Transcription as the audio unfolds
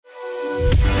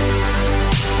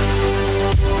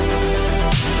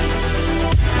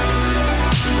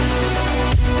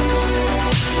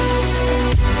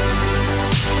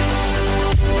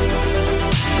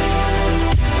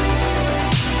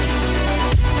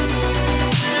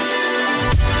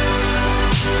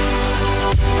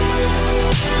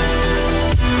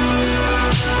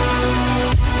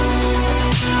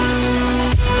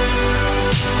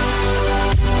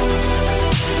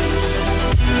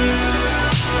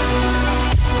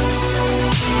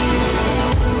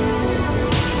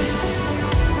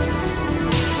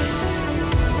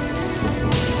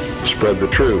Spread the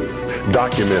truth.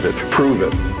 Document it. Prove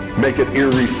it. Make it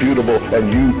irrefutable,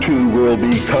 and you too will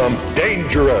become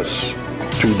dangerous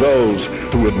to those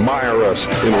who admire us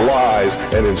in lies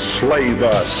and enslave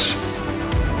us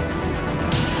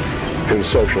in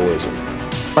socialism.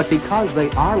 But because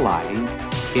they are lying,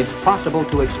 it's possible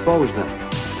to expose them.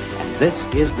 And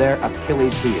this is their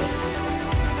Achilles heel.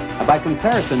 By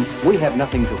comparison, we have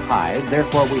nothing to hide,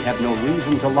 therefore we have no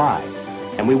reason to lie.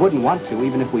 And we wouldn't want to,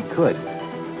 even if we could.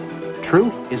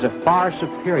 Truth is a far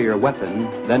superior weapon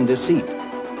than deceit.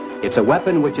 It's a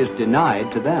weapon which is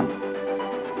denied to them.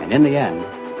 And in the end,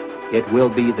 it will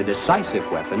be the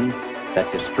decisive weapon that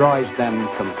destroys them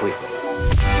completely.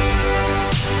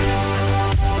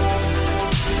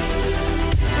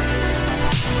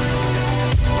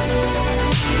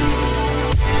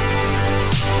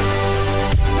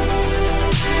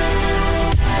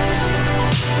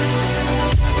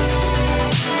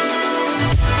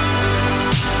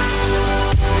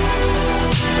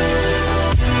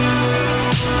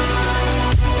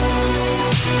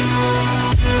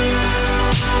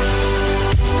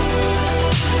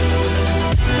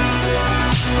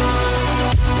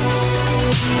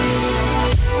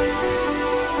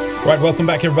 Right, welcome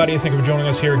back, everybody. Thank you for joining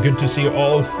us here. Good to see you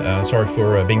all. Sorry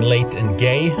for being late and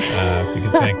gay. We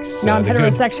can thank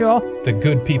non-heterosexual. The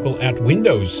good people at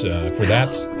Windows for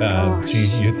that. So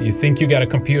you think you got a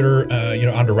computer,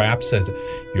 under wraps.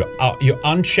 You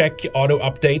uncheck auto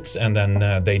updates, and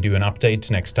then they do an update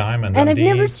next time. And I've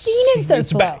never seen it so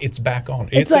slow. It's back on.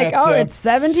 It's like, it's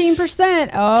 17%.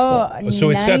 Oh,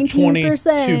 so it's at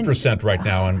 19%. 22% right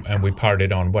now, and we powered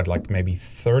it on, maybe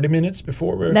 30 minutes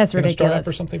before we're going to start up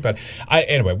or something. But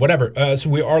anyway, whatever. So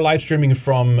we are live streaming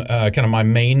from kind of my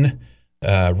main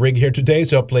rig here today,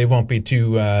 so hopefully it won't be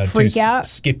too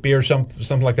skippy or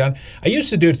something like that. I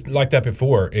used to do it like that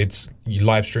before. It's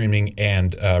live streaming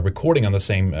and recording on the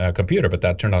same computer, but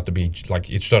that turned out to be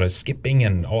like it started skipping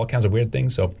and all kinds of weird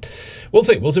things. So we'll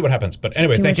see what happens. But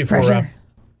anyway, thank you for.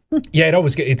 Yeah, it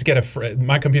always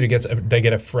my computer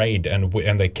get afraid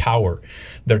and they cower.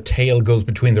 Their tail goes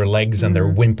between their legs and they're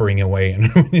whimpering away.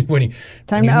 And when you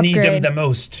need them the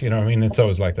most, it's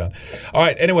always like that. All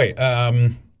right. Anyway,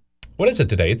 what is it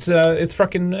today? It's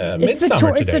fucking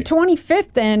Midsummer today. It's the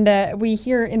 25th, and we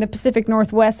hear in the Pacific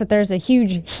Northwest that there's a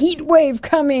huge heat wave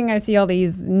coming. I see all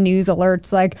these news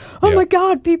alerts like, oh my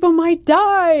God, people might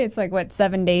die. It's like,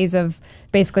 7 days of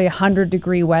basically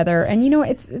 100-degree weather. And,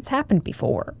 it's happened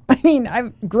before. I mean, I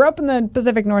grew up in the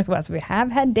Pacific Northwest. We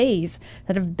have had days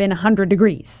that have been 100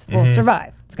 degrees. We'll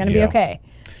survive. It's going to be okay.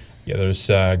 Yeah, there's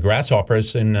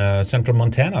grasshoppers in central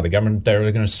Montana. The government there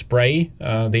are going to spray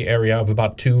the area of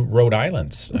about 2 Rhode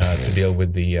Islands to deal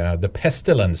with the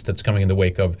pestilence that's coming in the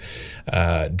wake of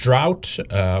drought,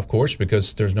 of course,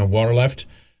 because there's no water left.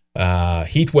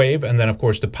 Heat wave, and then of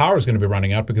course the power is going to be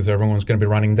running out because everyone's going to be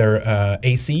running their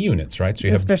AC units, right? So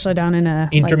you especially down in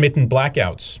intermittent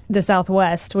blackouts. The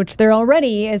Southwest, which they're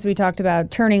already, as we talked about,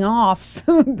 turning off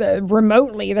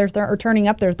remotely. They're turning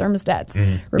up their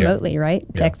thermostats remotely, right?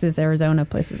 Yeah. Texas, Arizona,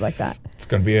 places like that. It's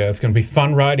going to be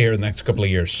fun ride here in the next couple of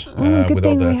years with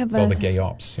all the gay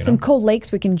ops. Some cold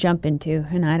lakes we can jump into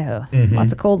in Idaho.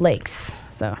 Lots of cold lakes.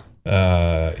 So.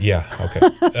 Okay.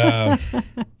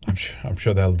 I'm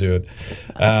sure that'll do it.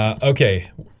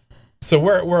 Okay. So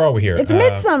where are we here? It's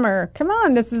Midsummer. Come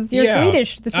on, this is your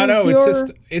Swedish. This I know,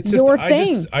 is your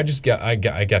thing. I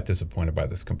got disappointed by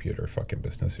this computer fucking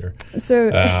business here.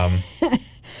 So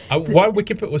we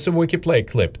could play a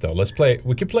clip though.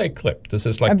 We could play a clip. This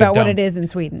is like about what it is in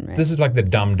Sweden, right? This is like the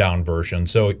dumbed down version.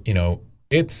 So,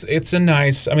 it's a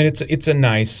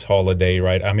nice holiday,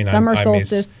 right? I mean, summer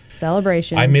solstice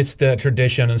celebration. I miss the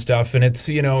tradition and stuff, and it's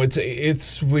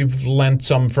we've lent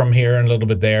some from here and a little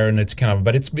bit there, and it's kind of,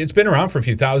 but it's been around for a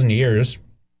few thousand years.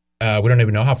 We don't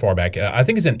even know how far back. I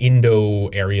think it's an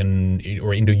Indo-Aryan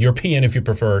or Indo-European, if you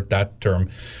prefer that term,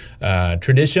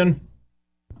 tradition.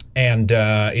 And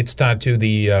it's tied to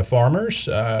the farmers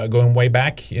going way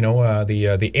back,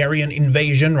 the Aryan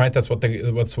invasion, right? That's what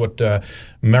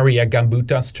Maria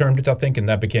Gambutas termed it, I think, and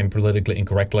that became politically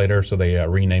incorrect later, so they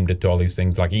renamed it to all these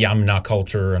things like Yamna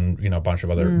culture and a bunch of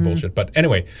other bullshit. But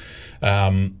anyway,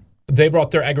 they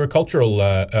brought their agricultural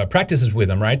practices with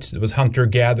them, right? It was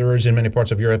hunter-gatherers in many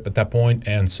parts of Europe at that point,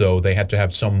 and so they had to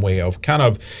have some way of kind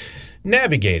of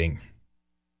navigating.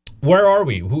 Where are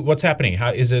we? What's happening?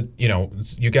 How is it?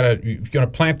 You're gonna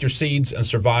plant your seeds and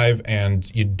survive, and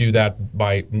you do that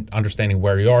by understanding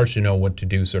where you are, so you know what to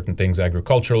do certain things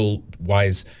agricultural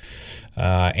wise.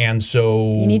 And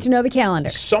so You need to know the calendar,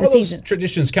 some the of those seasons.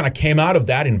 traditions kind of came out of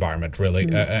that environment, really,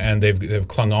 and they've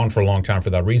clung on for a long time for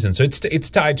that reason. So it's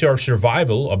tied to our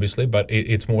survival, obviously, but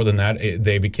it's more than that.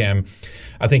 They became,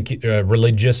 I think,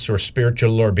 religious or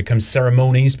spiritual, or become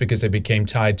ceremonies because they became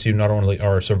tied to not only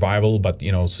our survival, but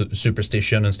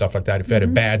superstition and stuff like that. If you had a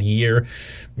bad year,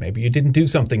 maybe you didn't do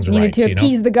some things You right. need to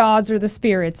appease the gods or the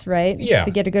spirits, right? Yeah.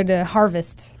 To get a good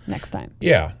harvest next time.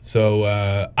 Yeah. So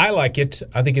I like it.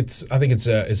 I think it's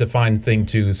a fine thing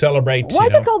to celebrate. Why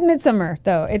is it called Midsummer,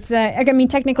 though? It's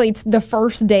technically it's the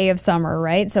first day of summer,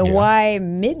 right? So why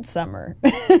Midsummer?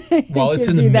 Well, it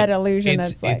gives you that illusion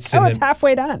that's like, it's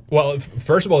halfway done. Well,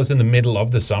 first of all, it's in the middle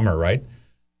of the summer, right?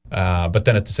 But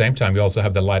then at the same time, you also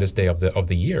have the lightest day of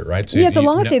the year, right? So it's the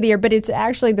longest day of the year, but it's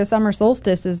actually the summer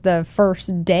solstice is the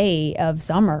first day of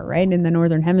summer, right, in the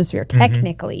northern hemisphere,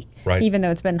 technically, right? Even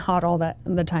though it's been hot all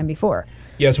the time before.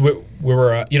 Yes, we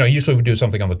were. Usually we do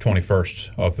something on the 21st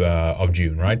of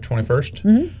June, right?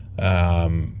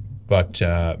 21st. But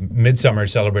Midsummer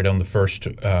is celebrated on the first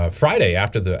Friday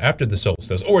after the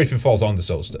solstice, or if it falls on the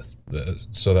solstice.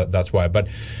 So that's why. But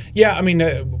yeah, I mean,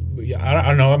 I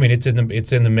don't know. I mean, it's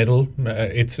in the middle.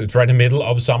 It's right in the middle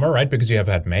of summer, right? Because you have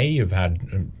had May, you've had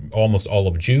almost all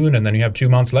of June, and then you have 2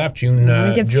 months left. June.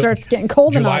 It starts getting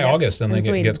cold July, in August, and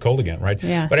then it gets cold again, right?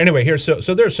 Yeah. But anyway, here so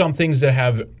there's some things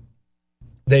that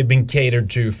they've been catered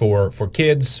to for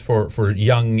kids, for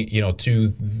young,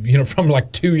 from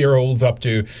like 2-year-olds up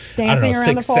to Dancing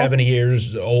 6, 7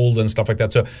 years old and stuff like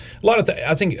that. So a lot of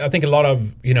I think a lot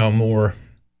of more,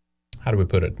 how do we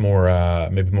put it, more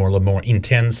maybe a little more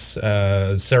intense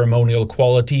ceremonial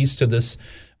qualities to this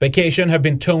vacation have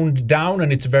been toned down,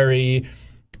 and it's very.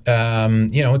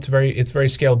 It's very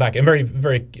scaled back and very,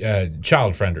 very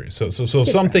child friendly. So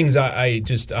some things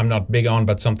I'm not big on,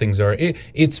 but some things are.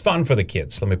 It's fun for the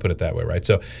kids. Let me put it that way, right?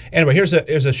 So anyway, here's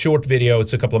a short video.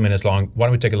 It's a couple of minutes long. Why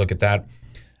don't we take a look at that?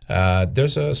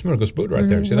 There's a smorgasbord right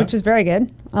there. See that? Which is very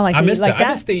good. I like to eat like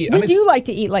that. We do like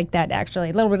to eat like that, actually.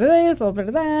 A little bit of this, a little bit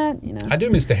of that. I do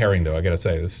miss the herring, though. I gotta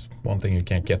say, this is one thing you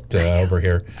can't get over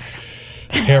here.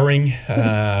 Herring,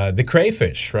 the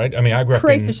crayfish, right? I mean, I grew up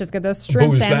crayfish is good. Those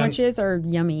shrimp Boozland. sandwiches are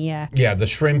yummy. Yeah. Yeah, the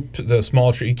shrimp, the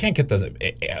small shrimp. You can't get those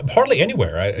hardly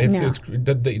anywhere. Right? It's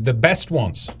the best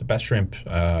ones. The best shrimp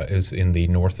is in the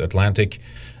North Atlantic.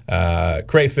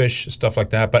 Crayfish, stuff like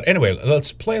that. But anyway,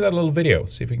 let's play that little video.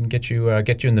 See if we can get you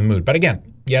in the mood. But again,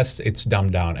 yes, it's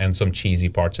dumbed down and some cheesy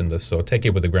parts in this, so take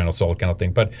it with a grain of salt, kind of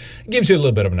thing. But it gives you a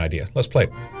little bit of an idea. Let's play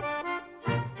it.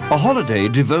 A holiday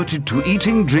devoted to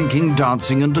eating, drinking,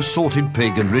 dancing and assorted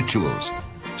pagan rituals.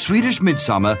 Swedish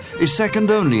Midsummer is second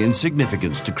only in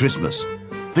significance to Christmas.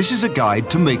 This is a guide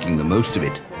to making the most of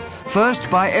it. First,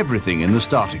 buy everything in the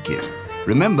starter kit.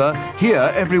 Remember, here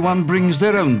everyone brings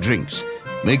their own drinks.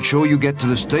 Make sure you get to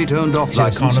the state-owned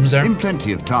off-license in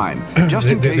plenty of time, just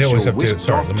in case you're whisked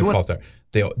off to a...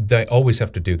 They always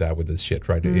have to do that with this shit,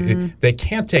 right? They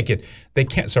can't take it. They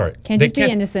can't. Sorry, can't just be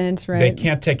innocent, right? They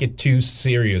can't take it too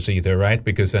serious either, right?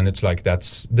 Because then it's like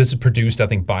this is produced, I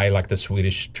think, by like the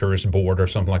Swedish Tourist Board or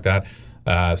something like that.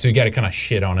 So you got to kind of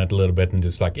shit on it a little bit and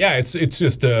just like, yeah, it's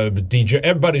just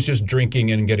everybody's just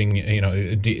drinking and getting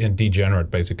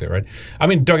degenerate basically, right? I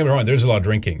mean, don't get me wrong, there's a lot of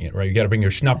drinking, right? You got to bring your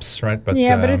schnapps, right? But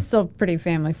but it's still pretty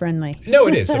family friendly. No,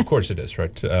 it is, of course it is,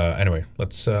 right? Anyway,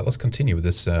 let's continue with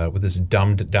this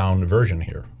dumbed down version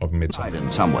here of Midsummer.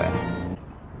 Island somewhere.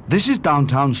 This is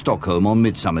downtown Stockholm on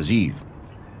Midsummer's Eve.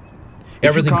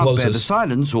 If you can't bear the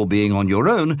silence or being on your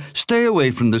own, stay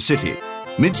away from the city.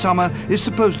 Midsummer is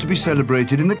supposed to be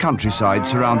celebrated in the countryside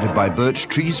surrounded by birch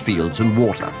trees, fields and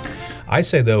water. I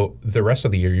say, though, the rest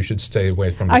of the year you should stay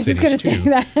away from the cities, too. I was just going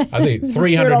to say that. I think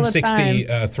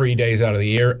 363 days out of the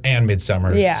year and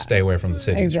Midsummer, stay away from the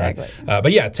cities. Exactly. Right?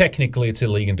 But yeah, technically it's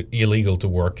illegal to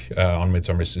work on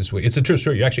Midsummer. It's a true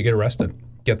story. You actually get arrested,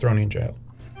 get thrown in jail.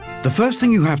 The first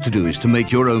thing you have to do is to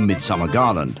make your own Midsummer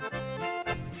garland.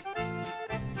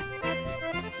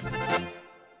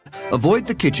 Avoid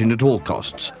the kitchen at all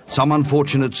costs. Some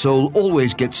unfortunate soul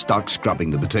always gets stuck scrubbing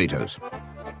the potatoes.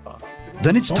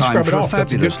 Then it's time for a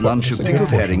fabulous lunch of pickled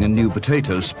herring and new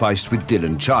potatoes spiced with dill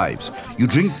and chives. You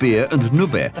drink beer and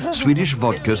nubbe, Swedish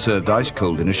vodka served ice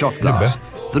cold in a shot glass.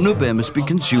 The nubbe must be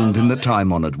consumed in the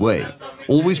time-honoured way.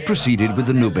 Always preceded with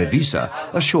the nubbe visa,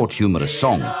 a short humorous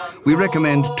song. We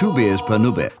recommend 2 beers per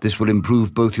nubbe. This will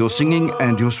improve both your singing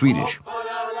and your Swedish.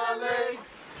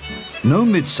 No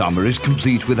Midsummer is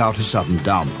complete without a sudden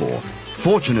downpour.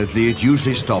 Fortunately, it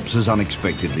usually stops as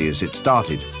unexpectedly as it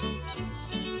started.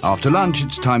 After lunch,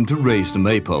 it's time to raise the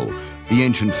maypole, the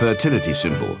ancient fertility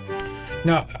symbol.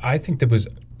 Now, I think there was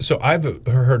So I've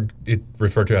heard it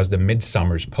referred to as the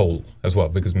Midsummer's pole as well,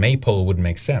 because maypole would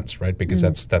make sense, right? Because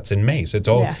that's in May. So it's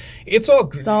all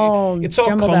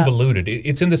convoluted.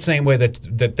 It's in the same way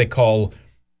that they call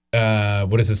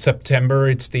what is it, September?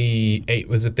 It's the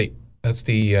that's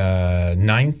the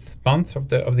 9th month of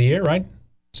the year, right?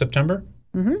 September,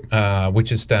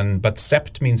 which is then, but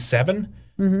sept means 7.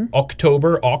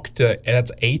 October,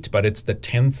 that's 8, but it's the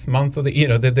 10th month of the,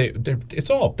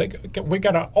 we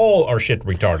got all our shit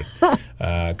retarded.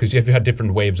 Because you've had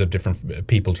different waves of different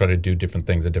people try to do different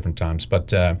things at different times.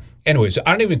 But anyway, so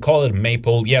I don't even call it a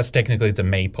maypole. Yes, technically it's a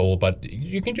maypole, but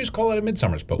you can just call it a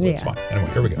midsummer's pole. It's fine.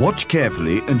 Anyway, here we go. Watch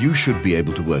carefully and you should be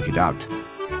able to work it out.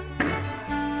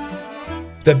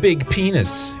 The big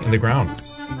penis in the ground.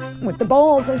 With the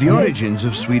balls, The origins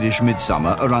of Swedish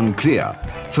midsummer are unclear.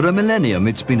 For a millennium,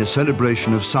 it's been a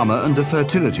celebration of summer and a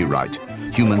fertility rite.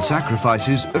 Human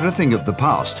sacrifices are a thing of the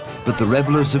past, but the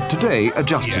revelers of today are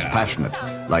just as passionate.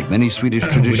 Like many Swedish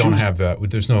traditions, we don't have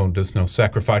there's no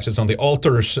sacrifices on the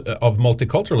altars of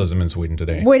multiculturalism in Sweden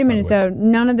today. Wait a minute, though.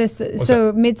 None of this.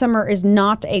 Midsummer is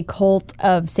not a cult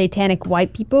of satanic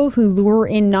white people who lure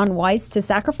in non-whites to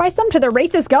sacrifice them to their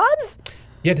racist gods.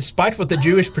 Yeah, despite what the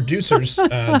Jewish producers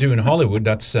do in Hollywood,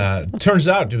 that's turns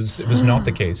out it was not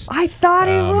the case. I thought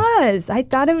it was. I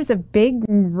thought it was a big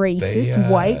racist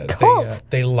white cult.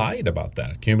 They lied about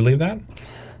that. Can you believe that?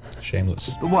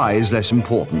 Shameless. the why is less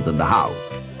important than the how.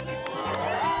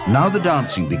 Now the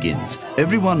dancing begins.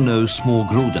 Everyone knows small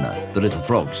grudene, the little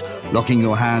frogs. Locking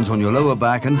your hands on your lower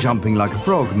back and jumping like a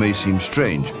frog may seem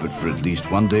strange, but for at least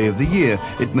one day of the year,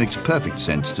 it makes perfect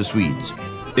sense to Swedes.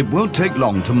 It won't take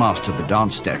long to master the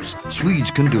dance steps.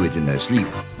 Swedes can do it in their sleep,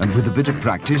 and with a bit of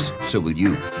practice, so will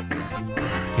you.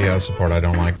 Yeah, that's the part I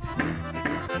don't like.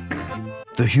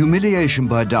 The humiliation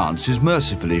by dance is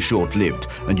mercifully short-lived,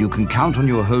 and you can count on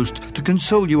your host to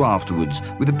console you afterwards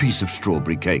with a piece of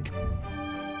strawberry cake.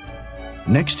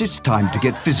 Next, it's time to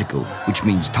get physical, which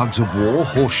means tugs of war,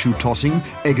 horseshoe tossing,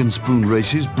 egg and spoon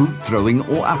races, boot throwing,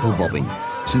 or apple bobbing.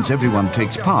 Since everyone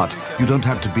takes part, you don't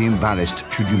have to be embarrassed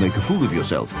should you make a fool of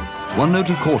yourself. One note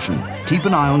of caution, keep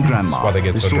an eye on Grandma.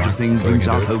 This sort of thing brings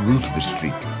out her ruthless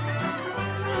streak.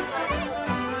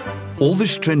 All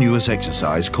this strenuous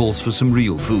exercise calls for some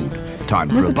real food. Time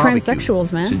for a barbecue.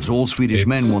 Transsexuals, man. Since all Swedish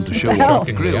men want to show off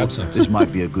the grill, this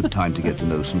might be a good time to get to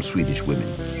know some Swedish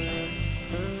women.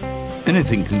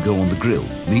 Anything can go on the grill.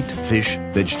 Meat, fish,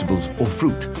 vegetables, or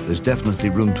fruit. There's definitely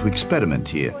room to experiment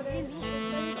here.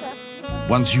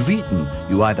 Once you've eaten,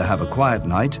 you either have a quiet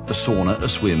night, a sauna, a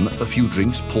swim, a few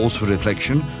drinks, pause for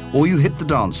reflection, or you hit the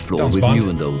dance floor with new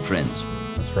and old friends.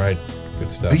 That's right.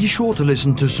 Good stuff. Be sure to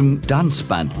listen to some dance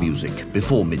band music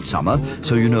before Midsummer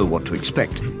so you know what to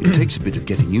expect. It takes a bit of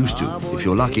getting used to. If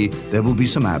you're lucky, there will be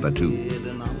some ABBA too.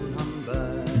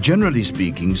 Generally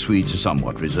speaking, Swedes are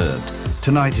somewhat reserved.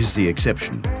 Tonight is the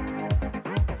exception.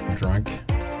 I'm drunk.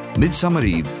 Midsummer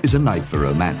Eve is a night for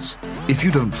romance. If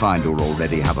you don't find or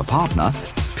already have a partner,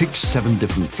 pick 7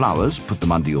 different flowers, put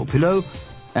them under your pillow,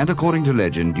 and according to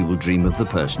legend, you will dream of the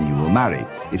person you will marry.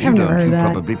 If you don't, you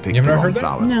probably picked the wrong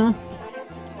flower. No.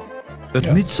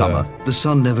 At Midsummer, the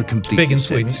sun never completely big in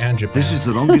sets. Sweden and Japan. This is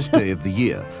the longest day of the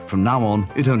year. From now on,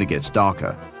 it only gets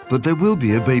darker. But there will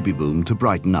be a baby boom to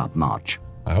brighten up March.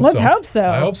 Let's hope so.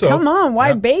 I hope so. Come on,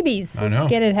 why babies? Let's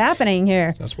get it happening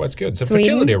here. That's why it's good. It's a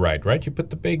Sweden. fertility right? You put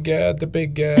the big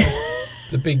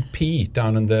pea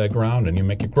down in the ground and you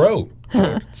make it grow. So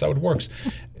that's how it works.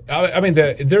 I mean,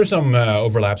 there's some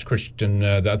overlaps, Christian.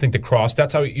 I think the cross,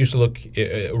 that's how it used to look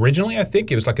originally, I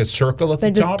think. It was like a circle at the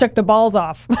top. They just took the balls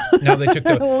off. No, they took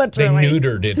they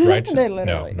neutered it, right? They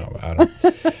literally. No, I don't.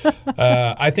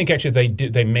 I think actually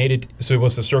they made it, so it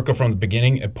was a circle from the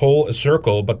beginning, a pole, a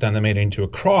circle, but then they made it into a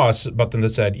cross, but then they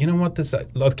said, you know what,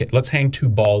 okay, let's hang 2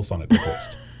 balls on it at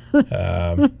least.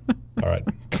 All right.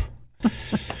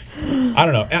 I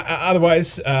don't know.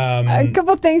 Otherwise, a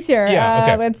couple things here. Yeah,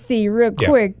 okay. Let's see, real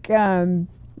quick.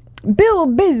 Bill,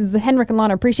 Biz, Henrik, and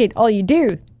Lana, appreciate all you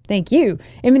do. Thank you.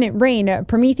 Imminent rain.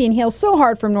 Promethean hail so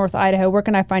hard from North Idaho. Where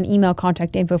can I find email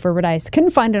contact info for Red Ice? Couldn't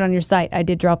find it on your site. I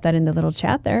did drop that in the little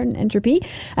chat there in Entropy.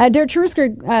 Derek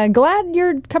Trusker, glad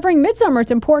you're covering Midsummer. It's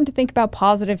important to think about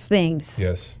positive things.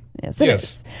 Yes. Yes, it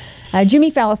is. Jimmy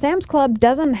Fallon Sam's Club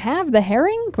doesn't have the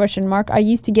herring? ? I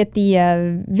used to get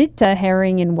the Vita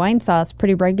herring in wine sauce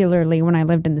pretty regularly when I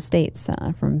lived in the States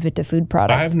from Vita Food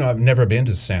Products. I've never been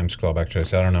to Sam's Club, actually,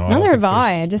 so I don't know. Neither have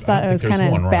I. I just thought it was kind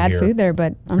of bad food there,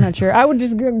 but I'm not sure. I would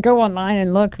just go online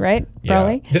and look, right?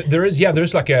 Probably.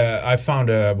 There's like I found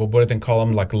what do they call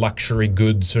them? Like luxury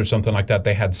goods or something like that.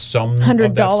 They had some $100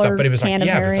 of that stuff, but it was can like,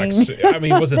 of herring. I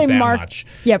mean, it wasn't that much.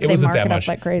 Yeah, but they mark it up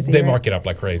like crazy. They mark it up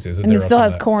like crazy. And it still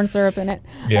has corn syrup in it.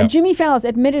 Yeah. Jimmy Fallon's,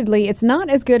 admittedly, it's not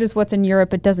as good as what's in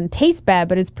Europe. It doesn't taste bad,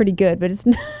 but it's pretty good. But it's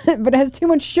but it has too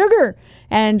much sugar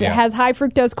and it has high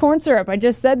fructose corn syrup. I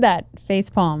just said that.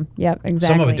 Facepalm. Yep, exactly.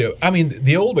 Some of it do. I mean,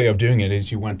 the old way of doing it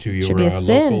is you went to your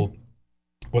local,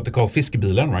 what they call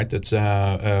fiskebilen, right? It's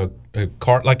a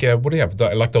cart, like what do you have?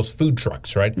 Like those food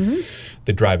trucks, right? Mm-hmm.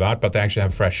 They drive out, but they actually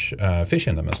have fresh fish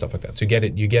in them and stuff like that. So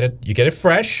you get it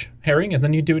fresh herring, and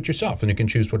then you do it yourself, and you can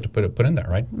choose what to put in there,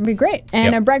 right? It'd be great.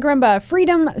 And Brad Grumba,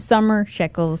 Freedom Summer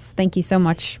Shekels. Thank you so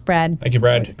much, Brad. Thank you,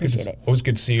 Brad. Always appreciate it. Always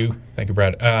good to see you. Thank you,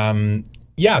 Brad.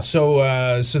 So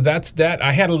that's that.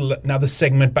 I had another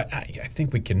segment, but I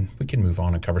think we can move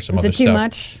on and cover some other stuff. Is it too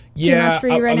much? Yeah, too much for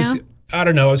you right now? I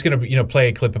don't know. I was going to, play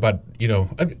a clip about,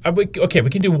 okay, we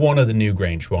can do one of the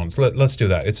Newgrange ones. Let's do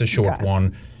that. It's a short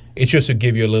one. It's just to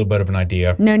give you a little bit of an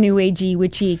idea. No new agey,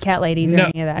 witchy cat ladies or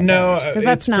any of that. No, because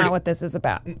that's not what this is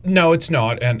about. No, it's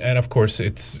not. And of course,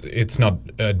 it's not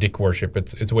dick worship.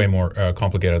 It's way more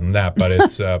complicated than that. But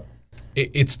it's a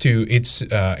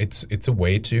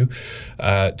way to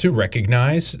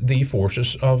recognize the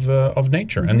forces of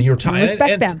nature and your time,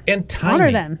 respect them, and timing,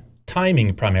 honor them.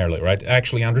 Timing primarily, right?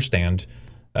 Actually understand.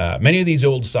 Many of these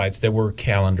old sites, there were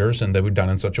calendars, and they were done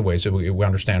in such a way so we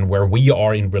understand where we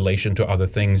are in relation to other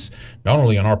things, not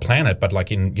only on our planet, but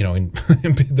like in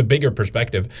the bigger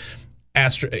perspective,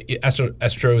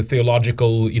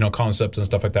 astrotheological, concepts and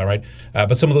stuff like that, right?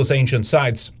 But some of those ancient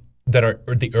sites that are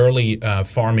the early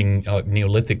farming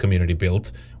Neolithic community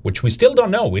built, which we still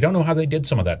don't know. We don't know how they did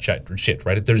some of that shit,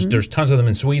 right? There's tons of them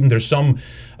in Sweden. There's some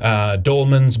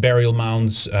dolmens, burial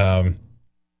mounds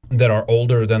that are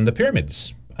older than the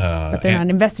pyramids. But they're not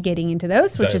investigating into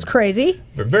those, which is crazy.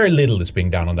 Very little is being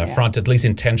done on that front, at least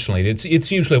intentionally.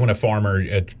 It's usually when a farmer,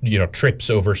 trips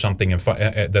over something and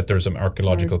that there's an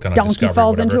archeological kind of discovery. Donkey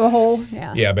falls into a hole.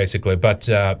 Yeah, basically. But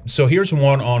so here's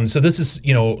one on. So this is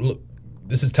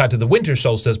this is tied to the winter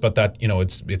solstice, but that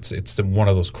it's one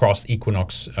of those cross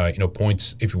equinox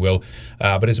points, if you will.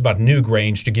 But it's about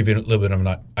Newgrange, to give you a little bit of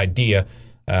an idea.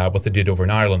 What they did over in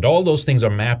Ireland. All those things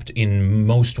are mapped in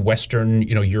most Western,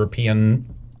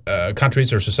 European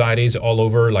countries or societies all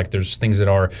over. Like there's things that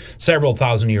are several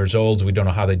thousand years old. We don't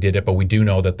know how they did it, but we do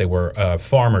know that they were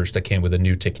farmers that came with a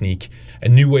new technique, a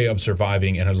new way of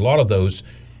surviving. And a lot of those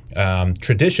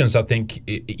traditions, I think,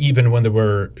 even when there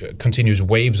were continuous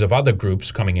waves of other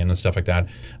groups coming in and stuff like that,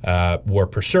 were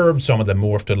preserved. Some of them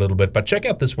morphed a little bit. But check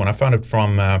out this one. I found it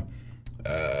from...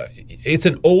 it's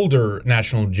an older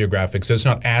National Geographic, so it's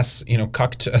not as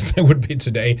cucked as it would be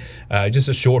today. Just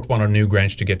a short one on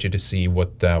Newgrange to get you to see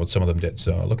what some of them did.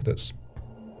 So look at this.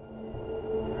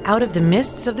 Out of the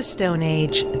mists of the Stone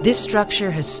Age, this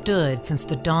structure has stood since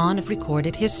the dawn of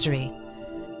recorded history.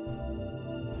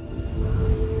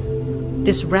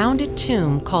 This rounded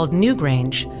tomb, called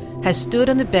Newgrange, has stood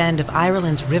on the bend of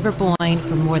Ireland's River Boyne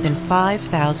for more than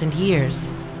 5,000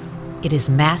 years. It is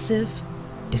massive,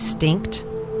 distinct,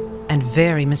 and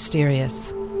very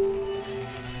mysterious.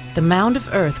 The mound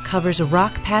of earth covers a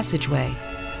rock passageway,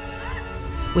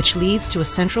 which leads to a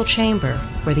central chamber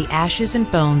where the ashes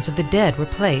and bones of the dead were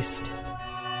placed.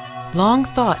 Long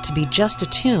thought to be just a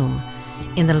tomb,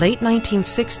 in the late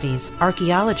 1960s,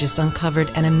 archaeologists uncovered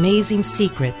an amazing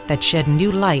secret that shed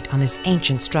new light on this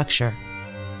ancient structure.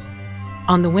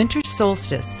 On the winter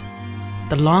solstice,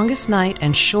 the longest night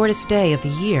and shortest day of the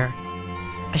year,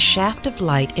 a shaft of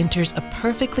light enters a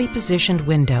perfectly positioned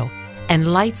window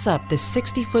and lights up the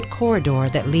 60-foot corridor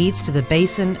that leads to the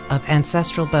basin of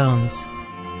ancestral bones.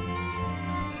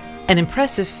 An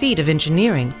impressive feat of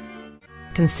engineering,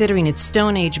 considering its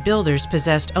Stone Age builders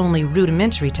possessed only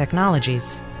rudimentary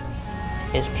technologies.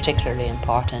 Is particularly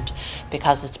important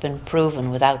because it's been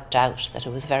proven without doubt that it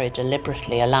was very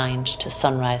deliberately aligned to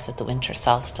sunrise at the winter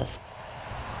solstice.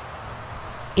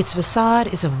 Its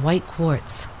facade is of white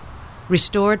quartz,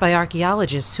 restored by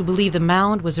archaeologists who believe the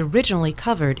mound was originally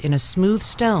covered in a smooth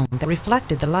stone that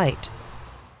reflected the light.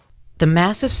 The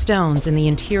massive stones in the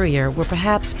interior were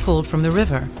perhaps pulled from the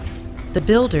river. The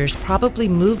builders probably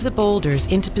moved the boulders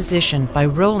into position by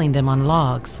rolling them on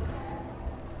logs.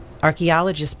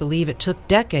 Archaeologists believe it took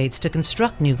decades to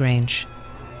construct Newgrange.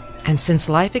 And since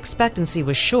life expectancy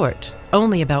was short,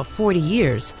 only about 40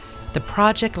 years, the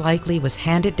project likely was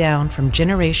handed down from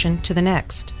generation to the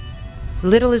next.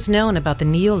 Little is known about the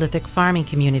Neolithic farming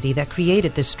community that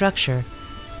created this structure.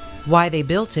 Why they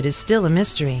built it is still a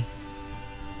mystery.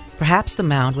 Perhaps the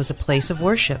mound was a place of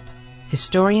worship.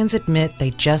 Historians admit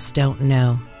they just don't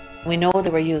know. We know they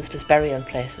were used as burial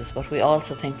places, but we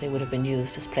also think they would have been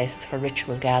used as places for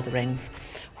ritual gatherings,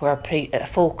 where a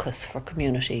focus for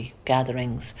community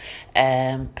gatherings,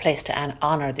 place to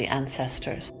honour the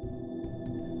ancestors.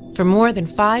 For more than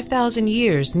 5,000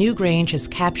 years, Newgrange has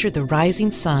captured the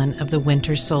rising sun of the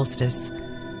winter solstice.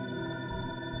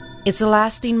 It's a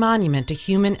lasting monument to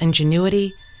human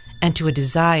ingenuity and to a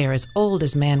desire as old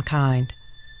as mankind.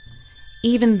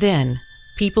 Even then,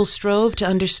 people strove to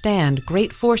understand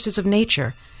great forces of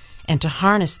nature and to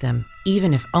harness them,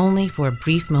 even if only for a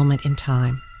brief moment in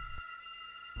time.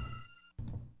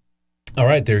 All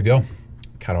right, there you go.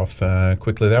 Cut off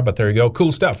quickly there, but there you go.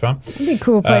 Cool stuff, huh? It'd be a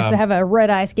cool place to have a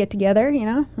red ice get together, you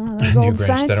know? One of those old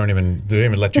sites. Do they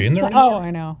even let you in there anymore? Oh,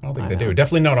 I know. I don't think they do.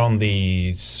 Definitely not on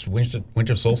the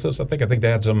winter solstice, I think. I think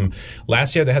they had some,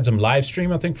 last year they had some live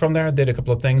stream, I think, from there. Did a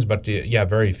couple of things, but yeah,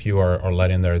 very few are let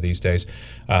in there these days.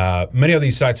 Many of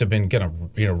these sites have been kind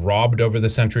of, robbed over the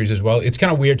centuries as well. It's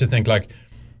kind of weird to think like,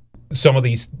 some of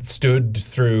these stood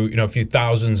through, a few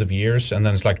thousands of years, and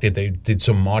then it's like, did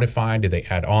some modify? Did they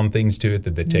add on things to it?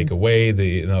 Did they take away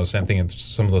the, same thing in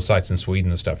some of those sites in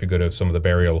Sweden and stuff. You go to some of the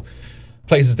burial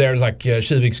places there, like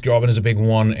Kiviksgraven is a big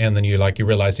one, and then you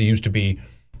realize they used to be,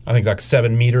 I think, like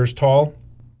 7 meters tall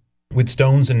with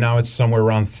stones, and now it's somewhere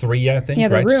around 3, I think. Yeah,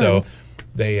 right? Ruins. So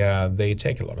they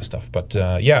take a lot of stuff, but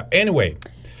yeah. Anyway.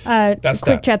 That's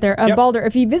quick chat there. Yep. Balder,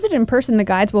 if you visit in person, the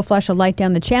guides will flash a light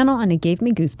down the channel, and it gave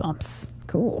me goosebumps.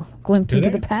 Cool. Glimpse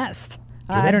into the past.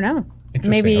 I don't know.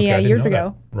 Maybe years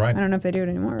ago. Right. I don't know if they do it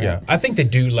anymore. Right? Yeah. I think they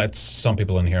do let some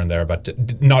people in here and there, but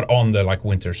not on the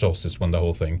winter solstice when the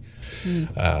whole thing,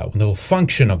 when the whole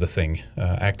function of the thing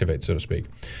activates, so to speak.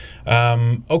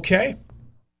 Okay.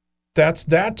 That's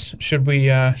that. Should we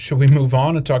move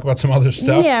on and talk about some other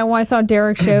stuff? Yeah, well, I saw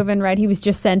Derek Chauvin, right? He was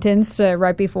just sentenced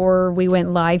right before we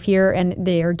went live here, and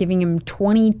they are giving him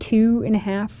 22 and a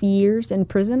half years in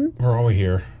prison. Where are we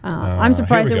here? I'm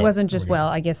surprised it wasn't just,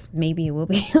 I guess maybe it will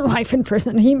be life in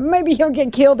prison. Maybe he'll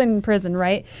get killed in prison,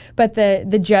 right? But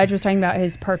the judge was talking about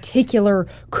his particular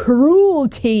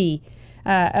cruelty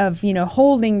of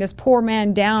holding this poor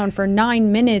man down for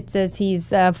 9 minutes as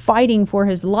he's fighting for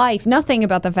his life. Nothing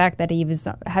about the fact that he was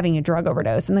having a drug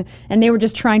overdose, and they were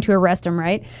just trying to arrest him,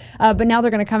 right? But now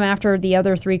they're going to come after the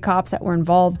other 3 cops that were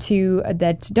involved too,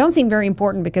 that don't seem very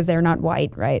important because they're not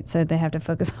white, right? So they have to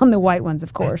focus on the white ones,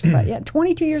 of course. But yeah,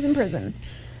 22 years in prison.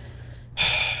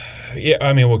 Yeah,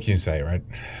 I mean, what can you say, right?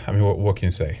 I mean, what can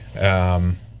you say?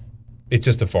 It's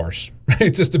just a farce.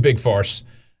 It's just a big farce.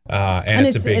 And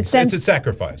it's a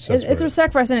sacrifice. It's a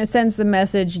sacrifice, and it sends the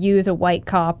message: you as a white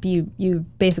cop, you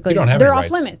basically, don't have they're any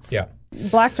off rights. limits. Yeah.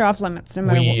 Blacks are off limits no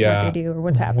matter what they do or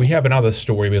what's happening. We have another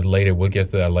story with later. We'll get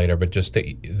to that later. But just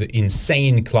the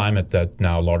insane climate that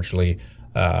now largely.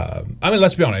 I mean,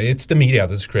 let's be honest. It's the media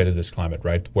that's created this climate,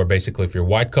 right? Where basically, if you're a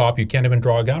white cop, you can't even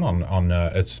draw a gun on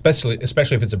especially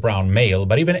if it's a brown male,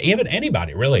 but even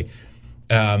anybody really,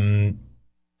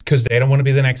 because they don't want to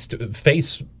be the next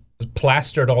face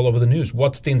plastered all over the news.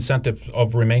 What's the incentive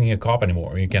of remaining a cop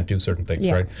anymore? You can't do certain things,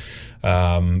 right?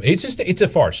 It's a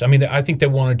farce. I mean, I think they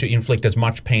wanted to inflict as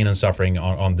much pain and suffering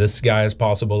on this guy as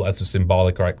possible as a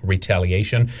symbolic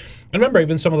retaliation. And remember,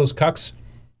 even some of those cucks,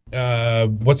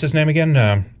 what's his name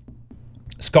again?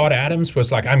 Scott Adams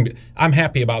was like, I'm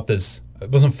happy about this. It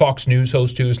wasn't Fox News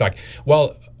host who was like,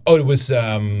 it was,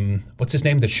 what's his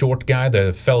name? The short guy,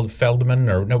 the Feldman,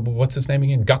 or no, what's his name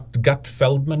again?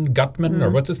 Gutman,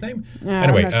 or what's his name?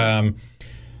 Anyway,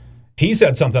 he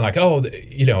said something like,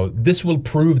 this will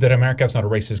prove that America is not a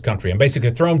racist country, and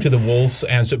basically throw him to the wolves,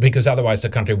 and so, because otherwise the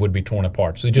country would be torn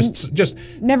apart. So just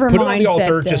never put mind him on the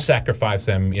altar, that, just sacrifice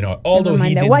them. Although never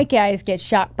mind that white guys get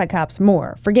shot by cops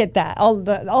more. Forget that. All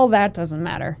that doesn't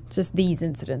matter. It's just these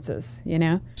incidences,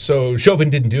 So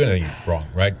Chauvin didn't do anything wrong,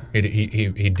 right?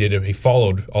 He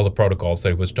followed all the protocols that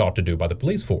he was taught to do by the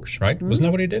police force, right? Mm-hmm. Wasn't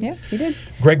that what he did? Yeah, he did.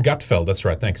 Greg Gutfeld, that's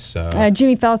right. Thanks.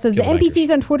 Jimmy Fell says the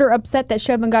NPCs on Twitter upset that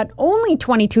Chauvin got only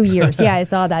 22 years. Yeah, I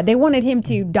saw that. They wanted him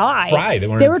to die. Fry. They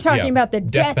were talking about the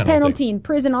death penalty in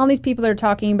prison. All these people are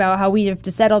talking about how we have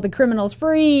to set all the criminals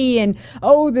free and,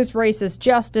 this racist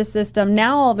justice system.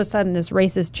 Now, all of a sudden, this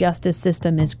racist justice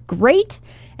system is great,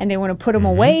 and they want to put him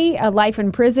away, a life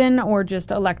in prison, or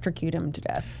just electrocute him to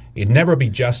death. It'd never be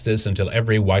justice until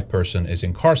every white person is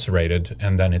incarcerated,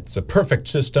 and then it's a perfect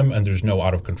system, and there's no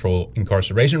out-of-control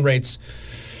incarceration rates.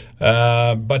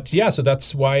 But yeah, so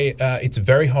that's why it's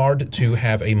very hard to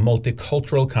have a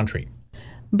multicultural country.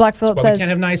 Black Phillip says, we can't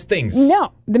have nice things.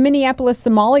 No, the Minneapolis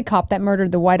Somali cop that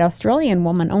murdered the white Australian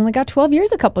woman only got 12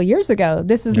 years a couple years ago.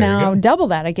 This is now double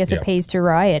that. I guess it pays to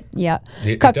riot. Yeah.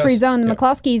 Cut-free zone. The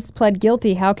McCloskeys pled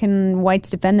guilty. How can whites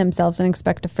defend themselves and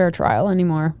expect a fair trial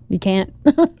anymore? You can't.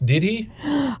 Did he?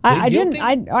 I didn't.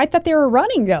 I thought they were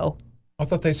running, though. I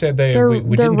thought they said they're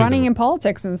running in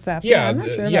politics and stuff. Yeah, I'm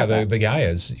not sure about that. The guy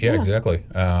is. Yeah, exactly.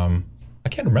 I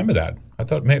can't remember that. I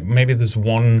thought maybe there's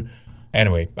one.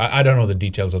 Anyway, I don't know the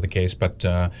details of the case, but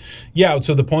so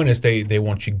the point is they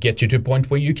want to get you to a point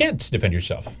where you can't defend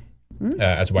yourself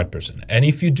as a white person. And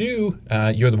if you do,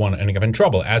 you're the one ending up in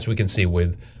trouble, as we can see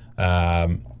with,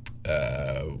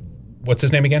 what's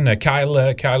his name again?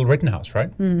 Kyle Rittenhouse, right?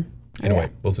 Anyway,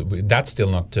 that's still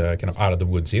not kind of out of the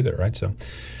woods either, right? So,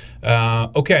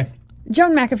 okay.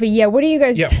 John McAfee, what do you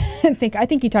guys think? I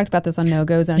think you talked about this on No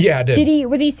Go Zone. Yeah, I did.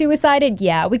 Was he suicided?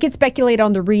 Yeah, we could speculate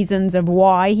on the reasons of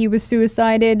why he was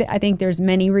suicided. I think there's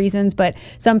many reasons, but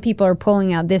some people are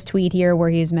pulling out this tweet here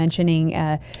where he's mentioning...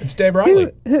 it's Dave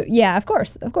Riley. Yeah, of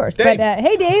course. Dave. But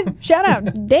hey, Dave, shout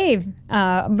out, Dave.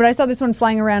 But I saw this one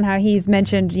flying around how he's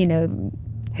mentioned,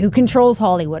 who controls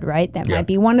Hollywood, right? That might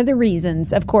be one of the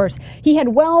reasons. Of course, he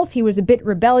had wealth. He was a bit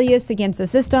rebellious against the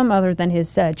system, other than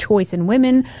his choice in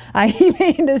women. He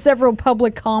made several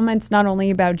public comments, not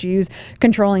only about Jews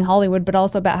controlling Hollywood, but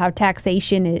also about how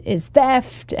taxation is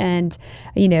theft and,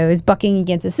 is bucking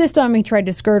against the system. He tried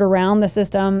to skirt around the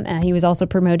system. He was also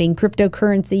promoting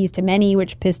cryptocurrencies to many,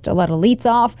 which pissed a lot of elites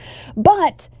off.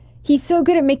 But... he's so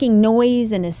good at making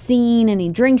noise and a scene, and he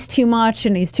drinks too much,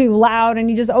 and he's too loud, and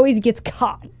he just always gets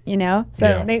caught,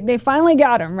 So they finally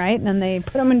got him, right? And then they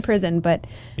put him in prison. But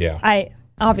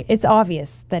it's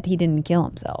obvious that he didn't kill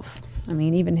himself. I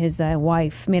mean, even his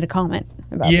wife made a comment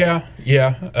about this.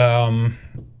 Yeah.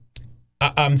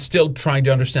 I'm still trying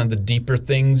to understand the deeper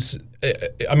things.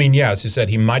 I mean, as you said,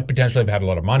 he might potentially have had a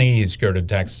lot of money. He's skirted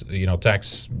tax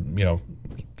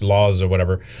laws or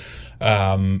whatever.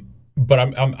 But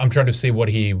I'm trying to see what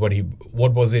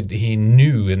was it he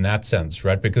knew in that sense,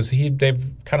 right? Because they've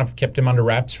kind of kept him under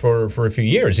wraps for a few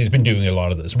years. He's been doing a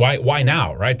lot of this. Why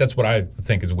now, right? That's what I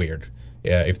think is weird.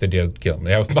 Yeah, if they did kill him.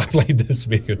 I played this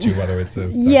video too, whether it's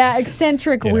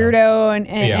eccentric weirdo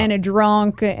and a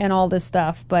drunk and all this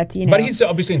stuff. But But he's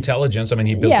obviously intelligent. I mean,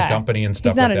 he built a company and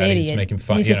stuff he's not like an that. Idiot. He's making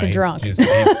fun. He's just a drunk. He's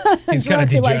kind of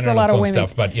degenerate on some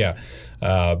stuff, but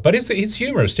but he's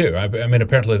humorous too. I mean,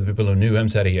 apparently the people who knew him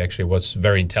said he actually was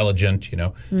very intelligent.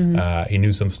 He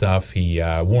knew some stuff. He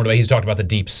warned about. He's talked about the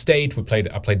deep state.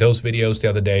 I played those videos the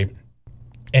other day.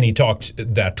 And he talked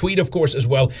that tweet, of course, as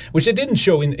well, which they didn't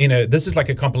show in a. This is like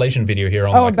a compilation video here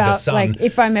on about the Sun. Like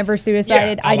if I'm ever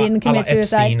suicided, I didn't commit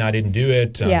suicide. Epstein, I didn't do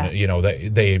it.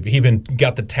 They even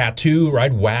got the tattoo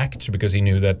whacked because he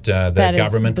knew that the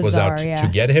government was out to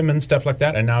get him and stuff like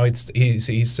that. And now he's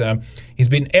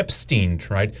been Epsteined,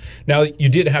 right? Now you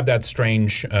did have that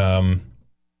strange.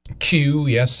 Q,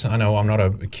 yes, I know I'm not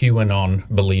a QAnon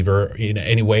believer in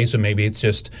any way, so maybe it's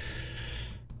just.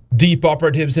 Deep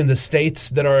operatives in the states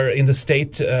that are in the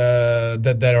state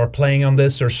that are playing on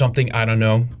this or something. I don't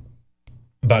know,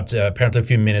 but apparently a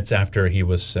few minutes after he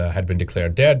had been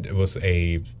declared dead, it was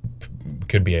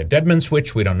could be a Deadman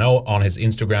switch. We don't know. On his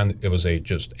Instagram, it was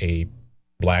just a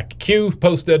black Q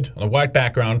posted on a white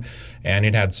background, and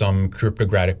it had some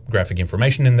cryptographic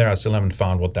information in there. I still haven't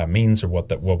found what that means or what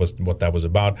that was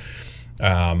about.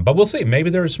 But we'll see.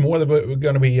 Maybe there's more that we're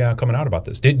going to be coming out about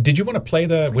this. Did you want to play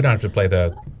we don't have to play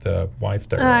the wife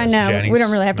there. No, Jannings we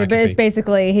don't really have to. McAfee. But it's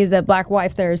basically he's a black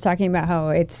wife there is talking about how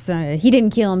it's he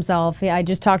didn't kill himself. I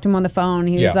just talked to him on the phone.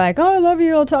 He was like, "Oh, I love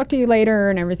you. I'll talk to you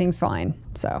later," and everything's fine.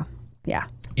 So, yeah.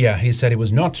 Yeah, he said he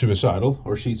was not suicidal,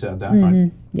 or she said that. Right?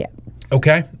 Yeah.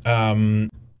 Okay.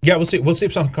 We'll see. We'll see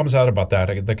if something comes out about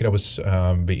that. That could always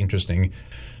be interesting.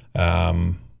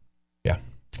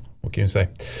 What can you say?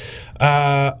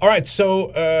 All right,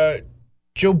 so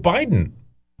Joe Biden.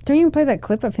 Don't you play that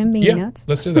clip of him being nuts?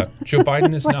 Let's do that. Joe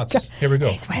Biden is nuts. God. Here we go.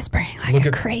 He's whispering like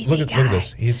a crazy guy. Look at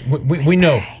this. We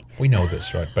know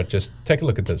this, right? But just take a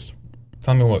look at this.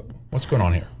 Tell me what's going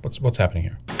on here. What's happening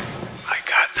here? I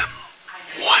got them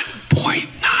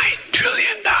 $1.9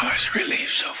 trillion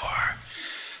relief so far.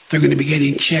 They're going to be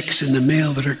getting checks in the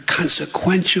mail that are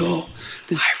consequential.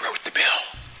 I wrote the bill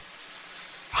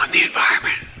on the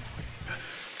environment.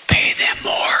 Pay them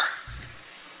more.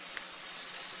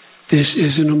 This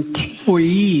is an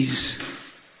employees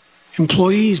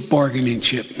bargaining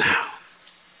chip now.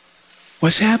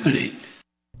 What's happening?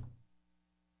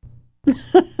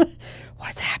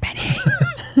 What's happening?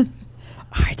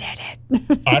 I did it.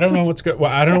 I don't know what's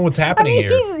I don't know what's happening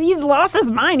here. He's lost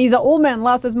his mind. He's an old man,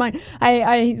 lost his mind.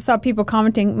 I saw people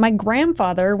commenting. My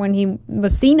grandfather, when he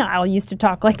was senile, used to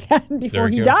talk like that before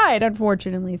he died,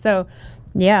 unfortunately. So,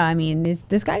 yeah, I mean, is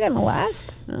this guy going to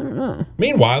last? I don't know.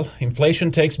 Meanwhile,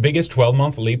 inflation takes biggest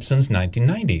 12-month leap since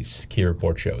 1990s, key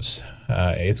report shows.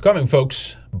 It's coming,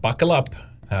 folks. Buckle up.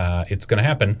 It's going to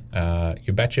happen.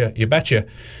 You betcha. You betcha.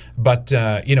 But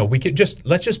we could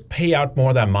let's just pay out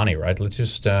more of that money, right? Let's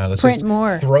just print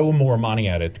more, throw more money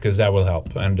at it, because that will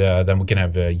help. And then we can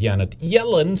have Janet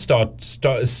Yellen start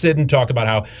sit and talk about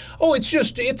how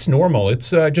it's normal.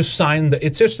 It's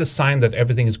just a sign that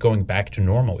everything is going back to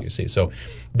normal. You see, so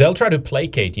they'll try to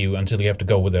placate you until you have to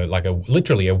go with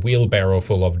literally a wheelbarrow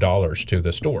full of dollars to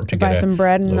the store to buy get some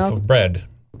bread and loaf milk. of bread.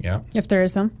 Yeah. If there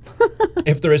is some.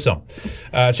 If there is some.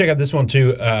 Check out this one,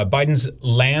 too. Biden's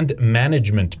land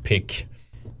management pick,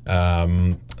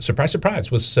 surprise,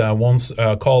 surprise, was once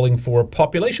calling for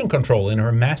population control in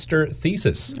her master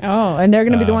thesis. Oh, and they're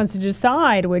going to be the ones to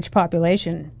decide which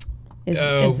population is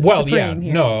supreme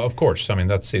here. No, of course. I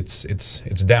mean, it's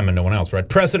them and no one else, right?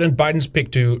 President Biden's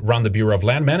pick to run the Bureau of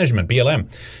Land Management, BLM,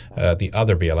 the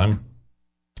other BLM,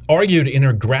 argued in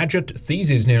her graduate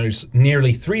thesis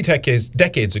nearly 3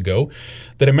 decades ago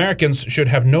that Americans should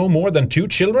have no more than 2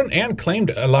 children, and claimed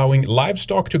allowing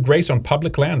livestock to graze on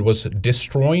public land was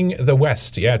destroying the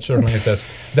West. Yeah, it certainly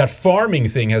is. That farming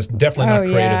thing has definitely not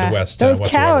created the West. Those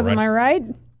cows, right? am I right?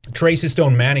 Tracy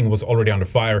Stone Manning was already under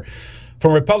fire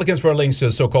from Republicans for links to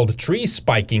a so-called tree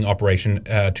spiking operation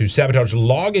to sabotage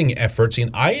logging efforts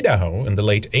in Idaho in the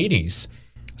late 80s.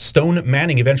 Stone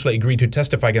Manning eventually agreed to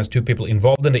testify against 2 people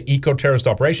involved in the eco-terrorist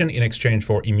operation in exchange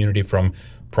for immunity from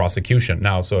prosecution.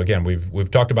 Now, so again, we've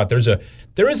talked about there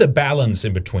is a balance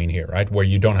in between here, right? Where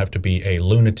you don't have to be a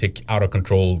lunatic, out of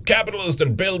control capitalist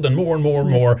and build and more and more and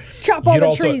more. Chop all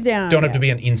the trees down. Don't have to be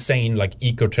an insane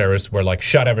eco-terrorist where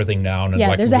shut everything down.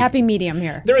 And there's a happy medium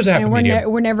here. There is a happy medium.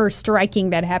 We're never striking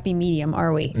that happy medium,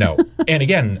 are we? No. And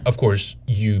again, of course,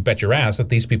 you bet your ass that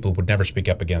these people would never speak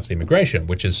up against immigration,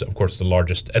 which is, of course, the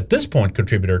largest at this point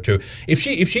contributor to. If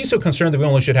she's so concerned that we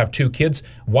only should have 2 kids,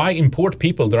 why import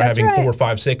people that are having 4,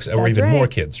 5, 6, or even more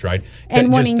kids, right? And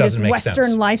that wanting just doesn't this make Western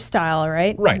sense. lifestyle,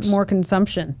 right? Right. More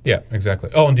consumption. Yeah,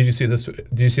 exactly. Oh, and did you see this?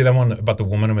 Did you see that one about the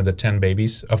woman with the 10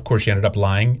 babies? Of course, she ended up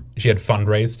lying. She had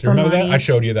fundraised. Do you remember that? I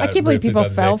showed you that. I can't believe people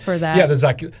fell for that. Yeah, there's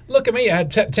look at me. I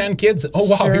had 10 kids. Oh,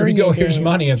 wow, sure, here we go. Here's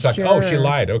money. And it's oh, she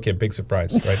lied. Okay, big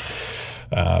surprise,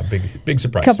 right? Big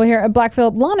surprise. Couple here at Black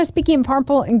Phillip. Lana, speaking of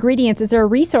harmful ingredients, is there a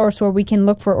resource where we can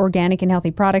look for organic and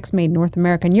healthy products made in North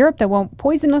America and Europe that won't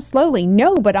poison us slowly?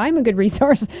 No, but I'm a good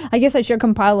resource. I guess I should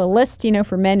compile a list,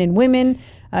 for men and women.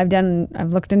 I've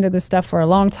looked into this stuff for a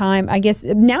long time. I guess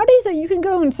nowadays you can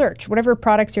go and search whatever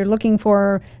products you're looking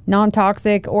for,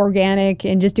 non-toxic, organic,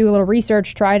 and just do a little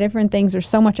research, try different things. There's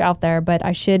so much out there, but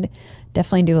I should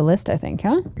definitely do a list, I think,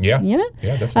 huh? Yeah,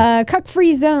 definitely.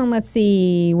 Cuck-free zone, let's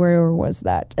see, where was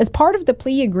that? As part of the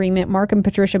plea agreement, Mark and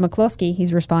Patricia McCluskey,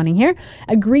 he's responding here,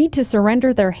 agreed to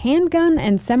surrender their handgun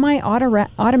and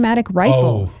semi-automatic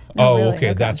rifle. Oh, really?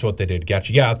 Okay, that's what they did.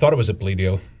 Gotcha. Yeah, I thought it was a plea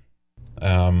deal.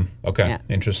 Okay, yeah.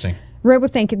 Interesting.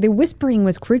 RoboThank, the whispering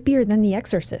was creepier than The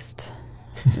Exorcist.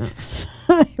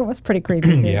 It was pretty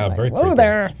creepy, too. Yeah, very creepy. Whoa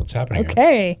there. What's happening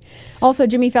Okay. Here? Also,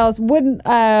 Jimmy Fallis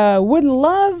would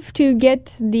love to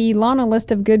get the Lana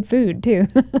list of good food, too.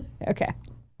 Okay.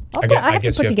 I have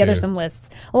to put together some lists.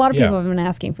 A lot of people have been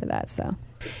asking for that, so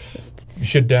just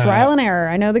trial and error.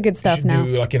 I know the good stuff now.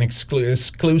 Do like an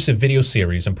exclusive video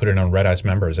series and put it on Red Ice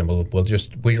members, and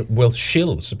we'll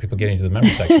shill so people get into the member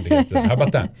section. How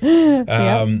about that?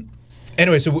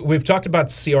 Anyway, so we've talked about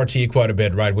CRT quite a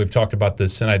bit, right? We've talked about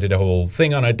this, and I did a whole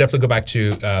thing on it. I'd definitely go back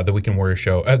to the Weekend Warrior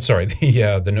show.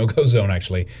 The No-Go Zone,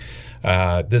 actually,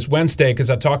 this Wednesday, because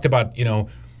I talked about,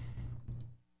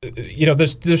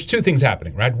 there's 2 things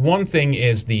happening, right? One thing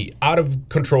is the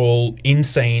out-of-control,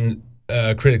 insane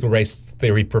critical race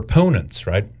theory proponents,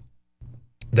 right?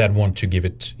 That want to give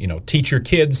it, teach your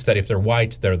kids that if they're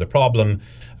white, they're the problem.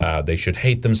 They should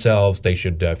hate themselves. They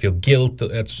should feel guilt,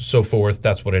 and so forth.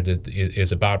 That's what it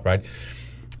is about, right?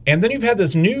 And then you've had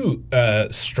this new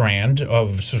strain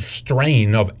of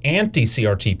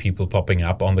anti-CRT people popping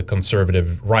up on the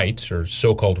conservative right, or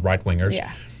so-called right-wingers.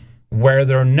 Yeah. Where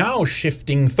they're now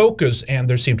shifting focus, and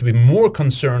there seem to be more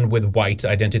concern with white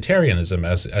identitarianism,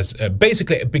 as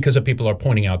basically because of people are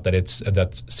pointing out that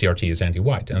that CRT is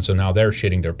anti-white, and so now they're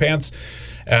shitting their pants,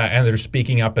 and they're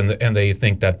speaking up, and they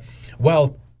think that,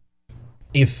 well,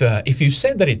 if you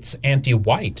say that it's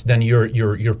anti-white, then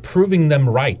you're proving them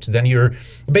right. Then you're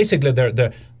basically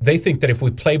they think that if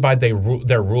we play by their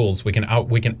rules, we can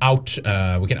out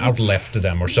left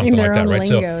them or something like that, right?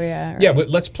 Lingo, yeah,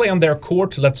 let's play on their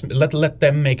court. Let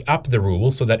them make up the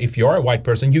rules so that if you're a white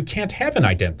person, you can't have an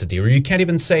identity, or you can't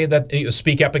even say that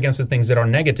speak up against the things that are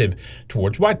negative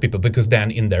towards white people, because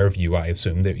then in their view, I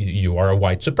assume that you are a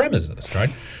white supremacist, right?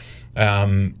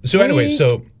 So anyway,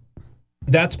 so.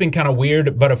 That's been kind of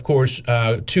weird, but of course,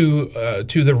 to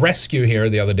the rescue here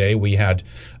the other day, we had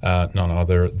none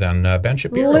other than Ben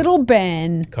Shapiro. Little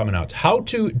Ben. Coming out. How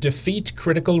to defeat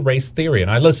critical race theory.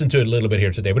 And I listened to it a little bit here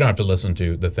today. We don't have to listen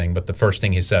to the thing, but the first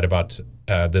thing he said about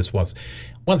this was,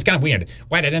 well, it's kind of weird.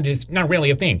 White identity is not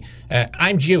really a thing.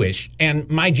 I'm Jewish, and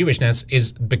my Jewishness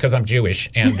is because I'm Jewish,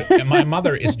 and my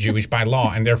mother is Jewish by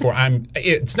law, and therefore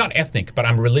it's not ethnic, but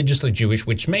I'm religiously Jewish,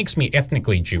 which makes me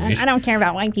ethnically Jewish. I don't care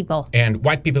about white people. And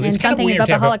white people, and it's kind of weird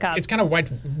to have it's kind of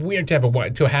weird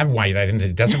to have white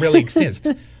identity. It doesn't really exist.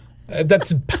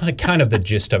 That's kind of the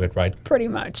gist of it, right? Pretty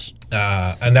much.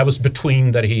 And that was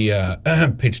between that he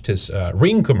pitched his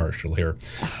Ring commercial here.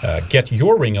 Get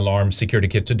your Ring alarm security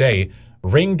kit today.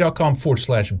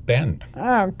 Ring.com/Ben.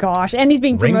 Oh, gosh. And he's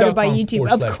being promoted by YouTube.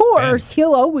 Of course, Ben.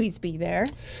 He'll always be there.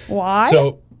 Why?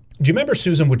 So, do you remember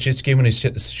Susan Wojcicki when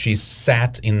she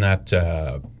sat in that...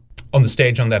 on the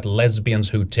stage on that Lesbians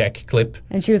Who Tech clip?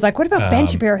 And she was like, what about Ben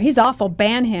Shapiro? He's awful.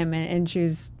 Ban him. And she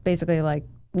was basically like,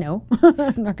 no,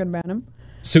 I'm not going to ban him.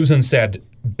 Susan said,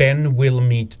 Ben will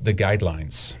meet the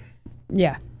guidelines.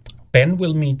 Yeah. Ben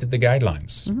will meet the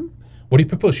guidelines. Mm-hmm. What do you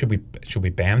propose? Should we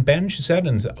ban Ben? She said,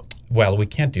 and well, we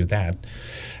can't do that.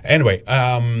 Anyway,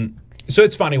 so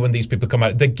it's funny when these people come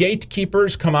out. The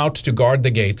gatekeepers come out to guard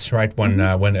the gates, right? When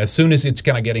as soon as it's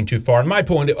kind of getting too far. And my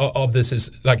point of this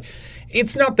is like,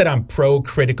 it's not that I'm pro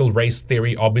critical race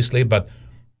theory, obviously, but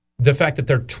the fact that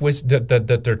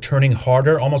that they're turning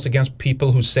harder almost against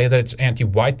people who say that it's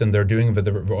anti-white than they're doing with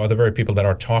the other very people that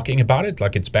are talking about it,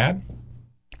 like it's bad.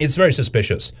 It's very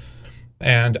suspicious.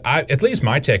 And at least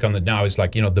my take on it now is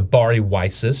like, the Bari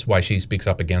Weiss's, why she speaks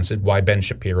up against it, why Ben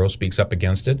Shapiro speaks up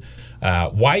against it,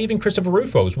 why even Christopher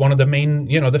Rufo is one of the main,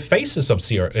 the faces of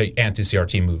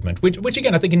anti-CRT movement, which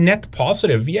again, I think net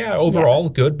positive, overall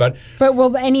good, but... But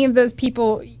will any of those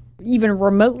people even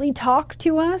remotely talk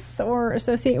to us or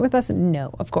associate with us?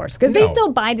 No, of course, because they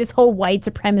still buy this whole white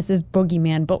supremacist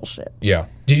boogeyman bullshit. Yeah.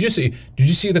 Did you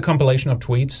see the compilation of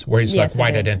tweets where he's like,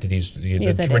 white identities,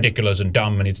 it's ridiculous and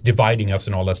dumb and it's dividing us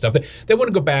and all that stuff? They want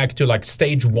to go back to like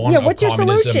stage one of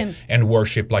communism and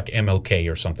worship like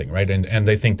MLK or something, right? And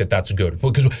they think that that's good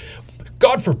because...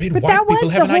 God forbid white people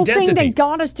have an identity. But that was the whole thing that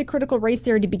got us to critical race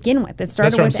theory to begin with. It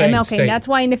started with MLK. And that's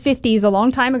why in the 50s, a long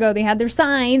time ago, they had their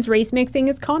signs, race mixing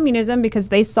is communism, because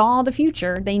they saw the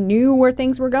future. They knew where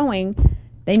things were going.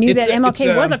 They knew that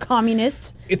MLK was a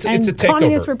communist. It's a takeover.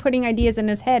 Communists were putting ideas in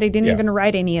his head. He didn't even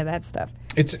write any of that stuff.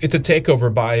 It's a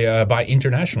takeover by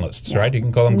internationalists, right? You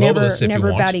can call them globalists if you want. Never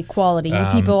about equality. You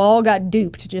people all got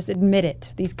duped. Just admit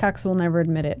it. These cucks will never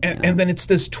admit it. And then it's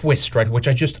this twist, right? Which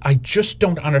I just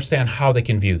don't understand how they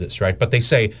can view this, right? But they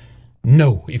say,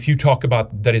 no, if you talk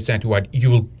about that it's anti-white,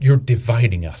 you're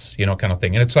dividing us, kind of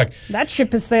thing. And it's like that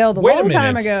ship has sailed a long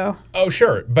time ago. Oh,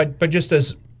 sure, but just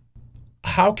as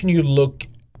how can you look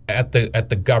at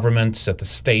the governments, at the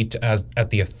state, at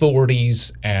the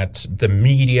authorities, at the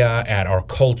media, at our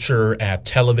culture, at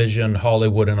television,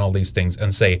 Hollywood, and all these things,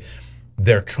 and say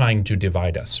they're trying to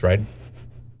divide us, right?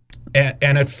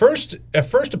 And at first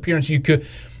appearance, you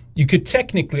could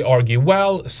technically argue,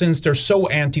 well, since they're so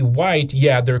anti-white,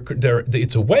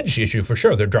 it's a wedge issue for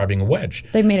sure. They're driving a wedge.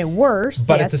 They made it worse,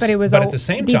 but at the same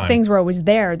time, these things were always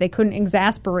there. They couldn't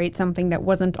exasperate something that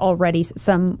wasn't already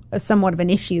somewhat of an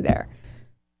issue there.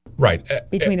 Right.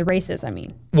 Between the races, I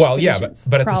mean. Well, yeah,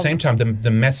 but at the same time,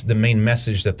 the main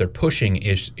message that they're pushing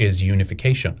is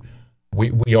unification.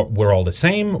 We're all the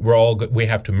same. We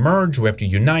have to merge. We have to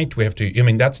unite. We have to. I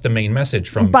mean, that's the main message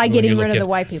from by getting rid of the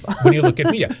white people. When you look at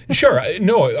media, sure,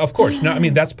 no, of course, no. I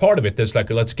mean, that's part of it. There's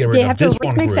like, let's get rid of this one group. They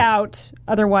have to mix out.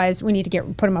 Otherwise, we need to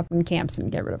put them up in camps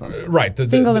and get rid of them. Right.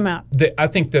 Single them out. I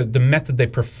think the method they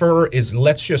prefer is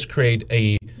let's just create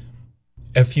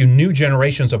a few new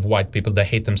generations of white people that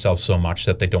hate themselves so much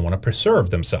that they don't want to preserve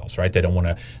themselves, right? They don't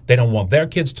want their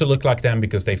kids to look like them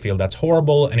because they feel that's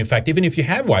horrible. And in fact, even if you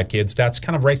have white kids, that's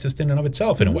kind of racist in and of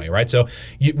itself in a way, right? So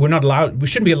we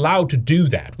shouldn't be allowed to do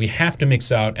that. We have to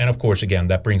mix out. And of course, again,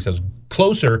 that brings us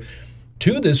closer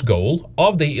to this goal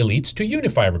of the elites to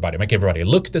unify everybody, make everybody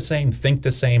look the same, think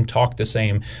the same, talk the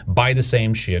same, buy the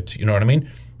same shit. You know what I mean?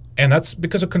 And that's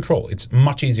because of control. It's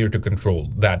much easier to control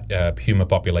that human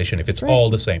population if it's all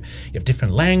the same. You have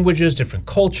different languages, different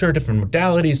culture, different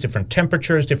modalities, different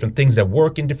temperatures, different things that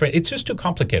work in different... It's just too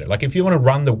complicated. Like if you want to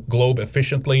run the globe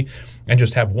efficiently and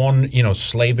just have one,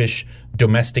 slavish,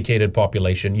 domesticated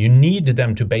population, you need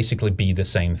them to basically be the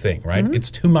same thing, right? It's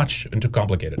too much and too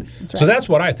complicated. So that's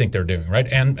what I think they're doing, right?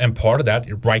 And part of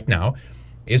that right now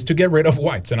is to get rid of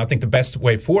whites. And I think the best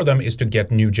way for them is to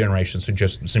get new generations to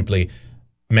just simply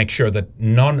make sure that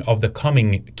none of the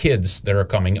coming kids that are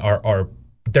coming are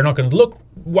they're not going to look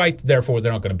white, therefore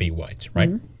they're not going to be white,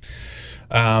 right?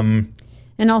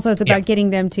 And also it's about getting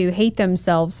them to hate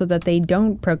themselves so that they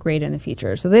don't procreate in the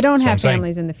future. So they don't have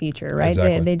families in the future, right?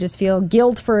 Exactly. They just feel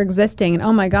guilt for existing. And,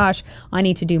 oh, my gosh, I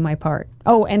need to do my part.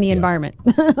 Oh, and the environment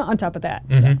on top of that.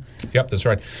 So. Yep, that's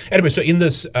right. Anyway, so in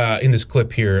this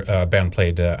clip here, Ben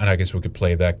played, and I guess we could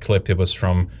play that clip. It was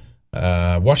from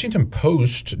Washington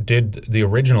Post did the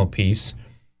original piece,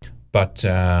 but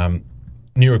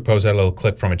New York Post had a little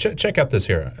clip from it. Check out this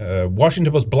here.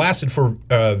 Washington Post blasted for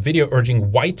video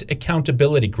urging white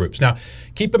accountability groups. Now,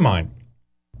 keep in mind,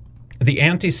 the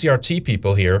anti-CRT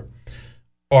people here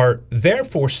are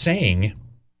therefore saying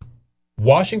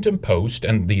Washington Post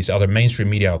and these other mainstream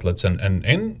media outlets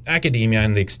and academia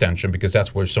and the extension, because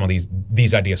that's where some of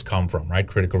these ideas come from, right?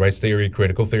 Critical race theory,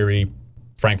 critical theory,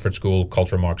 Frankfurt School,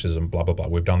 cultural Marxism, blah, blah, blah.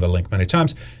 We've done the link many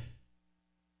times.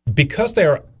 Because they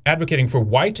are advocating for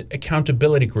white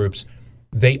accountability groups,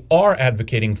 they are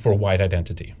advocating for white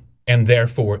identity. And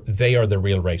therefore, they are the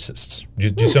real racists. Do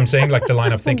you see what I'm saying? Like the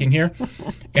line of thinking here?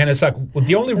 And it's like, well,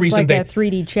 the only reason like a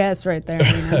 3D chess right there.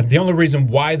 The only reason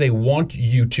why they want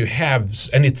you to have,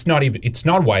 and it's not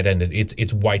white identity,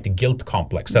 it's white guilt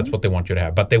complex. That's what they want you to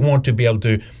have. But they want to be able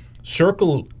to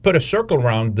put a circle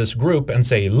around this group and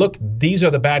say, look, these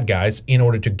are the bad guys, in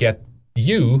order to get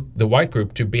you, the white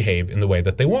group, to behave in the way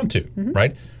that they want to,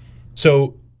 right?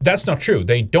 So that's not true.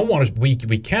 They don't want us, we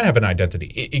can't have an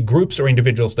identity. Groups or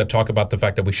individuals that talk about the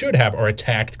fact that we should have are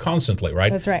attacked constantly,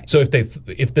 right? That's right. So if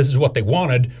this is what they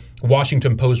wanted,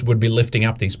 Washington Post would be lifting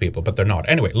up these people, but they're not.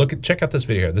 Anyway, check out this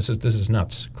video here. This is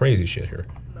nuts. Crazy shit here.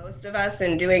 Most of us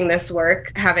in doing this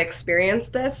work have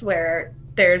experienced this, where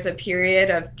there's a period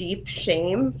of deep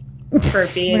shame for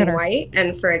being white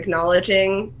and for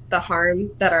acknowledging the harm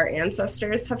that our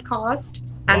ancestors have caused.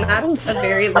 And that's a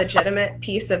very legitimate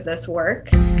piece of this work.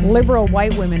 Liberal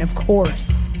white women, of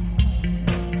course.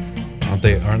 Aren't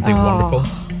they wonderful?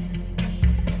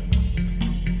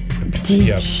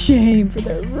 Deep shame for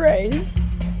their race.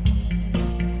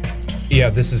 Yeah,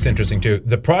 this is interesting too.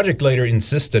 The project later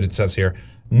insisted, it says here,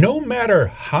 no matter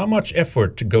how much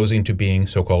effort goes into being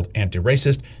so-called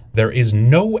anti-racist, there is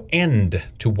no end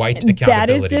to white accountability. That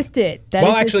is just it.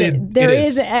 There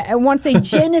is. Once they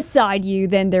genocide you,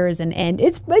 then there is an end.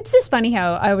 It's just funny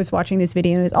how I was watching this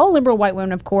video, and it was all liberal white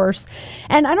women, of course.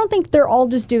 And I don't think they're all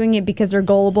just doing it because they're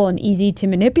gullible and easy to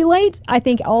manipulate. I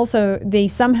think also they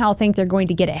somehow think they're going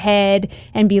to get ahead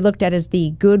and be looked at as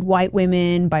the good white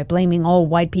women by blaming all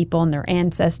white people and their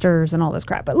ancestors and all this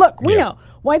crap. But look, we know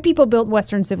white people built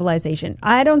Western civilization.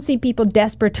 I don't see people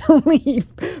desperate to leave,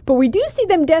 but we do see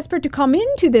them desperate to come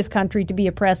into this country to be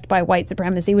oppressed by white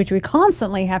supremacy, which we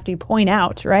constantly have to point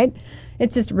out, right?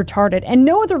 It's just retarded. And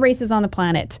no other races on the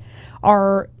planet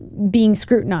are being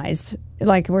scrutinized,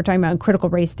 like we're talking about in critical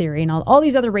race theory, and all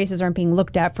these other races aren't being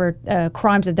looked at for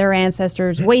crimes of their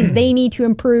ancestors, ways they need to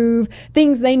improve,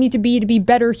 things they need to be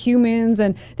better humans,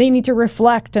 and they need to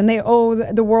reflect, and they owe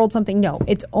the world something. No,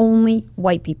 it's only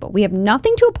white people. We have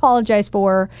nothing to apologize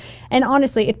for. And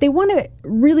honestly, if they want to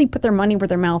really put their money where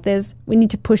their mouth is, we need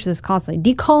to push this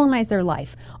constantly. Decolonize their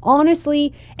life,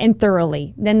 honestly and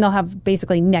thoroughly. Then they'll have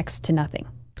basically next to nothing.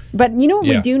 But you know what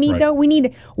we do need, though? We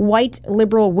need white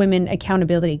liberal women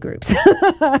accountability groups.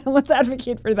 Let's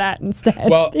advocate for that instead.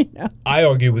 Well, I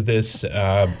argue with this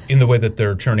in the way that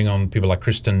they're turning on people like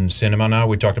Kristen Sinema now.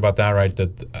 We talked about that, right?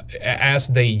 That as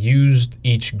they used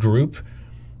each group,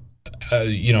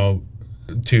 to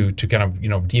kind of,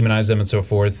 demonize them and so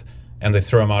forth, and they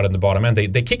throw them out in the bottom end.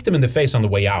 They kick them in the face on the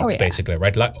way out, basically,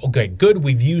 right? Like, okay, good,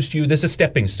 we've used you. This is a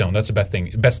stepping stone. That's the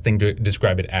best thing to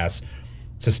describe it as.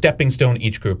 It's a stepping stone,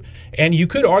 each group. And you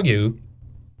could argue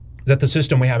that the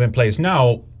system we have in place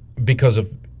now, because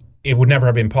of it would never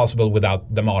have been possible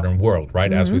without the modern world,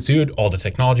 right? As we see it, all the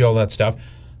technology, all that stuff.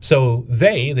 So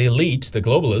the elite, the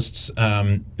globalists,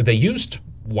 they used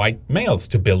white males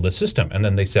to build a system. And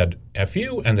then they said, F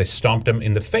you, and they stomped them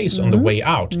in the face on the way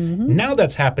out. Now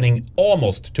that's happening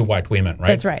almost to white women, right?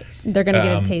 That's right. They're going to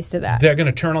get a taste of that. They're going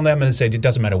to turn on them and say, it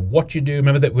doesn't matter what you do.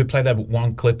 Remember that we played that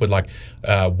one clip with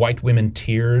white women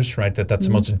tears, right? That's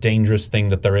the most dangerous thing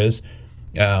that there is.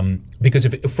 Because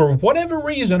if for whatever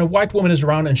reason a white woman is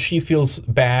around and she feels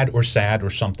bad or sad or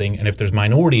something, and if there's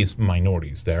minorities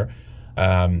there,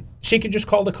 she could just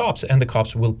call the cops, and the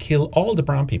cops will kill all the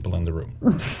brown people in the room.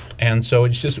 And so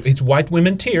it's white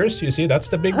women tears. You see, that's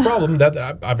the big problem.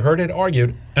 That I've heard it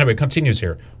argued. Anyway, it continues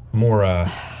here. More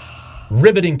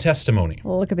riveting testimony.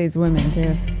 Well, look at these women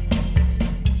too.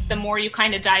 The more you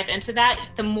kind of dive into that,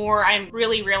 the more I'm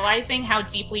really realizing how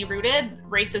deeply rooted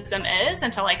racism is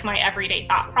into like my everyday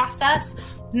thought process.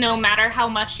 No matter how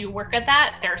much you work at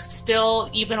that, there's still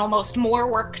even almost more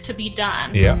work to be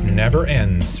done. Yeah, never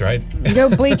ends, right?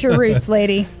 Go bleach your roots,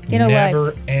 lady. Get a life.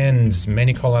 Never ends.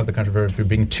 Many call out the controversy for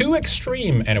being too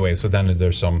extreme. Anyway, so then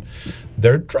there's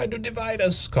they're trying to divide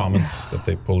us comments that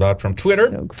they pulled out from Twitter.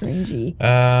 So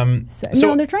cringy.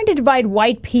 So they're trying to divide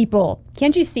white people.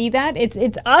 Can't you see that?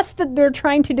 It's us that they're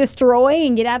trying to destroy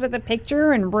and get out of the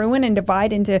picture and ruin and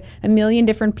divide into a million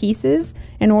different pieces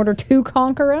in order to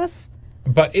conquer us.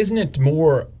 But isn't it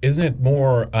more,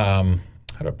 how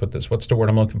do I put this? What's the word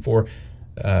I'm looking for?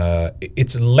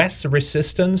 It's less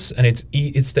resistance, and it's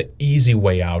the easy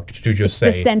way out to just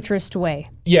say. The centrist way.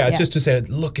 Yeah, it's just to say,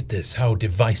 look at this, how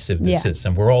divisive this is,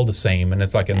 and we're all the same. And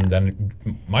it's like, and then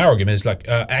my argument is like,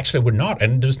 actually, we're not,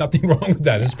 and there's nothing wrong with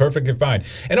that. It's perfectly fine.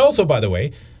 And also, by the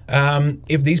way,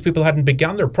 if these people hadn't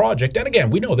begun their project, and again,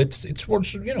 we know that it's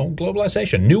towards,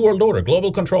 globalization, New World Order,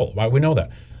 global control. Right? We know that.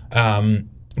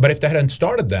 But if they hadn't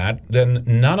started that, then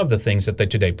none of the things that they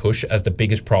today push as the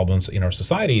biggest problems in our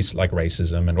societies, like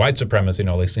racism and white supremacy and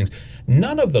all these things,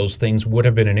 none of those things would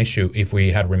have been an issue if we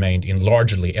had remained in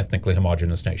largely ethnically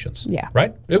homogenous nations. Yeah.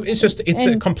 Right? It's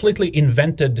a completely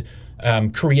invented,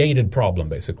 created problem,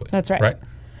 basically. That's right. Right?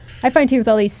 I find, too, with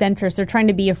all these centrists, they're trying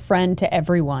to be a friend to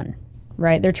everyone,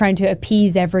 right? They're trying to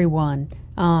appease everyone.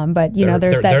 But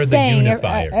there's that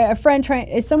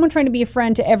saying: someone trying to be a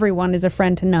friend to everyone is a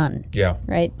friend to none. Yeah.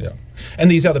 Right. Yeah. And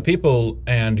these other people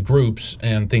and groups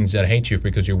and things that hate you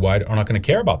because you're white are not going to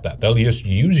care about that. They'll just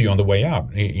use you on the way out.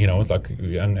 It's like,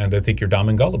 and they think you're dumb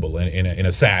and gullible in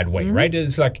a sad way, right?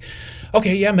 It's like,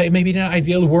 okay, yeah, maybe in an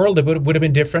ideal world it would have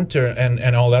been different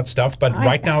and all that stuff. But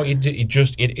right now it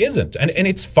isn't, and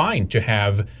it's fine to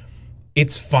have.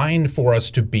 It's fine for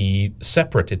us to be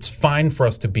separate. It's fine for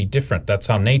us to be different. That's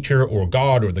how nature or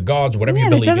God or the gods, whatever you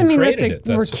believe in, created it.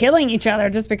 We're killing each other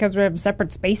just because we have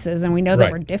separate spaces and we know that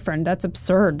we're different. That's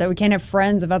absurd. That we can't have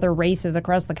friends of other races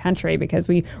across the country because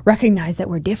we recognize that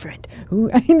we're different.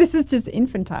 This is just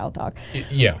infantile talk.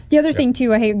 Yeah. The other thing,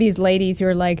 too, I hate these ladies who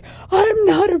are like, I'm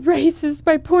not a racist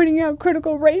by pointing out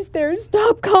critical race there.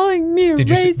 Stop calling me a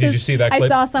racist. Did you see that clip? I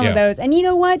saw some of those. And you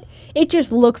know what? It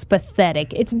just looks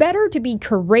pathetic. It's better to be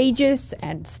courageous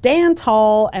and stand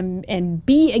tall and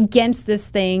be against this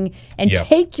thing and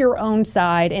take your own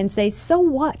side and say, so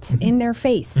what, in their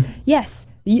face. Yes,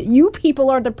 you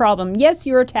people are the problem. Yes,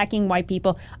 you're attacking white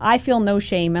people. I feel no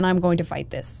shame and I'm going to fight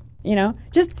this.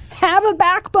 Just have a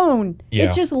backbone. Yeah.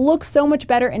 It just looks so much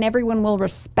better and everyone will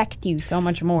respect you so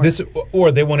much more.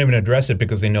 Or they won't even address it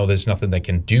because they know there's nothing they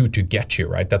can do to get you,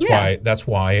 right? That's why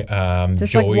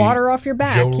just like water off your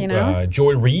back,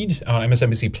 Joy Reid on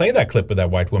MSNBC played that clip with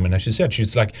that white woman, as she said.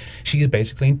 She's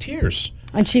basically in tears.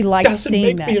 And she likes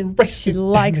seeing that. Me a racist, she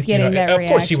likes getting that reaction.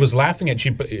 Of course, she was laughing at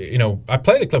I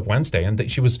played the clip Wednesday, and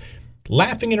she was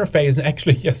laughing in her face, and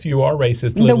actually, yes, you are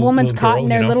racist. The woman's caught in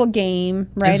their little game,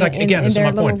 right? It's like, again, in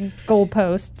their my little point.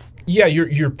 Goalposts. Yeah,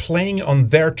 you're playing on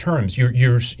their terms.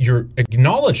 You're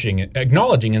acknowledging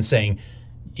and saying,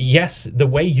 yes, the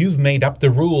way you've made up the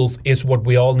rules is what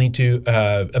we all need to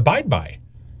abide by.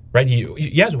 Right?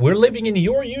 Yes, we're living in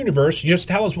your universe. You just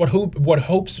tell us what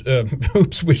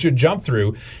hoops we should jump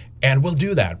through, and we'll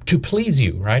do that to please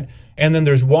you, right? And then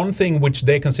there's one thing which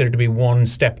they consider to be one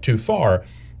step too far,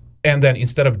 and then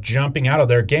instead of jumping out of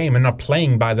their game and not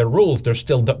playing by their rules, they're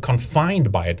still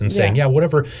confined by it and saying,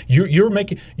 whatever you're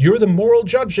the moral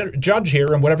judge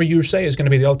here, and whatever you say is going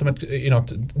to be the ultimate.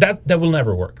 That will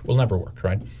never work. Will never work,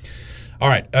 right? All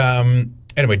right.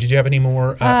 Anyway, did you have any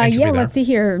more? Let's see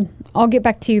here. I'll get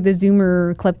back to the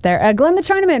Zoomer clip there. Glenn the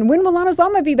Chinaman, when will Lana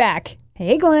Zama be back?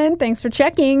 Hey, Glenn, thanks for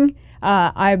checking.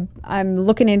 I'm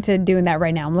looking into doing that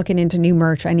right now. I'm looking into new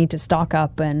merch. I need to stock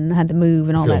up and had to move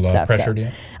and all that stuff. Pressured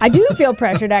yet? I do feel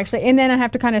pressured, actually. And then I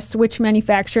have to kind of switch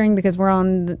manufacturing because we're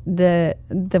on the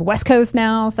West Coast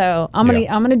now. So I'm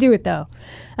gonna do it though.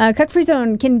 Cuck-Free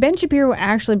Zone, can Ben Shapiro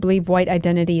actually believe white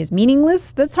identity is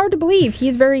meaningless? That's hard to believe. He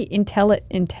is very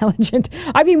intelligent.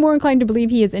 I'd be more inclined to believe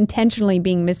he is intentionally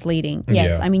being misleading.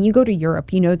 Yes, I mean, you go to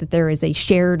Europe, you know that there is a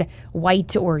shared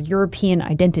white or European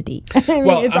identity.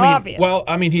 It's obvious. Well,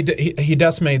 I mean, he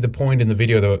does make the point in the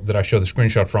video that I showed the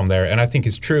screenshot from there, and I think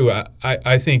it's true.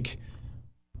 I think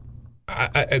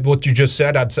what you just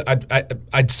said,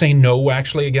 I'd say no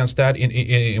actually against that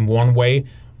in one way.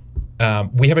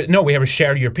 We have a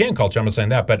shared European culture. I'm not saying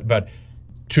that, but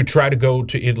to try to go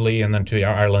to Italy and then to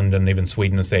Ireland and even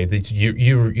Sweden and say that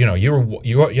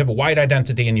you have a white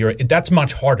identity and that's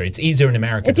much harder. It's easier in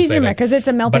America. It's easier because it's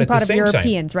a melting pot of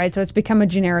Europeans, time, right? So it's become a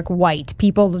generic white.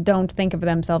 People don't think of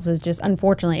themselves as just,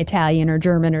 unfortunately, Italian or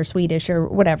German or Swedish or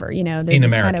whatever. They're in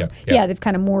just America, they've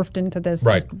kind of morphed into this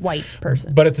just white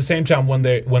person. But at the same time, when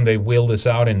they wheel this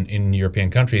out in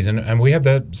European countries, and we have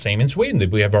the same in Sweden,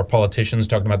 that we have our politicians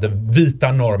talking about the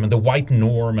vita norm and the white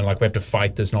norm, and like we have to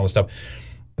fight this and all this stuff.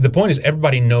 The point is,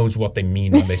 everybody knows what they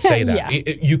mean when they say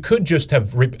that. You could just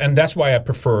have, and that's why I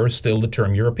prefer still the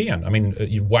term European. I mean,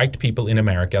 white people in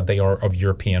America, they are of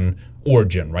European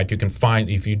origin, right? You can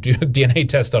find, if you do a DNA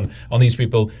test on these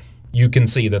people, you can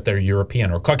see that they're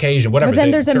European or Caucasian, whatever. But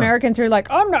then there's Americans who are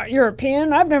like, I'm not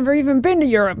European. I've never even been to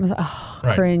Europe.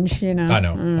 Cringe, I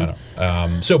know.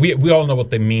 So we all know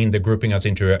what they mean. They're grouping us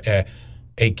into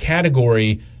a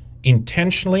category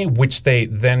intentionally, which they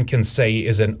then can say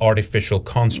is an artificial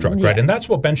construct, right? And that's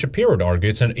what Ben Shapiro would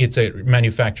argue. It's a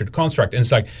manufactured construct. And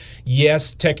it's like,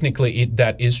 yes, technically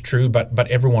that is true, but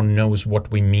everyone knows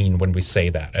what we mean when we say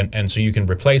that. And so you can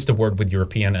replace the word with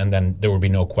European, and then there will be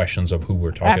no questions of who we're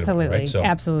talking about, right? So,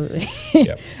 absolutely.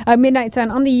 Midnight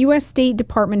Sun, on the U.S. State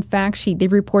Department fact sheet, they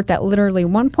report that literally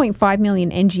 1.5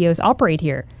 million NGOs operate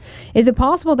here. Is it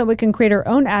possible that we can create our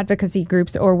own advocacy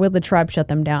groups, or will the tribe shut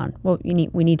them down? Well,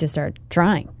 we need to start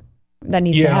trying. That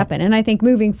needs to happen. And I think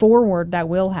moving forward, that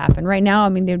will happen. Right now, I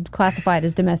mean, they're classified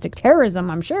as domestic terrorism,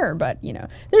 I'm sure, but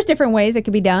there's different ways it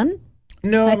could be done.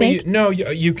 No,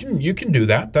 you can do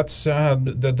that. That's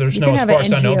there's no, as far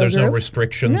as I know, there's no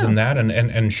restrictions in that.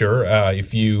 And sure,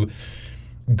 if you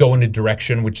go in a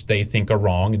direction which they think are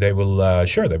wrong, they will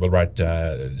write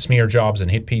smear jobs and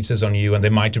hit pieces on you, and they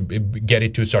might get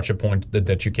it to such a point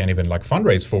that you can't even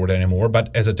fundraise for it anymore.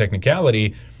 But as a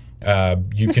technicality,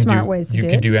 you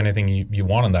can do anything you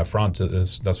want on that front.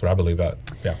 That's what I believe.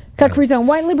 Cuck-free zone.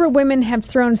 White liberal women have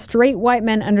thrown straight white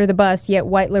men under the bus, yet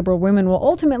white liberal women will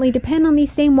ultimately depend on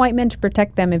these same white men to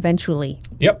protect them eventually.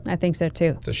 Yep. I think so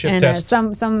too. It's a shit test. Some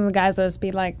of the guys will just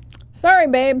be like, sorry,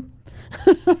 babe.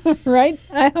 Right?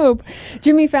 I hope.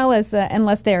 Jimmy Fallis,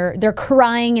 unless they're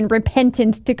crying and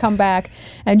repentant to come back.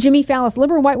 Jimmy Fallis,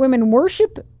 liberal white women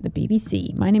worship the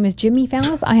BBC. My name is Jimmy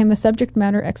Fallis. I am a subject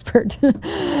matter expert.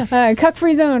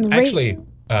 Cuck-free zone. Actually,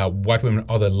 white women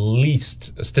are the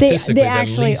least,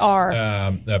 statistically,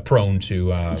 prone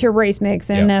to race mix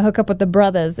and hook up with the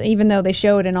brothers, even though they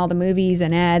show it in all the movies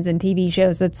and ads and TV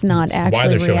shows. It's not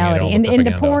actually reality. In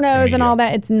the pornos and all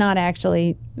that, it's not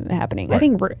actually happening. Right. I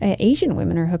think Asian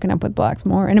women are hooking up with blacks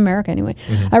more, in America anyway.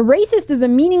 Mm-hmm. Racist is a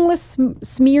meaningless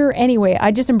smear anyway.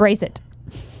 I just embrace it.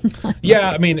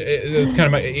 I mean, it's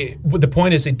kind of the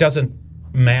point is, it doesn't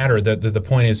matter. The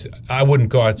point is, I wouldn't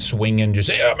go out swinging and just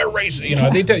say, I'm a racist.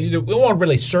 It won't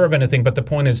really serve anything, but the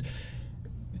point is,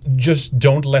 just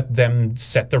don't let them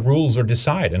set the rules or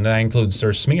decide, and that includes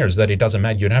their smears. That it doesn't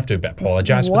matter. You don't have to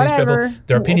apologize for these people.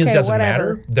 Their opinions doesn't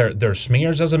matter. Their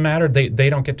smears doesn't matter. They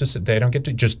don't get to. They don't get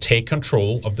to just take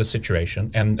control of the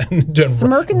situation and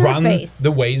smirk in run their face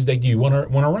the ways that you want to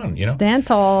run. Stand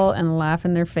tall and laugh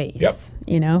in their face.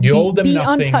 Yep. You owe them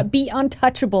nothing. Be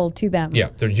untouchable to them. Yeah.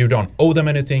 You don't owe them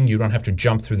anything. You don't have to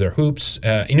jump through their hoops.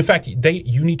 In fact,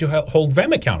 you need to hold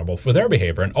them accountable for their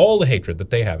behavior and all the hatred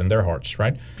that they have in their hearts.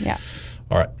 Right. Yeah.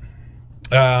 All right.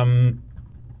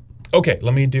 Okay,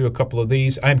 let me do a couple of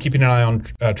these. I'm keeping an eye on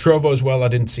Trovo as well. I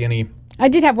didn't see any. I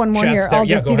did have one more here. I'll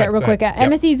just do that real quick.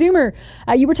 MSE Zoomer,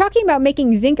 you were talking about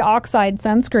making zinc oxide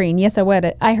sunscreen. Yes, I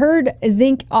would. I heard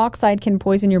zinc oxide can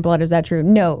poison your blood. Is that true?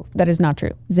 No, that is not true.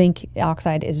 Zinc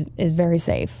oxide is very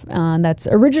safe. That's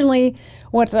originally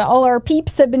what all our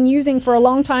peeps have been using for a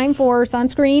long time for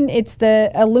sunscreen. It's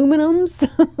the aluminums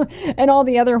and all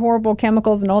the other horrible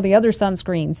chemicals and all the other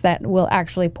sunscreens that will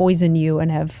actually poison you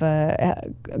and have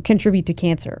contribute to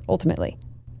cancer ultimately.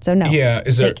 So no. Yeah,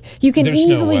 you can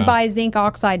easily buy zinc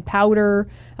oxide powder.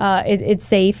 It's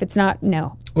safe. It's not.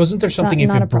 No. Wasn't there something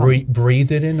if you breathe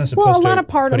it in as opposed to a lot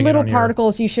of little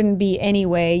particles you shouldn't be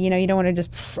anyway. You don't want to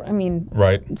just.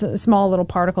 Right. Small little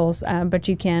particles, but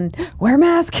you can wear a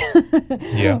mask.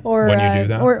 Or when you do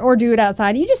that, or do it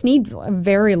outside. You just need a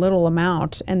very little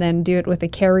amount, and then do it with a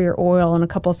carrier oil and a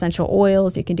couple essential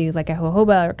oils. You can do like a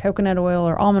jojoba or coconut oil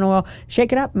or almond oil.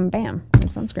 Shake it up and bam,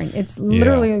 sunscreen. It's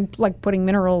literally like putting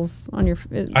minerals on your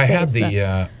face. I had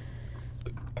the.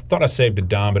 I thought I saved it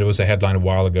down, but it was a headline a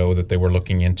while ago that they were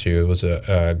looking into. It was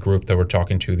a group that were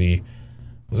talking to the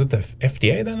was it the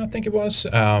FDA then? I think it was,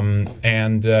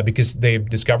 and because they've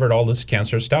discovered all this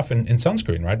cancer stuff in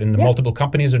sunscreen, right? And multiple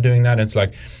companies are doing that. And it's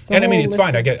like, and I mean, it's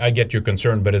fine. I get your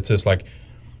concern, but it's just like,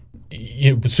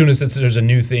 as soon as there's a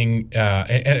new thing,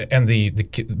 and the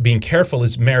being careful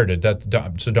is merited.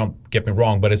 So don't get me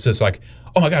wrong, but it's just like,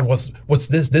 oh my God, what's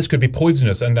this? This could be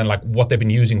poisonous, and then like what they've been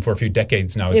using for a few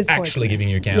decades now is actually giving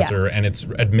you cancer, and it's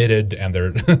admitted, and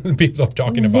there people are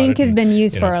talking about it. Zinc has been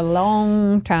used for a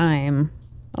long time.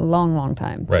 A long, long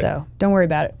time. Right. So don't worry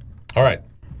about it. All right.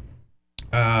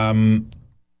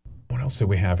 What else do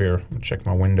we have here? I'll check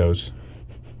my windows.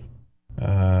 We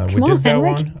did that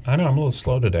one. I know, I'm a little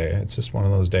slow today. It's just one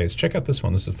of those days. Check out this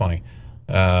one. This is funny.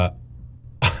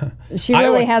 She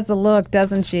really has the look,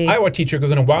 doesn't she? Iowa teacher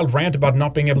goes on a wild rant about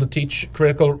not being able to teach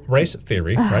critical race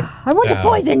theory, right? I want to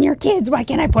poison your kids. Why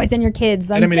can't I poison your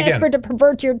kids? I'm desperate to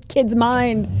pervert your kid's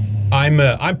mind. I'm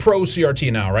pro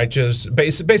CRT now, right? Just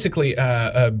basically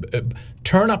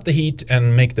turn up the heat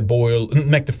and make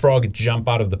the frog jump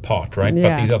out of the pot, right?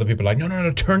 Yeah. But these other people are like,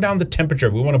 no, turn down the temperature.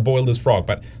 We want to boil this frog.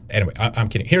 But anyway, I'm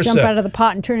kidding. Jump out of the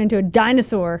pot and turn into a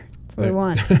dinosaur. That's what we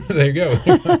want. There you go.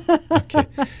 Okay.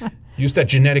 Use that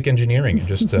genetic engineering and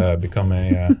just become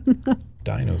a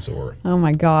dinosaur. Oh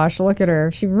my gosh, look at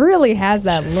her. She really has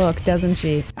that look, doesn't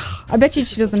she? I bet she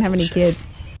doesn't have any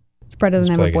kids. She probably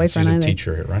doesn't have a boyfriend either. She's a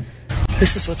teacher here, right?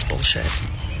 This is what's bullshit.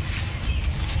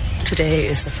 Today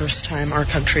is the first time our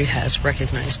country has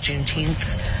recognized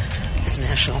Juneteenth. It's a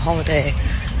national holiday,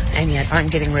 and yet I'm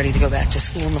getting ready to go back to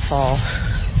school in the fall,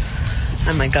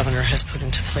 and my governor has put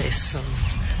into place some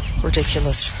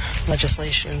ridiculous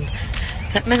legislation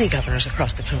that many governors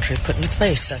across the country have put into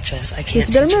place, such as I can't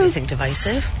teach anything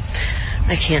divisive,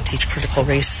 I can't teach critical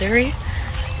race theory,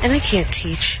 and I can't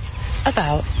teach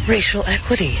about racial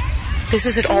equity. This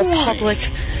is at all public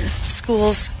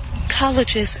schools,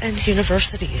 colleges, and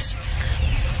universities.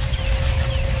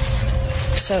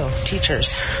 So,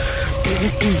 teachers,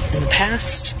 in the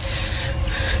past,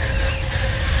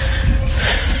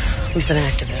 we've been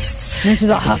activists. And she's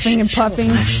all huffing and puffing.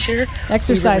 Last year,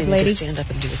 exercise, we really lady. need to stand up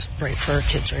and do what's right for our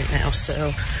kids right now.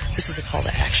 So this is a call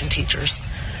to action, teachers.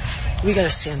 We got to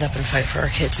stand up and fight for our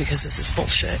kids because this is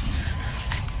bullshit.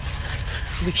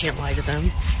 We can't lie to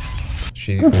them.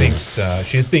 She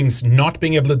thinks not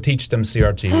being able to teach them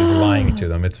CRT is lying to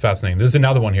them. It's fascinating. There's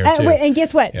another one here too. And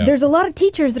guess what? Yeah. There's a lot of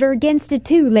teachers that are against it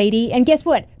too, lady. And guess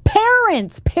what?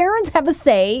 Parents have a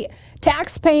say.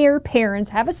 Taxpayer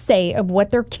parents have a say of what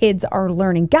their kids are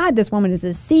learning. God, this woman is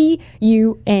a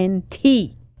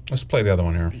C-U-N-T. Let's play the other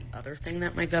one here. The other thing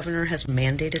that my governor has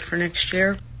mandated for next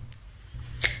year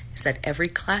is that every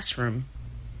classroom,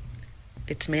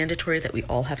 it's mandatory that we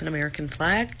all have an American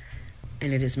flag,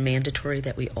 and it is mandatory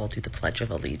that we all do the Pledge of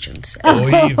Allegiance.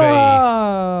 Oy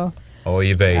vey. Oh,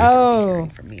 hearing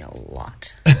from me a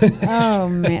lot. Oh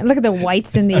man, look at the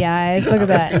whites in the eyes. Look at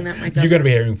that. You're going to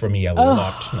be hearing from me a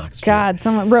lot next God,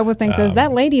 someone RoboThing says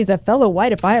that lady is a fellow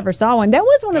white if I ever saw one. That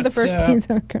was one of the first things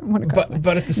I went across.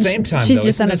 But at the same time, she's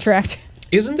just unattractive.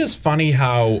 Isn't this funny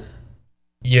how,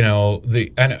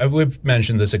 and we've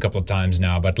mentioned this a couple of times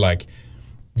now, but like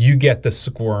you get the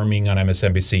squirming on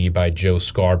MSNBC by Joe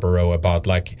Scarborough about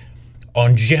like,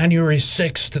 on January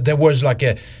 6th, there was like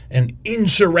an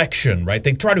insurrection, right?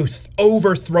 They try to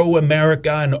overthrow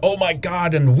America, and oh my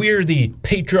God, and we're the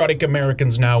patriotic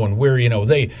Americans now, and we're,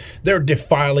 they're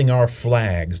defiling our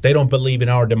flags. They don't believe in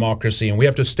our democracy, and we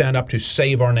have to stand up to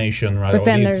save our nation, right? But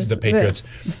then there's the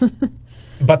patriots.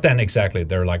 But then exactly,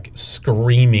 they're like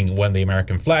screaming when the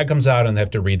American flag comes out, and they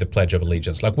have to read the Pledge of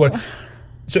Allegiance. Like what?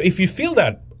 So if you feel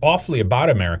that awfully about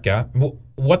America,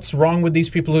 what's wrong with these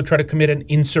people who try to commit an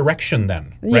insurrection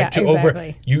then? Right? Yeah,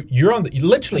 exactly. You're on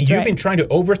literally, you've been trying to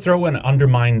overthrow and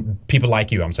undermine people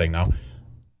like you, I'm saying now.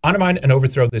 Undermine and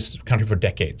overthrow this country for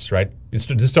decades, right?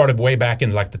 This started way back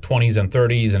in like the 20s and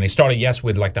 30s, and they started,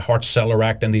 with like the Hart-Celler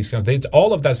Act and these kind of things.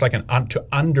 All of that's like to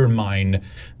undermine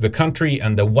the country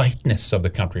and the whiteness of the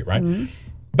country, right? Mm-hmm.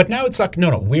 But now it's like,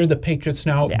 no, we're the patriots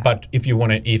now. Yeah. But if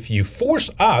you force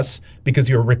us, because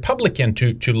you're a Republican,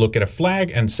 to look at a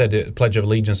flag and said the Pledge of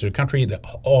Allegiance to the country,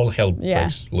 all hell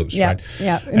breaks loose, right?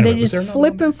 Yeah, anyway, they just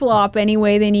flip and flop any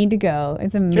way they need to go.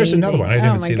 It's amazing. Here's another one. I didn't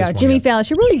even see this one. Jimmy Fallon,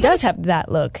 she really does have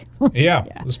that look. Yeah,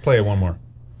 let's play one more.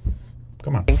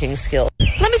 Come on. Thinking skill.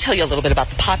 Let me tell you a little bit about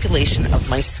the population of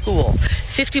my school.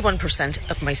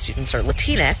 51% of my students are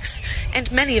Latinx,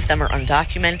 and many of them are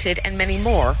undocumented, and many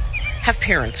more have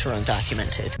parents who are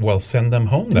undocumented. Well, send them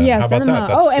home then. Yeah, How send about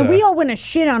them that? home. And we all want to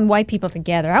shit on white people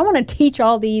together. I want to teach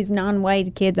all these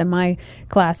non-white kids in my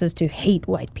classes to hate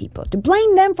white people, to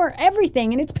blame them for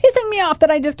everything. And it's pissing me off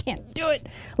that I just can't do it,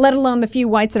 let alone the few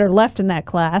whites that are left in that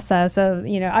class. So,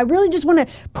 I really just want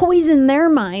to poison their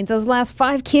minds, those last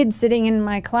 5 kids sitting in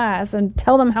my class, and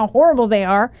tell them how horrible they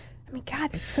are. I mean,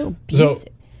 God, it's so abusive. So,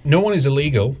 no one is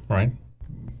illegal, right?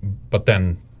 But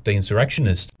then the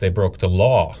insurrectionists, they broke the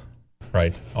law,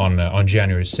 right, on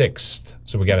January 6th.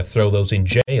 So we got to throw those in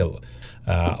jail.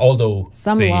 Although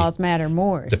some laws matter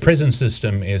more. The prison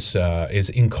system is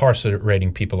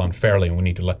incarcerating people unfairly, and we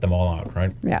need to let them all out,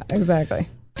 right? Yeah, exactly.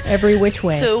 Every which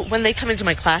way. So when they come into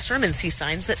my classroom and see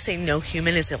signs that say no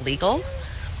human is illegal,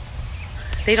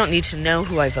 they don't need to know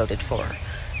who I voted for.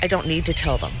 I don't need to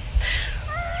tell them.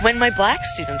 When my black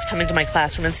students come into my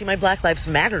classroom and see my Black Lives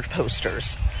Matter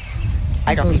posters,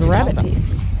 I don't need to tell them.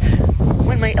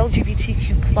 When my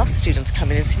LGBTQ plus students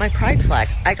come in and see my pride flag,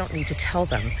 I don't need to tell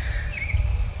them.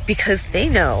 Because they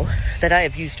know that I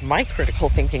have used my critical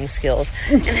thinking skills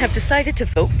and have decided to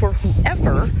vote for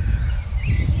whoever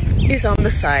is on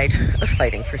the side of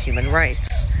fighting for human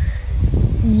rights.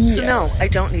 Yes. So no, I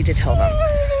don't need to tell them.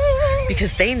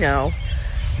 Because they know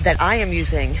that I am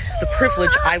using the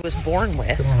privilege I was born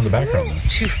with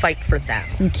to fight for them.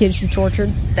 Some kids she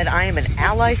tortured. That I am an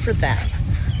ally for them.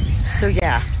 So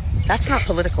yeah, that's not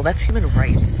political, that's human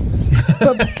rights.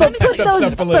 But put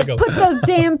those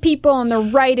damn people on the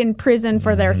right in prison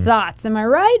for their thoughts. Am I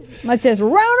right? Let's just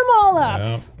round them all up.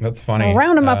 Yeah, that's funny. We'll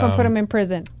round them up and put them in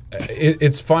prison.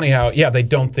 It's funny how, they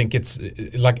don't think it's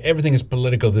like everything is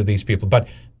political to these people, but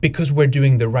because we're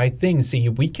doing the right thing, see,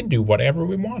 we can do whatever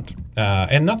we want,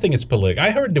 and nothing is political.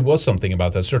 I heard there was something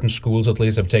about that. Certain schools, at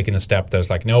least, have taken a step that's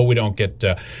like, no, we don't get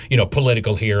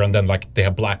political here, and then like they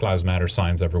have Black Lives Matter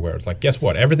signs everywhere. It's like, guess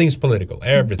what? Everything's political.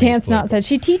 Everything's political. Said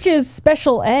she teaches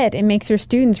special ed and makes her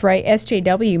students write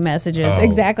SJW messages. Oh,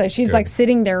 exactly. She's like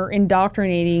sitting there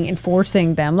indoctrinating and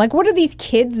forcing them. Like, what do these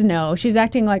kids know? She's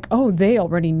acting like, oh, they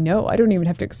already know. I don't even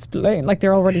have to explain. Like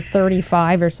they're already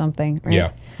 35 or something. Right?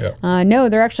 Yeah. No,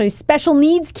 they're actually special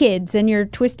needs kids, and you're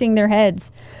twisting their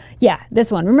heads. Yeah,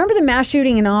 this one. Remember the mass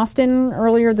shooting in Austin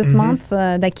earlier this month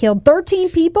that killed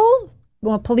 13 people?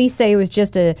 Well, police say it was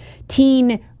just a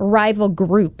teen rival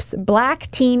groups, black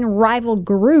teen rival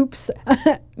groups,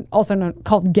 also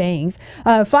called gangs,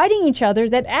 fighting each other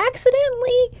that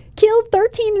accidentally killed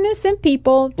 13 innocent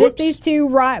people. Just Whoops. These two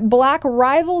black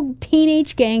rival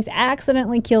teenage gangs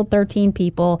accidentally killed 13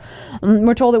 people.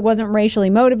 We're told it wasn't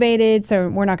racially motivated, so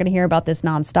we're not going to hear about this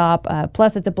nonstop.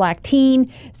 Plus, it's a black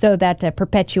teen, so that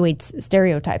perpetuates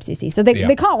stereotypes, you see. So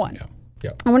they caught one.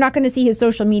 Yeah. And we're not going to see his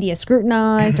social media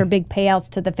scrutinized or big payouts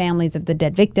to the families of the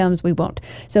dead victims. We won't.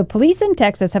 So police in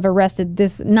Texas have arrested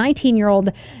this 19-year-old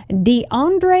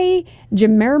DeAndre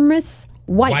Jamermis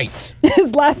White.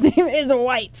 His last name is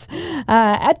White.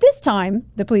 At this time,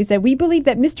 the police said, we believe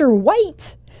that Mr.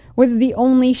 White was the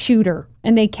only shooter,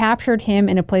 and they captured him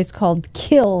in a place called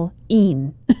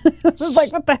Kill-Ean. I was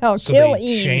like, what the hell? So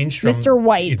Kill-Ean. Changed from Mr.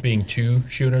 White. It being 2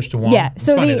 shooters to 1? Yeah.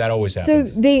 So it's funny that always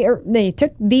happens. So they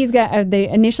took these guys, they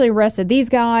initially arrested these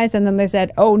guys, and then they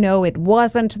said, oh, no, it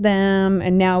wasn't them,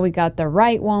 and now we got the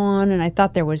right one, and I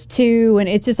thought there was 2, and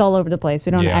it's just all over the place.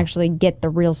 We don't actually get the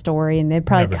real story, and they'd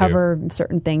probably cover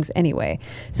certain things anyway.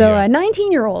 So a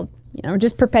 19-year-old,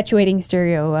 just perpetuating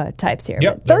stereotypes here.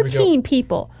 Yep, 13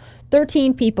 people.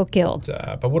 13 people killed.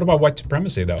 But what about white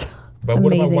supremacy, though? But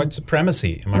what about white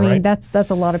supremacy? Am I right? That's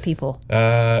a lot of people.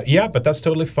 Yeah, but that's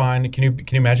totally fine. Can you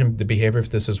imagine the behavior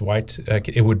if this is white?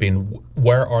 It would be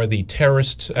where are the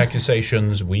terrorist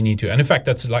accusations? We need to, and in fact,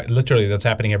 that's literally that's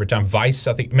happening every time. Vice,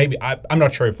 I think maybe I'm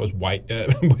not sure if it was white,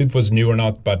 if it was new or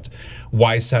not, but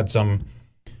Vice had some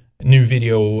new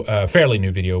video, fairly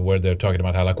new video, where they're talking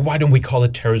about how why don't we call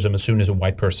it terrorism as soon as a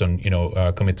white person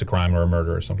commits a crime or a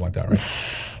murder or something like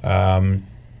that, right?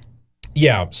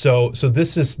 Yeah, so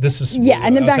this is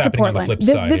and then back to Portland. On the flip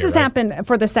side this has happened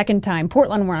for the second time.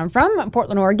 Portland, where I'm from,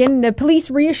 Portland, Oregon. The police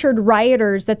reassured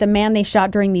rioters that the man they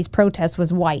shot during these protests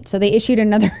was white. So they issued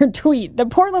another tweet. The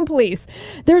Portland police,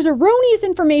 there's erroneous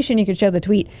information, you could show the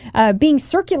tweet, being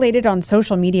circulated on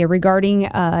social media regarding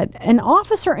an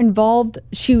officer-involved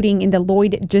shooting in the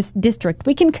Lloyd district.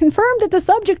 We can confirm that the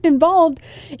subject involved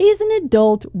is an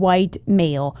adult white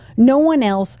male. No one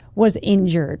else was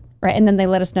injured. right? And then they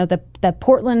let us know that the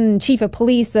Portland chief of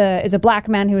police is a black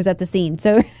man who was at the scene.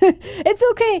 So it's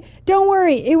okay. Don't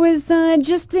worry. It was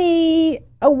just a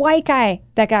white guy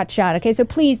that got shot. Okay, so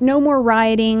please, no more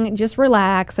rioting. Just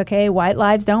relax. Okay, white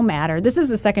lives don't matter. This is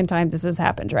the second time this has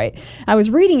happened, right? I was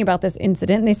reading about this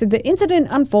incident, and they said the incident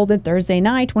unfolded Thursday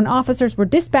night when officers were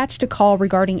dispatched to call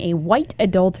regarding a white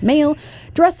adult male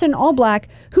dressed in all black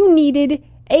who needed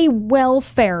a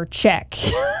welfare check,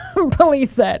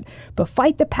 police said. But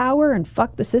fight the power and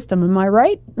fuck the system, am I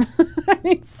right? I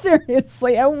mean,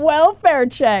 seriously, a welfare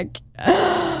check.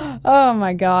 Oh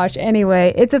my gosh.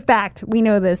 Anyway, it's a fact. We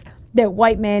know this, that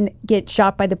white men get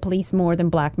shot by the police more than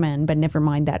black men, but never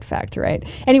mind that fact, right?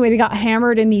 Anyway, they got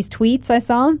hammered in these tweets I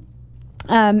saw.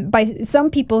 By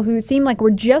some people who seem like we're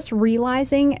just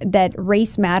realizing that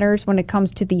race matters when it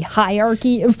comes to the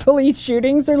hierarchy of police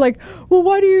shootings. They're like, well,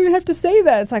 why do you have to say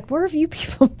that? It's like, where have you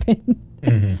people been?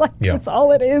 It's like, that's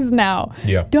all it is now.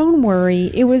 Yeah. Don't worry.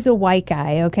 It was a white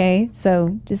guy, okay?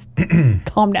 So just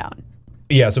calm down.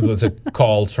 Yeah, so there's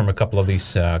calls from a couple of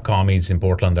these commies in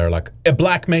Portland. They're like, a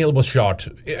black male was shot.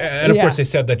 And of course, they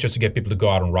said that just to get people to go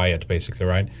out and riot, basically,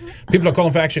 right? People are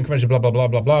calling for action, commission, blah, blah, blah,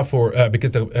 blah, blah,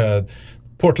 because the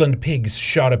Portland pigs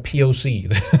shot a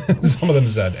POC, some of them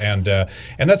said.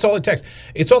 And that's all it takes.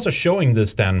 It's also showing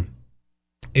this, then.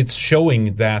 It's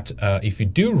showing that if you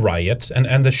do riot,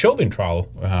 and the Chauvin trial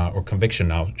or conviction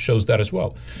now shows that as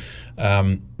well,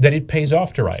 that it pays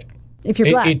off to riot. If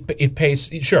you're black. It pays,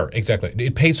 sure, exactly.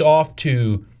 It pays off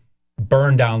to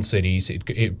burn down cities.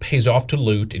 It pays off to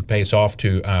loot. It pays off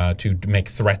to make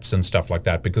threats and stuff like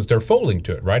that because they're folding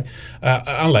to it, right?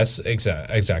 Unless,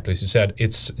 exactly as you said,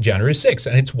 it's January 6th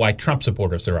and it's white Trump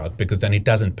supporters are out because then it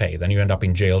doesn't pay. Then you end up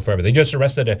in jail forever. They just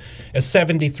arrested a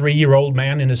 73-year-old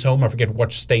man in his home. I forget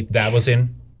what state that was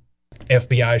in.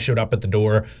 FBI showed up at the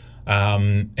door.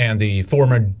 And the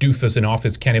former doofus in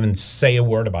office can't even say a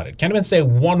word about it. Can't even say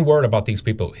one word about these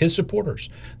people, his supporters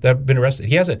that have been arrested.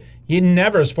 He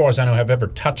never, as far as I know, have ever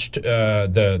touched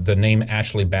the name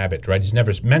Ashley Babbitt, right? He's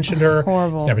never mentioned her.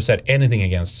 Horrible. He's never said anything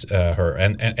against her.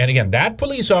 And again, that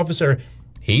police officer,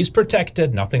 he's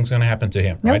protected. Nothing's going to happen to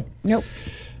him, right? Nope.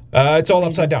 It's all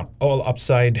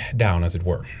upside down, as it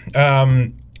were.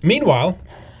 Meanwhile,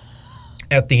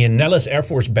 at the Nellis Air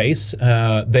Force Base,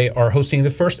 they are hosting the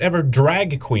first ever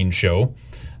drag queen show.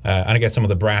 And I get some of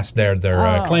the brass there.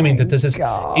 They're claiming that this is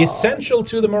essential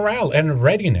to the morale and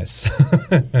readiness.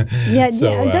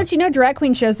 Don't you know drag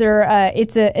queen shows are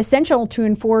it's essential to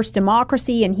enforce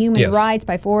democracy and human rights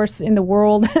by force in the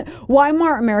world. Why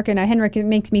more America? Now, Henrik, it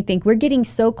makes me think we're getting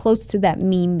so close to that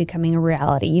meme becoming a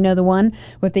reality. You know the one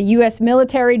with the U.S.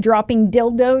 military dropping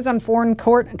dildos on foreign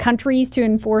countries to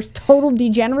enforce total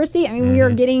degeneracy? I mean, we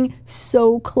are getting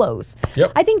so close.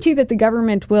 Yep. I think, too, that the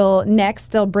government will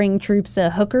they'll bring troops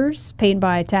hookers paid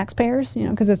by taxpayers,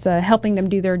 because it's helping them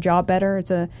do their job better.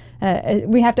 It's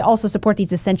we have to also support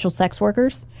these essential sex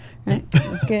workers, right?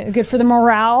 It's good for the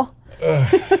morale.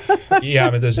 Yeah,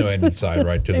 I mean, there's no end in sight,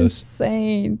 right, to this.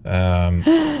 Insane.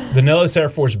 The Nellis Air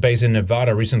Force Base in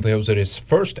Nevada recently hosted its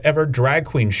first ever drag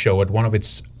queen show at one of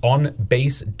its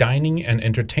on-base dining and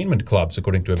entertainment clubs,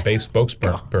 according to a base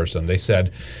spokesperson. They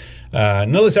said,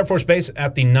 Nellis Air Force Base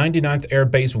at the 99th Air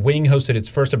Base Wing hosted its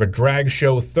first ever drag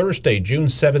show Thursday, June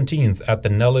 17th at the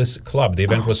Nellis Club. The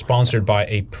event was sponsored by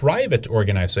a private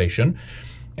organization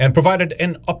and provided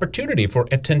an opportunity for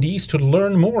attendees to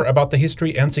learn more about the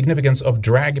history and significance of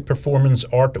drag performance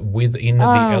art within the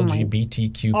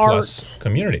LGBTQ plus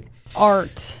community.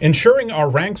 Art. Ensuring our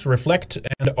ranks reflect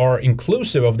and are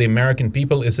inclusive of the American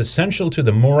people is essential to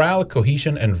the morale,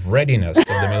 cohesion, and readiness of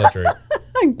the military.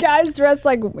 Guys dressed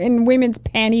like in women's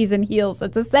panties and heels.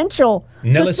 It's essential.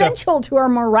 It's essential to our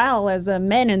morale as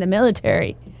men in the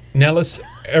military. Nellis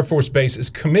Air Force Base is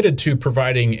committed to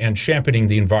providing and championing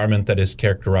the environment that is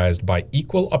characterized by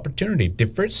equal opportunity,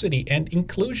 diversity, and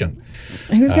inclusion.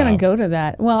 Who's going to go to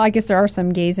that? Well, I guess there are some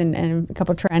gays and a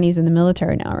couple trannies in the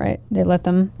military now, right? They let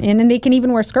them in, and they can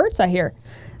even wear skirts, I hear.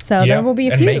 So there will be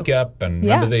a few. And makeup, and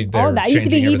remember that used to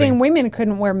be everything. Even women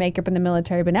couldn't wear makeup in the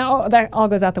military, but now that all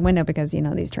goes out the window because,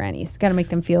 these trannies. Got to make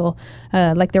them feel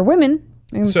like they're women.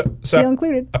 So feel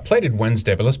included. I played it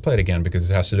Wednesday, but let's play it again because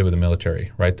it has to do with the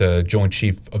military, right? The Joint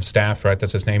Chief of Staff, right?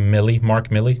 That's his name, Mark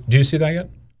Milley. Do you see that yet?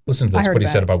 Listen to this, what he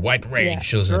said about white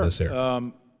rage. Listen to this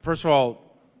here. First of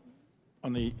all,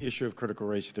 on the issue of critical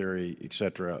race theory, et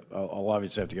cetera, I'll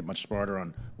obviously have to get much smarter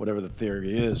on whatever the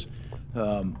theory is.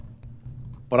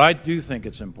 But I do think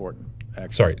it's important.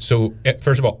 Actually. Sorry. So,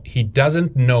 first of all, he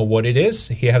doesn't know what it is.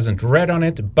 He hasn't read on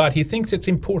it, but he thinks it's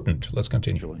important. Let's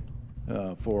continue.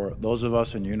 For those of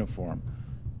us in uniform,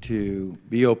 to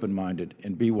be open-minded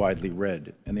and be widely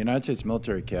read. And the United States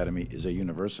Military Academy is a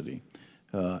university,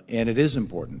 and it is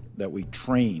important that we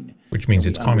train. Which means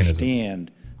it's communism.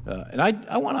 Understand, and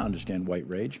I want to understand white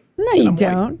rage. No, you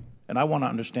don't. White, and I want to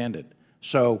understand it.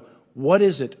 So what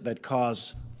is it that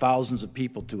caused thousands of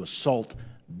people to assault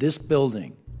this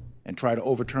building and try to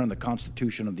overturn the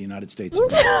Constitution of the United States of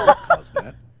America? What caused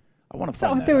that? I want to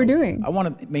find That's what that they were out. doing. I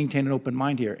want to maintain an open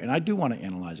mind here, and I do want to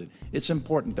analyze it. It's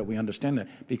important that we understand that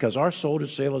because our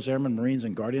soldiers, sailors, airmen, Marines,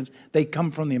 and Guardians, they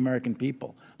come from the American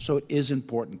people. So it is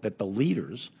important that the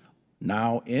leaders,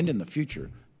 now and in the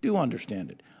future, do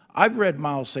understand it. I've read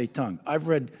Mao Zedong. I've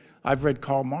read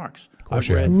Karl Marx. I've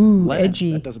read Lenin.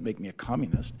 Edgy. That doesn't make me a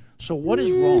communist. So what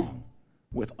is wrong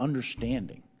with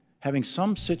understanding, having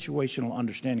some situational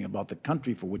understanding about the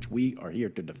country for which we are here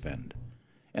to defend?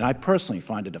 And I personally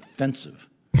find it offensive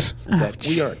that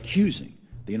we are accusing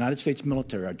the United States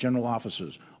military, our general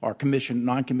officers, our commissioned,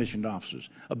 non-commissioned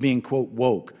officers, of being, quote,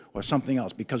 woke or something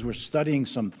else because we're studying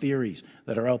some theories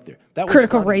that are out there. That was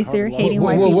Critical race theory, hating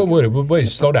white people. Wait,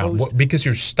 slow down. Because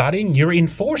you're studying, you're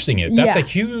enforcing it. That's a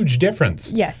huge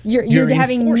difference. Yes, you're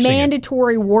having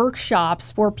mandatory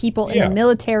workshops for people in the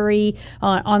military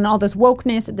on all this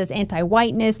wokeness, this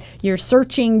anti-whiteness. You're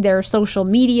searching their social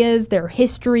medias, their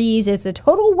histories. It's a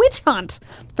total witch hunt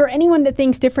for anyone that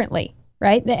thinks differently.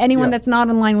 Right? Anyone that's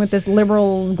not in line with this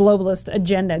liberal globalist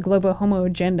agenda, global homo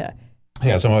agenda.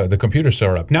 Yeah, so the computer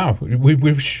started up. Now,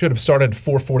 we should have started at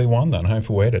 4:41 then, if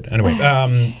we waited. Anyway,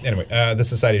 this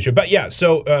is a side issue. But yeah,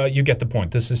 so you get the point.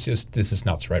 This is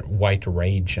nuts, right? White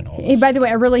rage and all this. Hey, by the way,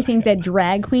 I really think that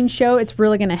drag queen show, it's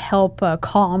really going to help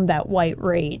calm that white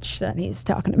rage that he's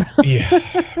talking about. Yeah.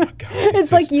 Oh, God,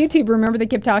 it's like YouTube. Remember they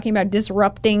kept talking about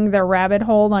disrupting the rabbit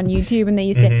hole on YouTube, and they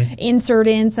used to insert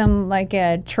in some like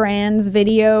a trans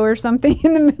video or something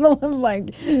in the middle of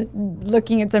like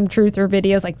looking at some truther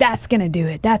videos. Like, that's going to do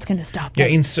it. That's going to stop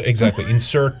it. Yeah, exactly.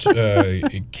 Insert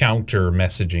counter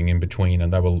messaging in between,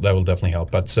 and that will definitely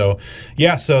help. But so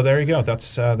there you go.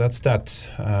 That's that.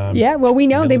 Yeah. Well, we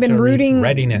know they've been rooting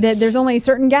readiness. That there's only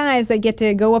certain guys that get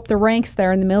to go up the ranks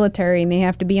there in the military, and they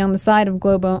have to be on the side of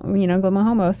global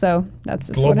homo. So that's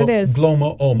just what it is.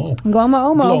 Glomo homo.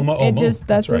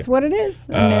 That's just what it is.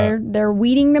 And they're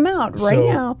weeding them out right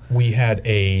now. We had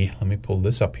let me pull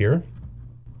this up here,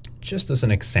 just as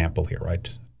an example here,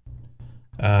 right?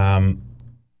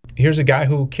 Here's a guy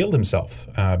who killed himself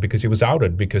because he was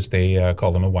outed because they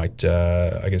called him a white,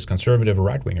 conservative or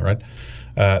right-winger, right?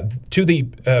 To the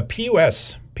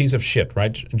POS, piece of shit,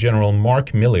 right? General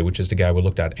Mark Milley, which is the guy we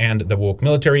looked at, and the woke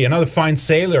military. Another fine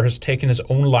sailor has taken his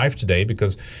own life today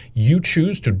because you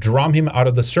choose to drum him out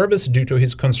of the service due to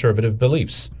his conservative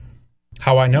beliefs.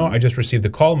 How I know? I just received a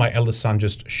call. My eldest son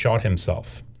just shot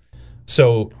himself.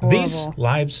 So these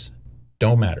lives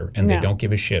don't matter, and they don't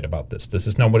give a shit about this. This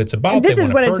is not what it's about. And this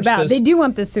is what it's about. They do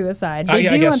want the suicide. They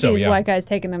do want these white guys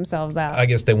taking themselves out. I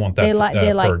guess they want that. They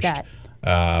like purged. that.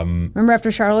 Remember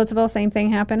after Charlottesville, same thing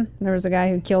happened? There was a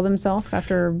guy who killed himself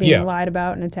after being lied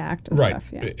about and attacked and stuff.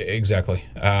 Yeah. Exactly.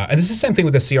 And it's the same thing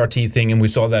with the CRT thing, and we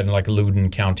saw that in like Loudoun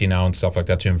County now and stuff like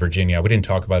that too in Virginia. We didn't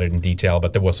talk about it in detail,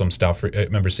 but there was some stuff. I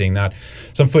remember seeing that.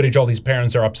 Some footage, all these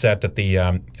parents are upset at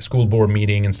the school board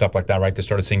meeting and stuff like that, right? They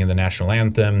started singing the national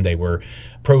anthem. They were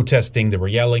protesting. They were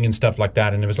yelling and stuff like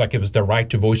that, and it was like it was their right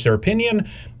to voice their opinion.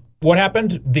 What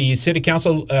happened? The city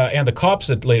council and the cops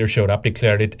that later showed up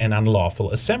declared it an unlawful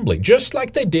assembly, just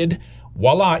like they did,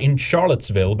 voila, in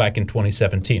Charlottesville back in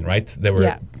 2017, right? There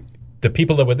were the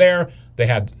people that were there. They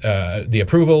had the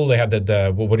approval. They had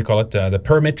the what do you call it? The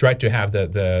permit, right, to have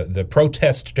the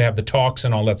protest, to have the talks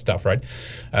and all that stuff, right?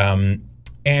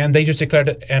 And they just declared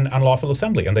it an unlawful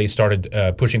assembly, and they started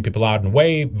pushing people out and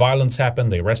away. Violence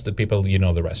happened. They arrested people. You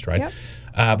know the rest, right?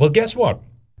 Yep. Well, guess what?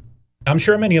 I'm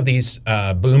sure many of these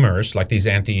boomers, like these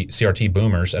anti-CRT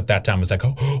boomers at that time was like,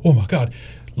 oh my God,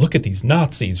 look at these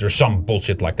Nazis or some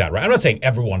bullshit like that, right? I'm not saying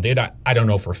everyone did. I don't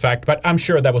know for a fact, but I'm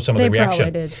sure that was some of the reaction.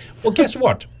 They probably did. Well, guess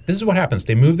what? This is what happens.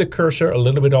 They move the cursor a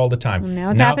little bit all the time. Now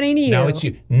it's happening to you. Now it's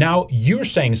you. Now you're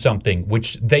saying something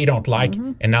which they don't like,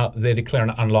 and now they declare an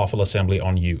unlawful assembly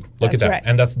on you. Look at that. Right.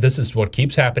 And this is what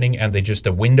keeps happening, and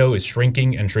the window is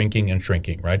shrinking and shrinking and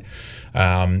shrinking, right?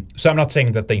 So I'm not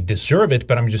saying that they deserve it,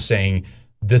 but I'm just saying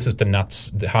this is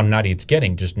how nutty it's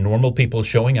getting. Just normal people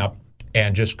showing up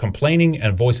and just complaining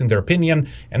and voicing their opinion,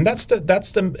 and that's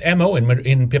the MO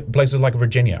in places like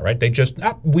Virginia, right? They just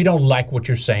we don't like what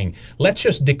you're saying. Let's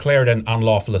just declare it an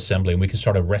unlawful assembly, and we can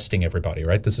start arresting everybody,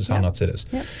 right? This is how nuts it is.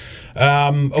 Yep.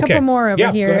 Okay, couple more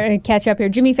over here and catch up here.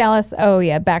 Jimmy Fallis. Oh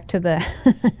yeah, back to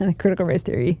the critical race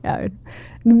theory.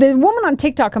 The woman on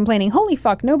TikTok complaining, holy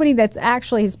fuck, nobody that's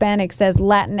actually Hispanic says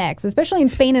Latinx, especially in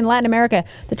Spain and Latin America.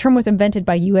 The term was invented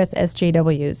by U.S.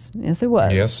 SJWs. Yes, it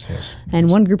was. Yes. And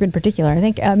one group in particular, I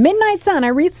think. Midnight Sun, I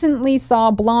recently saw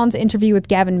Blonde's interview with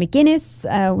Gavin McInnes.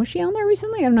 Was she on there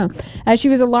recently? I don't know. She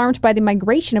was alarmed by the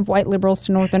migration of white liberals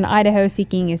to northern Idaho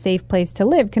seeking a safe place to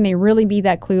live. Can they really be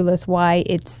that clueless why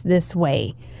it's this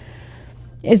way?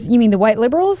 You mean the white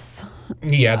liberals?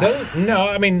 Yeah,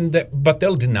 but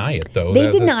they'll deny it, though. They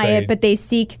deny it, but they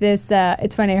seek this.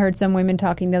 It's funny, I heard some women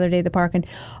talking the other day at the park, and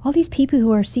all these people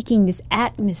who are seeking this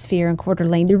atmosphere in Coeur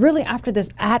d'Alene, they're really after this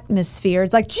atmosphere.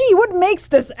 It's like, gee, what makes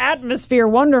this atmosphere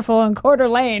wonderful in Coeur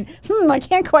d'Alene? I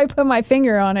can't quite put my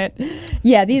finger on it.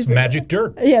 Yeah, it's magic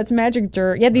dirt. Yeah, it's magic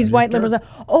dirt. Yeah, these white liberals are,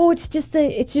 it's just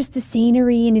the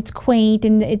scenery, and it's quaint,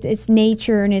 and it's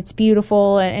nature, and it's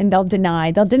beautiful, and they'll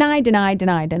deny. They'll deny.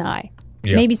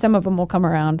 Yeah. Maybe some of them will come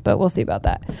around, but we'll see about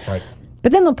that. Right.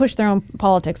 But then they'll push their own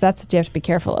politics. That's what you have to be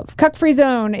careful of. Cuck-free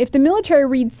zone. If the military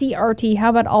reads CRT, how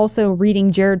about also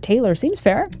reading Jared Taylor? Seems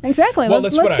fair. Exactly. Well,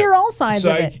 let's hear all sides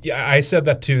of it. I said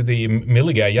that to the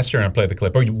Millie guy yesterday. I played the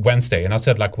clip, or Wednesday, and I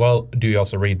said, well, do you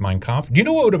also read Mein Kampf? Do you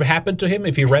know what would have happened to him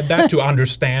if he read that to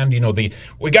understand,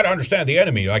 we got to understand the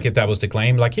enemy, like if that was the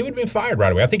claim? Like, he would have been fired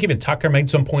right away. I think even Tucker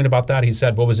made some point about that. He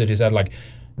said, what was it? He said,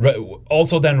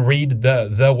 also then read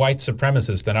the white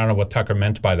supremacist. And I don't know what Tucker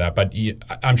meant by that, but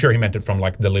I'm sure he meant it from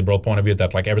like the liberal point of view,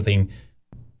 that like everything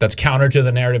that's counter to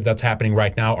the narrative that's happening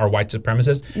right now are white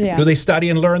supremacists. Yeah. Do they study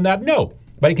and learn that? No.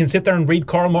 But you can sit there and read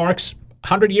Karl Marx.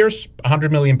 100 years,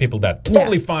 100 million people dead.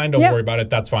 Totally fine. Don't worry about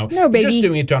it. That's fine. No biggie. Just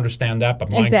doing it to understand that.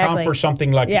 But Mein Kampf or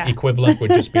something like equivalent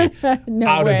would just be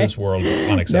out of this world,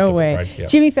 unacceptable. No way. Right? Yeah.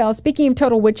 Jimmy Fell, speaking of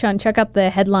total witch hunt, check out the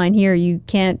headline here. You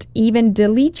can't even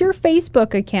delete your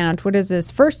Facebook account. What is this?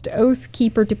 First Oath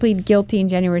Keeper to plead guilty in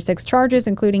January 6 charges,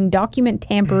 including document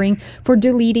tampering for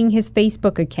deleting his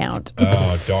Facebook account.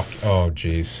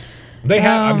 Jeez. They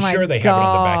have. I'm sure they have it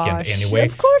on the back end anyway.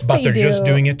 Of course but they're do. Just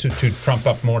doing it to trump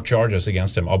up more charges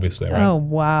against him, obviously, right? Oh,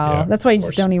 wow. Yeah, that's why you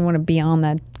just don't even want to be on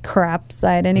that crap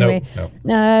site anyway.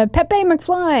 No. Pepe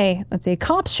McFly. Let's see.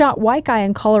 Cops shot white guy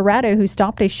in Colorado who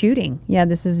stopped a shooting. Yeah,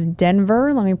 this is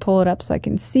Denver. Let me pull it up so I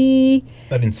can see.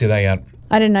 I didn't see that yet.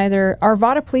 I didn't either.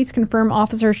 Arvada police confirm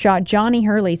officer shot Johnny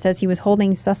Hurley, says he was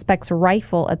holding suspect's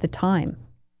rifle at the time.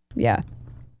 Yeah.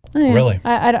 Really?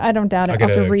 I don't doubt it. I'll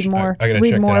have to read more. I gotta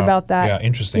read check more that out. about that. Yeah,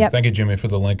 interesting. Thank you, Jimmy, for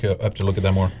the link. I have to look at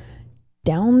that more.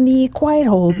 Down the quiet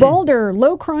hole. Boulder,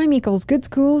 low crime equals good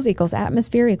schools equals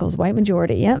atmosphere equals white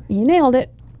majority. Yep, you nailed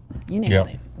it.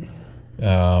 it.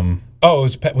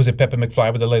 Was it Pepe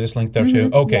McFly with the latest link there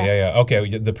too? Okay, yeah.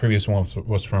 Okay, the previous one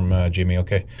was from Jimmy.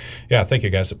 Okay, yeah. Thank you,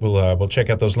 guys. We'll check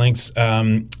out those links.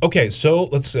 Okay, so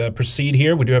let's proceed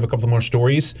here. We do have a couple more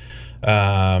stories.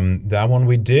 That one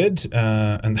we did,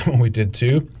 and that one we did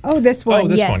too. Oh, this one.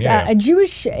 This yes. one, yeah. A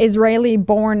Jewish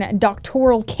Israeli-born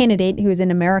doctoral candidate who is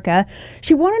in America.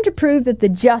 She wanted to prove that the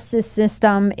justice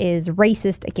system is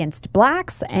racist against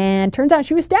blacks, and turns out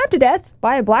she was stabbed to death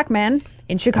by a black man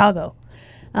in Chicago.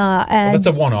 And that's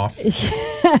a one-off.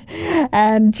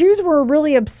 And Jews were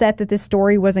really upset that this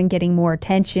story wasn't getting more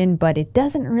attention, but it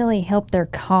doesn't really help their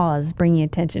cause bringing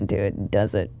attention to it,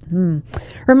 does it?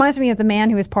 Reminds me of the man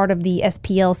who was part of the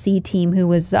SPLC team who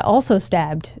was also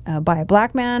stabbed by a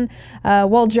black man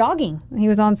while jogging. He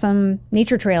was on some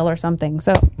nature trail or something.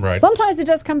 So sometimes it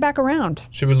does come back around.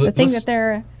 The thing that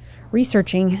they're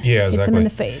researching hits them in the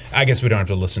face. I guess we don't have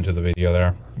to listen to the video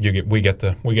there. We get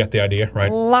the idea, right?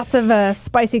 Lots of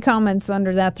spicy comments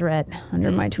under that thread,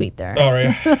 under my tweet there. All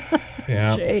right.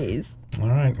 Yeah. Jeez. All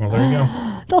right. Well, there you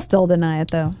go. They'll still deny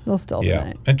it, though. They'll still deny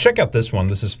it. And check out this one.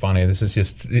 This is funny. This is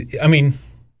just, I mean,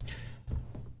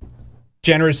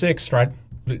 January 6th, right?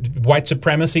 White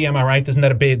supremacy, am I right? Isn't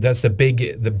that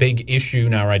the big issue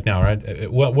right now, right?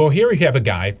 Well, here you have a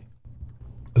guy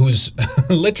who's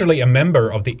literally a member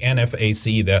of the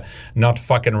NFAC, the Not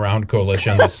Fucking Around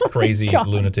Coalition, this crazy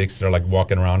lunatics that are like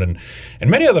walking around, and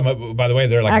many of them, by the way,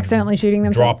 they're like accidentally shooting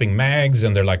themselves, dropping mags,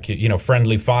 and they're like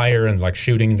friendly fire and like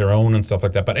shooting their own and stuff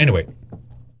like that. But anyway,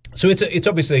 so it's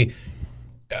obviously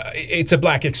it's a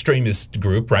black extremist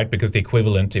group, right? Because the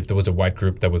equivalent, if there was a white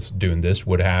group that was doing this,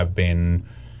 would have been.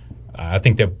 I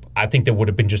think they would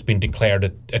have been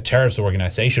declared a terrorist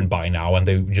organization by now, and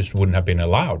they just wouldn't have been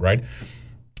allowed, right?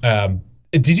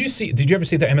 Did you ever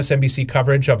see the MSNBC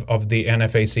coverage of the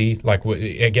NFAC? Like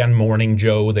again, Morning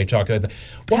Joe, they talked about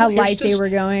how light they were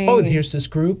going. Oh, here's this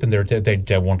group, and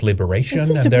they want liberation. It's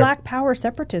just a black power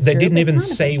separatist They group. didn't even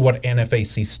say what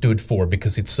NFAC stood for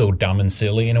because it's so dumb and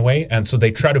silly in a way, and so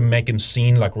they try to make him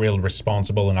seem like real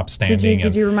responsible and upstanding.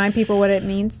 Did you remind people what it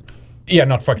means? Yeah,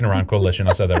 not fucking around coalition.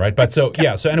 I said that right. But so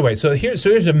yeah. So anyway, so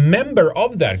here's a member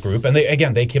of that group, and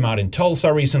they came out in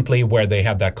Tulsa recently where they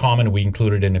had that comment. We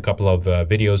included in a couple of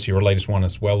videos. Your latest one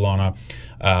as well, Lana.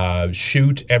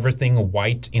 Shoot everything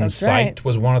white in That's sight right.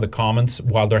 was one of the comments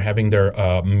while they're having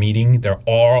their meeting. They're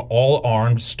all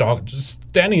armed, just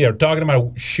standing there talking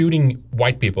about shooting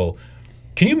white people.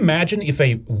 Can you imagine if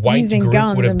a white Using group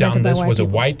guns would have invented done by this? white Was a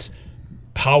people. white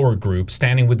power group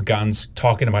standing with guns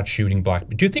talking about shooting black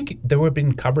people? Do you think there would have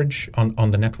been coverage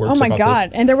on the networks Oh my about God.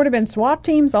 this? And there would have been SWAT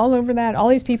teams all over that. All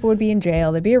these people would be in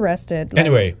jail. They'd be arrested.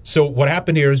 Anyway, so what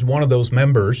happened here is one of those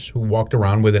members who walked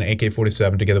around with an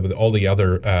AK-47 together with all the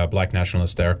other black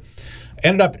nationalists there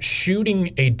ended up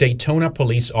shooting a Daytona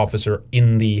police officer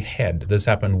in the head. This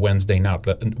happened Wednesday night.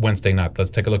 Let's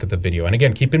take a look at the video. And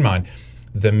again, keep in mind,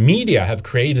 the media have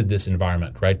created this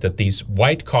environment, right? That these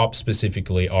white cops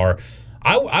specifically are,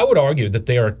 I would argue that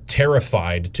they are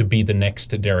terrified to be the next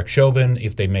Derek Chauvin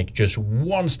if they make just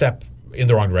one step in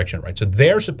the wrong direction, right? So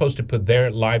they're supposed to put their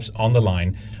lives on the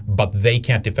line, but they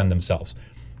can't defend themselves.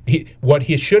 What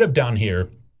he should have done here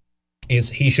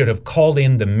is he should have called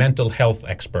in the mental health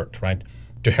expert, right,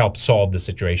 to help solve the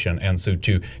situation and so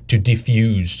to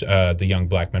defuse the young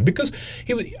black man. Because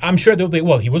I'm sure they'll be,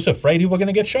 well, he was afraid he was going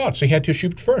to get shot, so he had to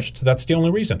shoot first. That's the only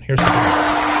reason. Here's the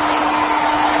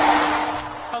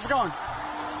How's it going?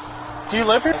 Do you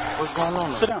live here? What's going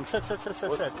on? Sit down. Sit.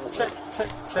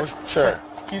 Sir.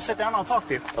 Can you sit down? I'll talk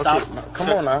to you. Okay, Stop. come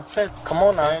on now. Sit. Come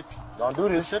on now. Sit. Don't do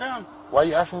this. Sit down. Why are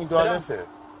you asking me, do Sit I down. live here?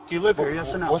 Do you live here?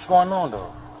 Yes or no? What's going on,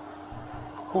 though?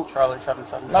 Charlie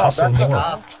 77. No, Awesome. back More.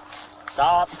 up.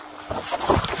 Stop.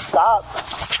 Stop,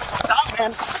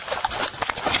 man.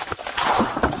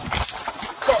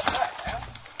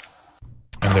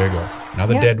 And there you go.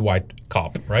 Another dead white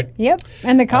cop, right? Yep.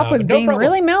 And the cop was but no being problem.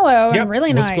 really mellow Yep. and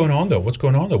really nice. What's going on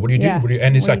though? What do you do? Yeah.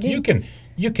 And it's What like do you do?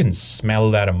 you can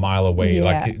smell that a mile away. Yeah.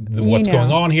 Like You what's know.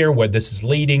 going on here, where this is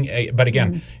leading. But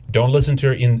again, don't listen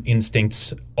to your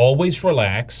instincts. Always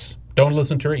relax. Don't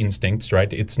listen to your instincts,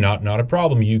 right? It's not a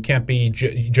problem. You can't be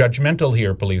judgmental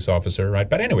here, police officer, right?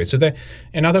 But anyway, so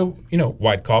another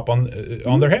white cop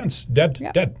on their hands,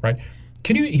 dead, right?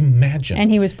 Can you imagine?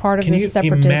 And he was part of this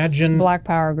separatist Black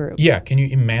Power group. Yeah, can you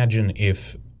imagine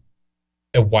if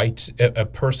a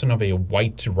person of a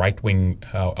white right-wing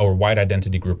or white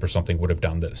identity group or something would have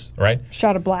done this, right?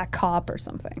 Shot a black cop or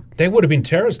something. They would have been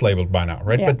terrorist labeled by now,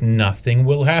 right? Yeah. But nothing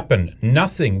will happen.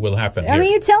 Nothing will happen I here.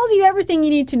 mean, it tells you everything you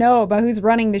need to know about who's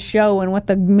running the show and what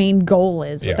the main goal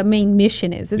is, what the main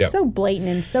mission is. It's so blatant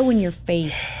and so in your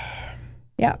face.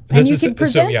 Yeah. And you can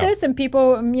present this and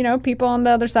people on the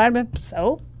other side, but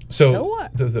so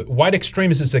what? The white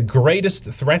extremist is the greatest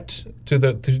threat to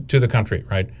the country,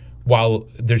 right? While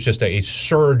there's just a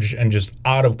surge and just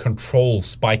out of control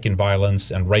spike in violence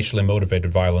and racially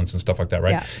motivated violence and stuff like that,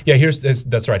 right? Yeah,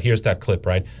 that's right. Here's that clip,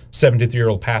 right?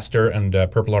 73-year-old pastor and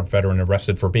Purple Heart veteran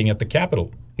arrested for being at the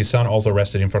Capitol. His son also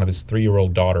arrested in front of his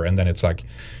 3-year-old daughter. And then it's like,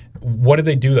 what did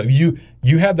they do?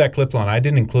 You had that clip on. I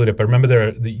didn't include it, but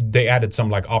remember they added some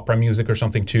like opera music or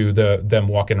something to them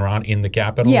walking around in the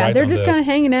Capitol. Yeah, right, they're just kind of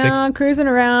hanging out, cruising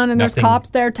around, and there's cops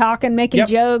there talking, making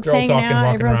jokes, they're all hanging talking, out.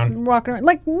 walking Everyone's around. walking around.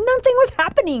 Like nothing was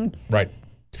happening. Right.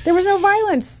 There was no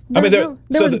violence. There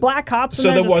was black cops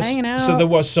and they're just hanging out. So there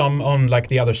was some on like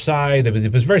the other side.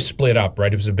 It was very split up,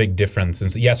 right? It was a big difference.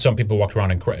 And so, yes, some people walked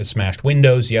around and smashed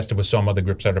windows. Yes, there was some other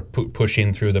groups that had push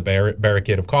in through the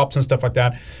barricade of cops and stuff like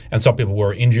that. And some people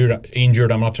were injured.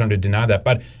 I'm not trying to deny that,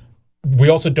 but we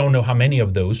also don't know how many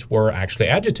of those were actually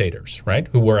agitators, right?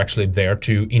 Who were actually there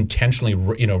to intentionally,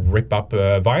 rip up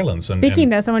violence. Speaking of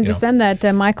that, someone just sent that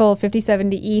Michael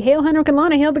 5070E. Hail Henrik and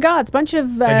Lana, hail the gods. Thank you,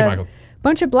 Michael.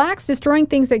 Bunch of blacks destroying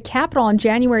things at Capitol on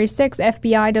January 6.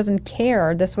 FBI doesn't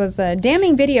care. This was a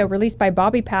damning video released by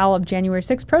Bobby Powell of January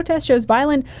 6 protest shows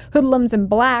violent hoodlums in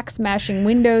black smashing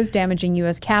windows, damaging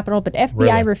U.S. Capitol, but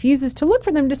FBI refuses to look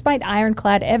for them despite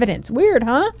ironclad evidence. Weird,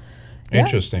 huh?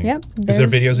 Interesting. Yep. Is there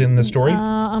videos in the story?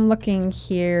 I'm looking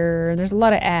here. There's a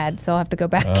lot of ads, so I'll have to go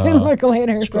back and look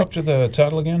later. Scroll up to the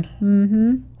title again.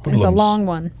 Mm-hmm. It's a long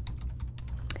one.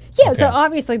 Yeah, so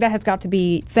obviously that has got to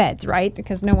be feds, right?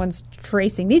 Because no one's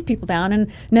tracing these people down. And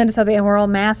notice how they were all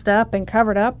masked up and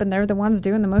covered up, and they're the ones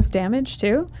doing the most damage,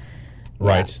 too.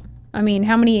 Right. Yeah. I mean,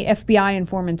 how many FBI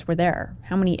informants were there?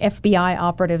 How many FBI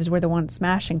operatives were the ones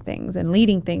smashing things and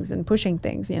leading things and pushing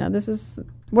things? This is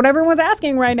what everyone's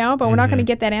asking right now, but we're not going to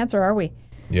get that answer, are we?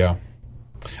 Yeah.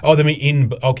 Oh, they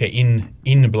mean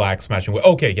in black smashing.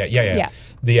 Okay, yeah.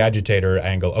 The agitator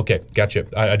angle. Okay, gotcha.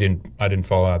 I didn't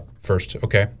follow that first.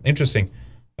 Okay, interesting.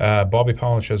 Bobby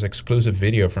Powell shows exclusive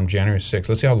video from January 6th.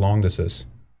 Let's see how long this is.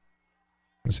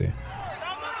 Let's see.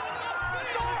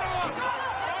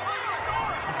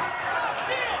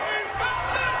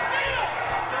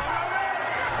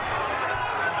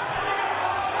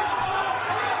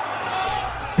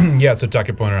 Yeah, so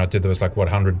Tucker pointed out that there was like,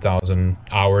 100,000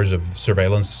 hours of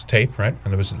surveillance tape, right?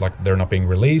 And it was like they're not being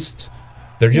released.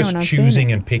 They're just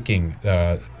choosing and picking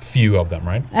few of them,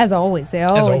 right? As always. They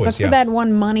always look for that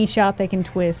one money shot they can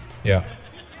twist. Yeah.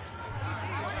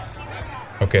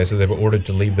 Okay, so they were ordered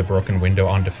to leave the broken window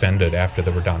undefended after they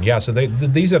were done. Yeah, so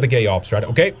these are the gay ops, right?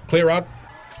 Okay, clear out.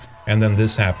 And then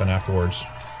this happened afterwards.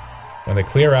 When they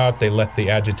clear out, they let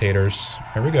the agitators...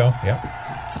 Here we go,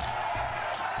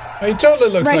 yeah. Oh, he totally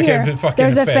looks like a fucking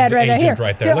There's a Fed right agent there.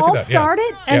 right there. Look I'll at that. start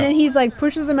it, and then he's like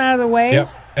pushes them out of the way.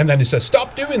 Yep. And then he says,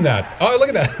 "Stop doing that." Oh, look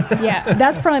at that. Yeah,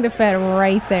 that's probably the Fed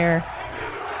right there.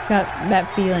 It's got that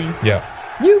feeling. Yeah.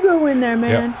 You go in there,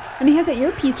 man. Yep. And he has an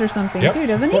earpiece or something too,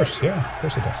 doesn't he? Of course, yeah. Of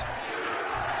course he does.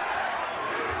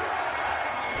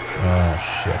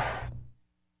 Oh, shit.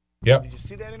 Yep. Did you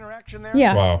see that interaction there?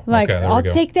 Yeah. Wow. Like, okay, I'll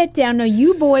take that down. No,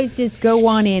 you boys just go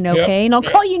on in, okay? And I'll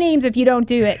call you names if you don't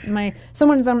do it.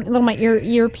 Someone's on my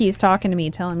earpiece talking to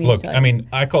me, telling me. Look, I mean,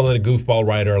 I call it a goofball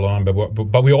ride along,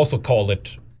 but we also call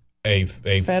it a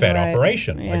Fed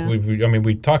operation. Yeah. Like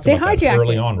we talked about that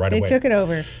early on, right away. They took it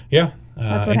over. Yeah.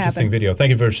 That's what interesting happened. video. Thank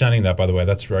you for sending that, by the way.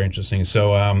 That's very interesting.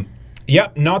 So,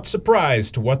 not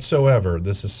surprised whatsoever.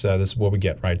 This is what we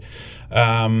get, right?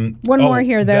 One more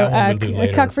here, though.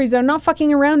 Cuck-free zone, not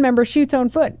fucking around member shoots own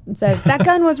foot and says, that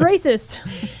gun was racist.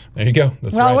 There you go.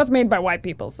 That's well, right. it was made by white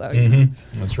people, so.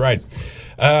 That's right.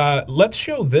 Let's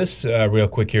show this real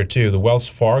quick here, too. The Wells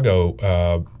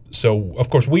Fargo. So, of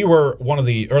course, we were one of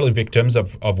the early victims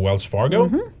of Wells Fargo.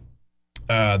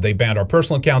 They banned our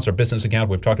personal accounts, our business account.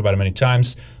 We've talked about it many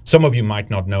times. Some of you might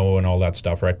not know and all that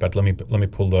stuff, right? But let me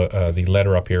pull the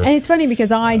letter up here. And it's funny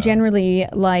because I generally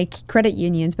like credit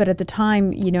unions, but at the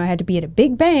time, I had to be at a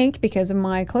big bank because of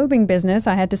my clothing business.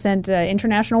 I had to send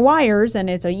international wires, and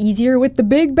it's easier with the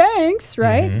big banks,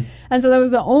 right? And so that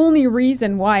was the only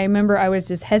reason why I remember I was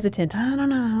just hesitant. I don't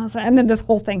know. And then this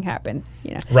whole thing happened,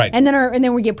 Right. And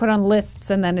then we get put on lists,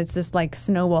 and then it's just like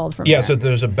snowballed from there. So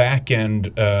there's a back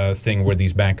end thing where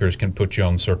these bankers can put you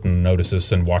on certain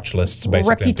notices and watch lists,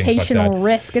 basically. Reputational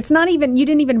risk. It's not even, you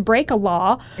didn't even break a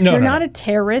law. You're not a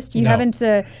terrorist. You haven't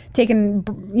taken,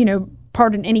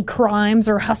 part in any crimes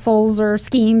or hustles or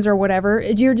schemes or whatever.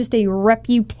 You're just a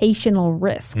reputational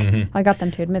risk. I got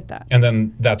them to admit that. And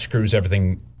then that screws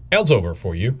everything else over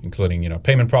for you, including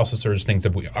payment processors, things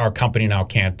that our company now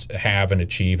can't have and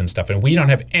achieve and stuff. And we don't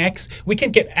have we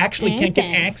can't get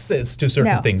access to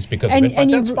certain things because of it. But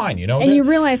that's fine, And you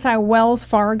realize how Wells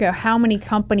Fargo, how many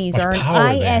companies are an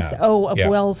ISO of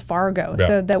Wells Fargo,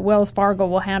 so that Wells Fargo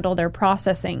will handle their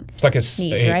processing. It's like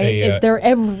needs, right? They're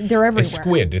everywhere. A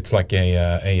squid. It's like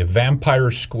a vampire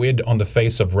squid on the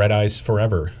face of red eyes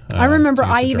forever. I remember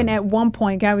at one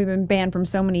point, we've been banned from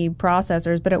so many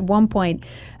processors, but at one point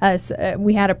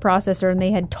we had a processor and they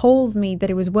had told me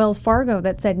that it was Wells Fargo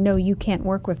that said, no, you can't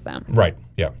work with them. Right,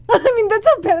 yeah.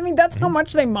 That's how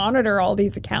much they monitor all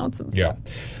these accounts and stuff.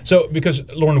 Yeah. So because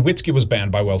Lauren Witzke was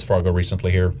banned by Wells Fargo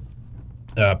recently here,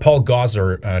 Paul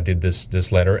Gauser did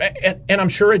this letter, and I'm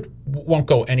sure it won't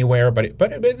go anywhere, but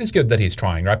it's good that he's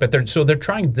trying, right? But they're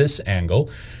trying this angle,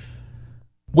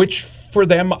 which for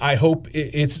them, I hope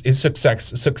is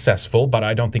successful, but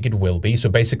I don't think it will be. So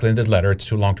basically in the letter, it's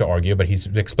too long to argue, but he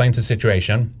explains the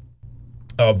situation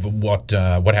of what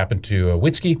happened to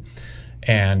Witzke.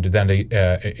 And then they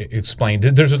explained,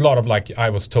 there's a lot of like, I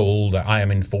was told, I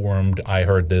am informed, I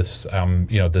heard this,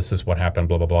 this is what happened,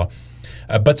 blah, blah, blah.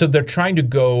 But so they're trying to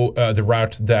go the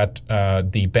route that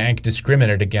the bank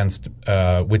discriminated against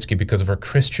Witzke because of her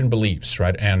Christian beliefs,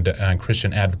 right, and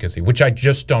Christian advocacy, which I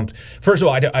just don't. First of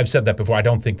all, I've said that before. I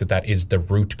don't think that is the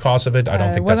root cause of it. I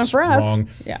don't think that's wrong.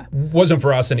 Yeah, wasn't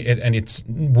for us, and it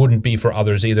wouldn't be for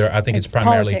others either. I think it's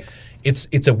primarily politics.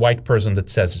 It's a white person that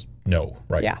says no,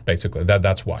 right? Yeah. Basically,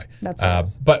 that's why. That's what it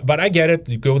is. But I get it.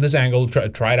 You go with this angle,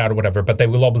 try it out or whatever. But they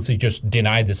will obviously just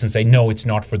deny this and say no, it's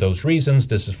not for those reasons.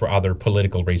 This is for other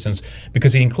political reasons,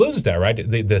 because he includes there, right,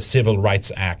 the Civil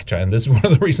Rights Act, and this is one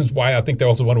of the reasons why I think they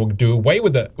also want to do away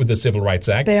with the Civil Rights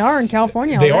Act. They are in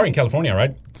California. They are in California,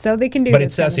 right? So they can do. But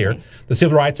it says here, the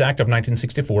Civil Rights Act of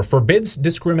 1964 forbids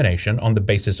discrimination on the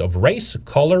basis of race,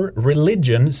 color,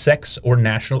 religion, sex, or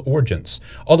national origins.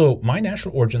 Although my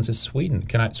national origins is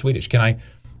Swedish.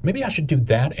 Maybe I should do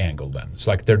that angle then. It's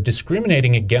like they're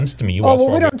discriminating against me. We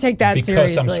don't take that because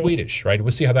seriously. I'm Swedish, right?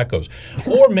 We'll see how that goes.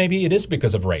 Or maybe it is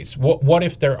because of race. What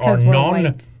if there are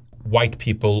non-white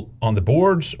people on the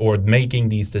boards or making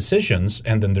these decisions,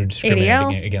 and then they're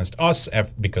discriminating against us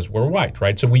because we're white,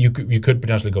 right? So you could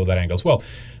potentially go that angle as well.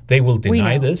 They will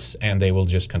deny this, and they will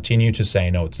just continue to say,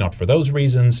 no, it's not for those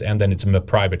reasons, and then it's a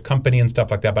private company and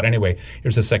stuff like that. But anyway,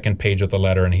 here's the second page of the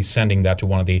letter, and he's sending that to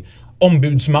one of the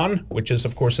ombudsman, which is,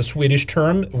 of course, a Swedish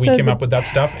term. We came up with that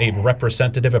stuff. A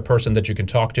representative, a person that you can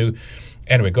talk to.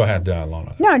 Anyway, go ahead,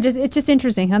 Lana. No, it's just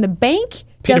interesting how the bank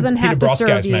doesn't have to serve you.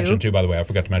 Peter Broska is mentioned too, by the way. I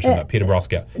forgot to mention that. Peter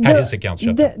Broska had his account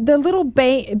shut down. The little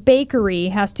bakery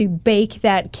has to bake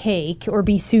that cake or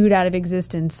be sued out of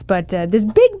existence. But this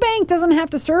big bank doesn't have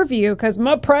to serve you because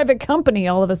my private company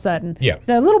all of a sudden. Yeah.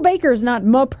 The little baker is not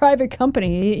my private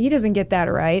company. He doesn't get that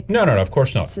right. No, of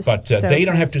course not. But so they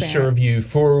don't have to serve you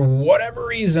for whatever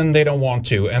reason they don't want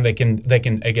to. And they can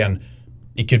again,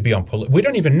 it could be on we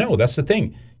don't even know. That's the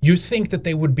thing. You think that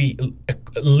they would be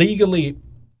legally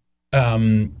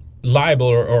liable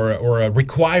or a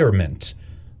requirement.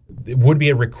 It would be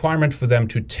a requirement for them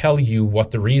to tell you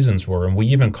what the reasons were. And we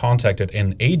even contacted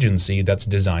an agency that's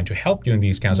designed to help you in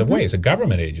these kinds of ways, a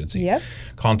government agency. Yep.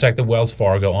 Contacted Wells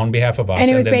Fargo on behalf of us. And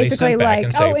it was then basically they sent back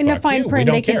and say, in the fine print,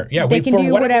 we don't care. They can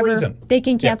do whatever. Reason. They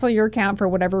can cancel your account for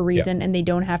whatever reason, and they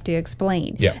don't have to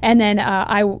explain. Yeah. And then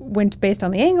I went based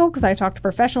on the angle because I talked to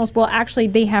professionals. Well, actually,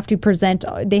 they have to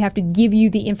give you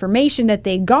the information that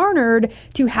they garnered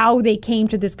to how they came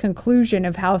to this conclusion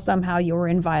of how somehow you're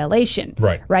in violation.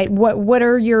 Right. What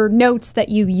are your notes that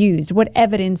you used? What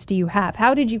evidence do you have?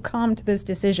 How did you come to this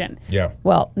decision? Yeah.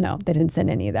 Well, no, they didn't send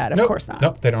any of that. Of course not.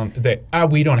 Nope, they don't.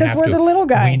 We don't have to. Because we're the little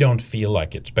guy. We don't feel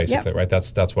like it, basically, right?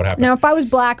 That's what happened. Now, if I was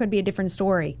black, it would be a different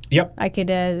story. Yep. I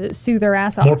could sue their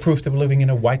ass off. More proof that we're living in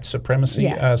a white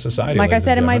supremacy society. Like I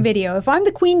said in my video, if I'm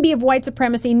the queen bee of white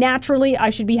supremacy, naturally I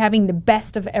should be having the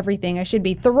best of everything. I should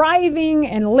be thriving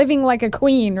and living like a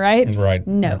queen, right? Right.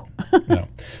 No. No.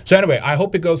 So anyway, I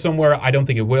hope it goes somewhere. I don't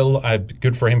think it will.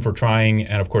 Good for him for trying,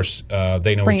 and of course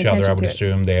they know each other. I would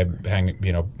assume they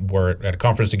were at a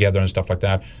conference together and stuff like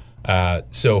that.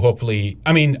 So hopefully,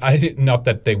 not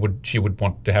that she would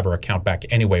want to have her account back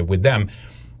anyway with them,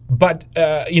 but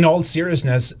in all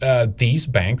seriousness, these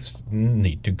banks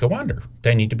need to go under.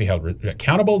 They need to be held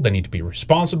accountable. They need to be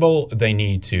responsible. They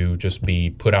need to just be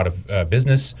put out of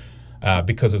business.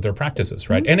 Because of their practices,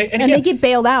 right? And again, they get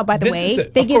bailed out, by the way.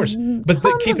 Of course. But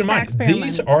keep in mind,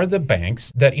 these are the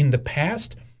banks that in the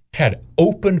past had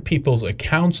opened people's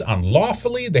accounts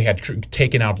unlawfully. They had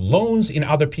taken out loans in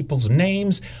other people's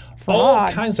names. Fraud.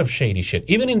 All kinds of shady shit.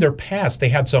 Even in their past, they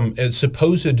had some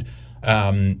supposed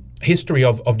history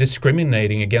of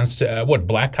discriminating against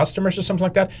black customers or something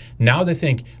like that. Now they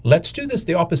think, let's do this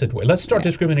the opposite way. Let's start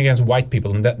discriminating against white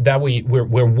people, and that way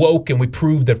we're woke and we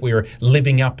prove that we're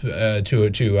living up to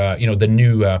the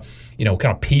new kind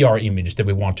of PR image that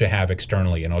we want to have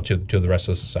externally, to the rest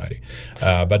of society.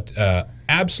 But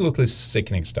absolutely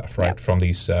sickening stuff, right? From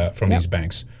these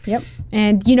banks. Yep.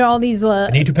 And all these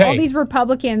need to pay. all these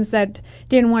Republicans that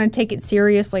didn't want to take it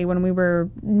seriously when we were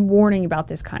warning about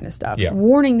this kind of stuff. Yeah.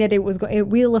 Warning that it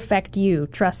will affect you.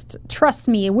 Trust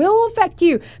me, it will affect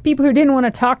you. People who didn't want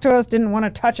to talk to us, didn't want to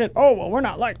touch it. Oh, well, we're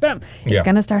not like them. It's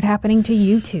going to start happening to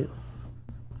you too.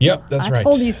 Yep, that's right. I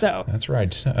told you so. That's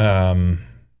right.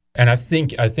 And I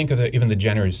think of even the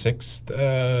January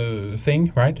 6th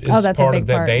thing, right? That's a big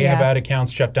part. They have had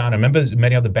accounts shut down. I remember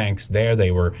many of the banks there,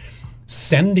 they were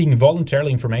sending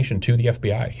voluntarily information to the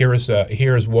FBI. Here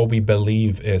is what we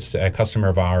believe is a customer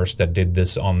of ours that did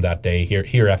this on that day. Here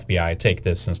FBI, take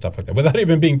this and stuff like that, without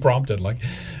even being prompted.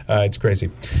 It's crazy.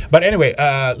 But anyway,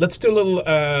 let's do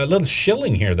a little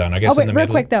shilling here then, I guess. Real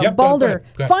quick though, yep, Balder,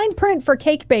 go ahead. Fine print for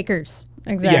cake bakers.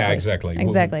 Exactly. Yeah, exactly.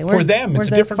 Exactly. For them, it's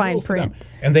a different rule for them.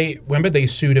 And they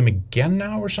sued him again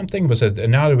now or something.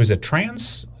 Now there was a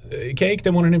trans cake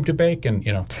they wanted him to bake, and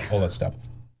all that stuff.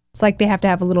 It's like they have to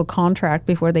have a little contract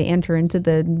before they enter into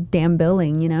the damn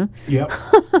billing, Yep.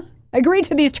 Agree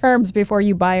to these terms before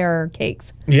you buy our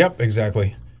cakes. Yep,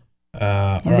 exactly.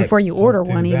 Before you order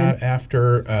one, even.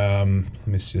 After, let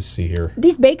me just see here.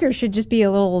 These bakers should just be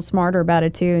a little smarter about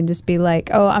it too, and just be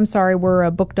like, "Oh, I'm sorry, we're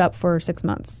booked up for 6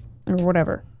 months or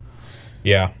whatever."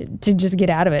 Yeah. To just get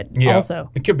out of it. Yeah. Also,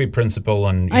 it could be principle,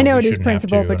 and I know it is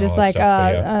principle, but just like,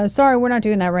 sorry, we're not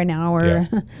doing that right now. We're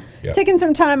taking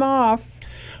some time off.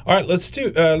 All right, let's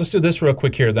do this real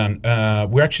quick here. Then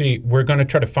we're going to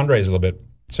try to fundraise a little bit.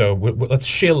 So let's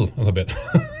shill a little bit.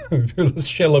 Let's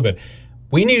shill a little bit.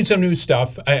 We need some new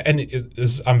stuff, and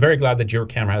I'm very glad that your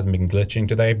camera hasn't been glitching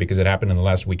today, because it happened in the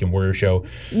last Weekend Warrior show.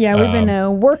 Yeah, we've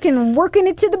been working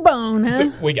it to the bone, huh?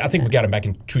 So I think we got it back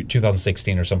in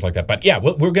 2016 or something like that. But yeah,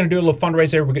 we're going to do a little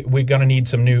fundraiser. We're going to need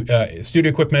some new studio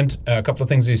equipment, a couple of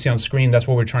things that you see on screen. That's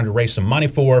what we're trying to raise some money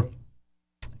for.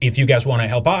 if you guys want to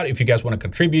help out, if you guys want to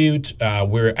contribute, I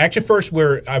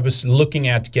was looking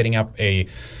at getting up a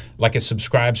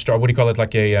subscribe star. What do you call it?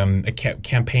 Like a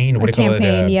campaign? What do you call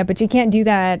it? Yeah, but you can't do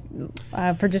that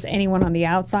for just anyone on the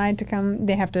outside to come.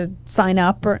 They have to sign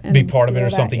up or be part of it or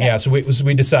something. Yeah. So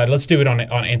we decided let's do it on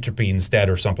Entropy instead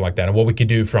or something like that. And what we could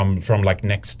do from like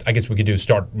next, I guess we could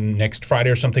start next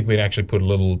Friday or something. We'd actually put a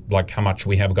little like how much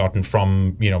we have gotten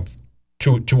from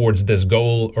towards this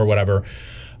goal or whatever.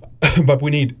 But we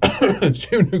need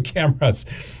 2 new cameras,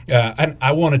 and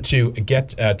I wanted to get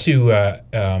 2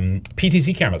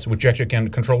 PTZ cameras, which you actually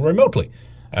can control remotely.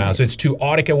 Nice. So it's 2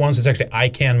 Audica ones. It's actually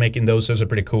ICANN making those. Those are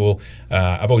pretty cool.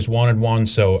 I've always wanted one,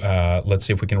 so let's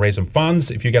see if we can raise some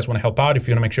funds. If you guys want to help out, if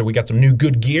you want to make sure we got some new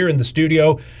good gear in the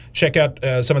studio, check out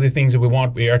some of the things that we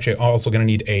want. We're actually also going to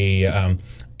need a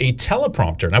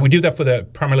teleprompter. Now we do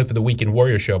that primarily for the Weekend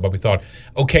Warrior show, but we thought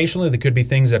occasionally there could be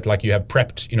things that like you have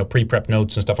prepped, pre-prepped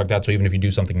notes and stuff like that. So even if you do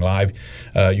something live,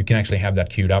 you can actually have that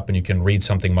queued up and you can read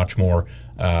something much more,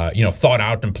 thought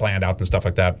out and planned out and stuff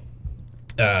like that.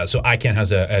 So ICANN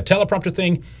has a teleprompter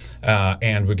thing,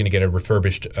 and we're going to get a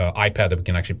refurbished iPad that we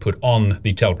can actually put on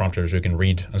the teleprompter so we can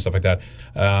read and stuff like that.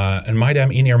 And my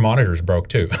damn in-ear monitors broke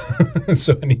too.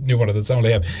 So I need a new one of those. I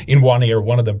only have in one ear,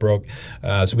 one of them broke.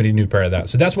 So we need a new pair of that.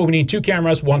 So that's what we need: 2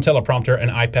 cameras, 1 teleprompter, an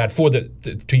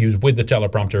iPad to use with the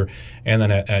teleprompter, and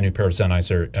then a new pair of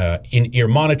Sennheiser in-ear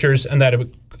monitors. And that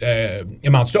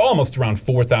amounts to almost around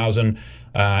 $4,000.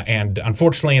 And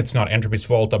unfortunately, it's not Entropy's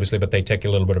fault, obviously, but they take a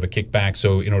little bit of a kickback.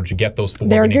 So in order to get those 4,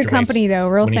 they're a good company, though.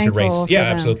 Real thankful. Yeah,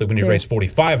 absolutely. We need to raise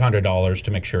 $4,500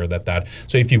 to make sure that.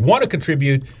 So if you want to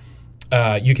contribute,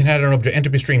 you can head on over to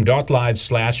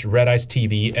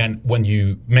entropystream.live/RedIceTV, and when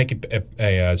you make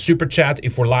a super chat,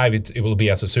 if we're live, it will be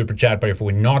as a super chat. But if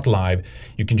we're not live,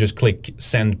 you can just click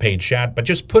send paid chat. But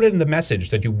just put it in the message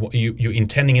that you're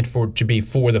intending it to be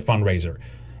for the fundraiser.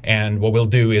 And what we'll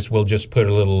do is we'll just put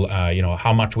a little,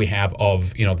 how much we have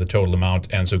of, the total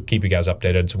amount, and so keep you guys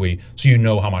updated so you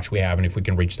know how much we have and if we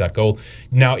can reach that goal.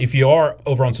 Now, if you are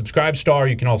over on Subscribestar,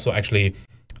 you can also actually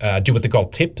do what they call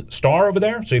Tip Star over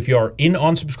there. So if you are in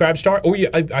on Subscribestar, or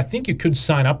I think you could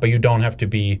sign up, but you don't have to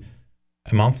be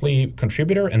a monthly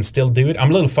contributor and still do it.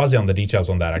 I'm a little fuzzy on the details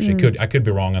on that. Actually, I could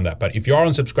be wrong on that. But if you are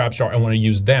on Subscribestar and want to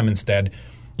use them instead,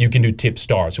 you can do Tip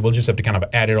Star. So we'll just have to kind of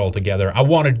add it all together. I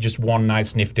wanted just one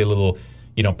nice nifty little,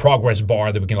 progress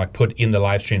bar that we can put in the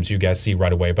live stream so you guys see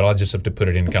right away. But I'll just have to put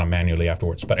it in kind of manually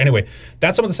afterwards. But anyway,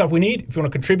 that's some of the stuff we need. If you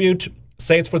want to contribute,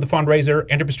 say it's for the fundraiser,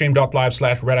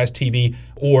 entropystream.live/RedIceTV,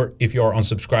 or if you're on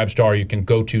Subscribestar, you can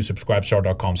go to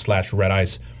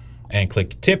subscribestar.com/RedIce and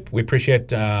click tip. We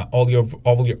appreciate all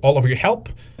of your help.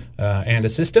 And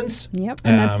assistance. Yep,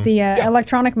 and that's the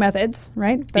electronic methods,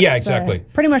 right? That's, exactly.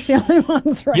 Pretty much the only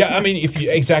ones, right? Yeah, I mean, if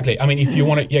you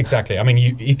want to, exactly. I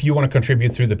mean, if you want to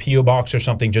contribute through the PO box or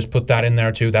something, just put that in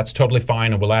there too. That's totally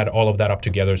fine, and we'll add all of that up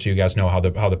together so you guys know how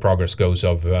the progress goes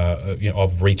of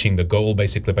reaching the goal,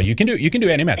 basically. But you can do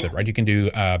any method, right? You can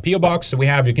do PO box that we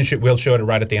have. We'll show it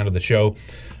right at the end of the show.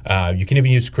 You can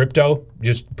even use crypto.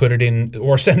 Just put it in,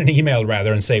 or send an email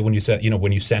rather, and say when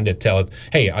you send it, tell it,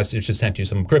 hey, I just sent you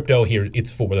some crypto. Here, it's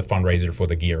for the fundraiser for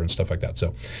the gear and stuff like that.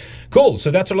 So cool.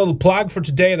 So that's a little plug for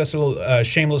today. That's a little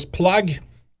shameless plug.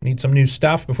 Need some new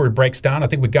stuff before it breaks down. I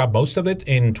think we got most of it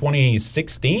in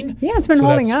 2016. Yeah, it's been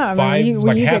holding up. We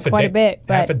use it quite a bit.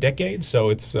 Half a decade, so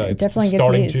it's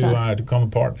starting to come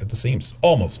apart at the seams.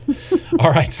 Almost.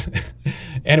 All right.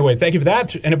 Anyway, thank you for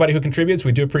that. Anybody who contributes,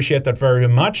 we do appreciate that very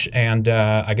much. And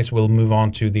I guess we'll move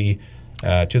on to the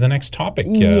next topic.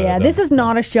 This is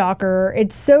not a shocker.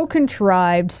 It's so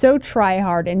contrived, so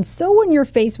try-hard, and so in your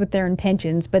face with their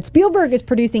intentions. But Spielberg is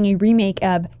producing a remake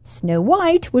of Snow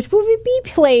White, which will be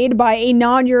played by a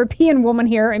non-European woman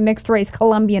here, a mixed-race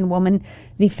Colombian woman,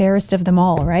 the fairest of them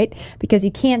all, right? Because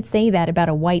you can't say that about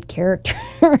a white character.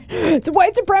 It's a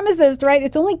white supremacist, right?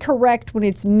 It's only correct when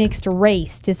it's mixed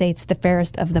race to say it's the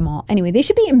fairest of them all. Anyway, they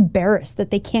should be embarrassed that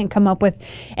they can't come up with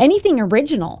anything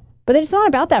original. But it's not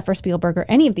about that for Spielberg or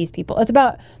any of these people. It's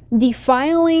about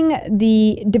defiling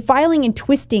and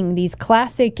twisting these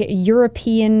classic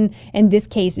European, in this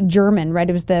case, German, right?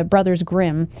 It was the Brothers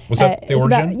Grimm. Was that the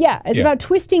origin? It's about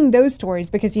twisting those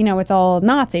stories because, it's all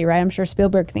Nazi, right? I'm sure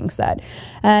Spielberg thinks that.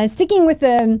 Sticking with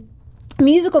the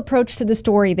Musical approach to the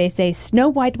story, they say Snow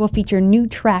White will feature new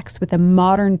tracks with a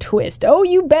modern twist. Oh,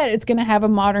 you bet it's going to have a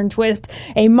modern twist.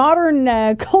 A modern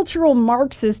cultural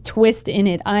Marxist twist in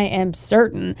it, I am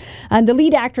certain. And the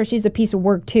lead actress, she's a piece of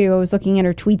work too. I was looking at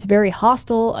her tweets, very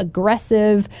hostile,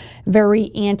 aggressive,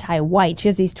 very anti-white. She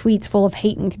has these tweets full of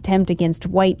hate and contempt against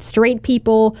white straight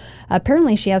people.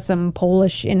 Apparently she has some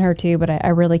Polish in her too, but I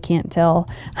really can't tell.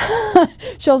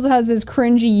 She also has this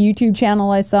cringy YouTube channel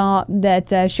I saw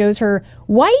that shows her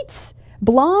white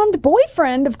blonde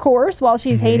boyfriend, of course, while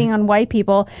she's hating on white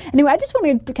people. Anyway, I just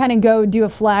wanted to kind of go do a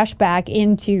flashback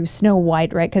into Snow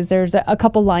White, right? Because there's a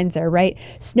couple lines there, right?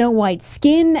 Snow White's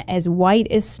skin as white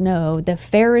as snow, the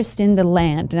fairest in the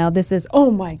land. Now this is, oh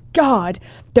my God,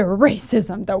 the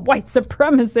racism, the white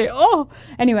supremacy. Oh,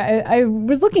 anyway, I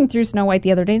was looking through Snow White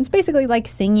the other day, and it's basically like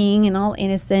singing and all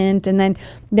innocent. And then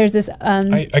there's this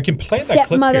I can play that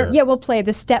clip here. Yeah, we'll play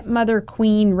the stepmother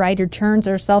queen, right, who turns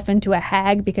herself into a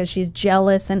hag because she's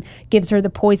jealous and gives her the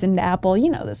poisoned apple.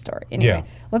 You know the story. Anyway,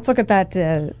 let's look at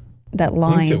that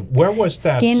line. Where was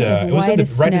that? Skin It was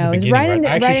right at the beginning.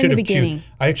 Right in the beginning.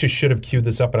 I actually should have queued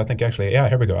this up, but I think yeah,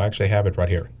 here we go. I actually have it right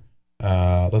here.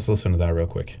 Let's listen to that real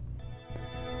quick.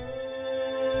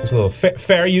 There's a little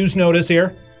fair use notice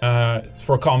here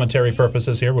for commentary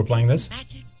purposes here. We're playing this.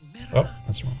 Oh,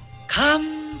 that's wrong.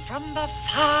 Come from the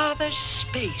farthest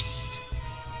space,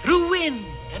 through wind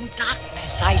and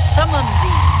darkness I summon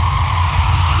thee.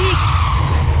 Speak.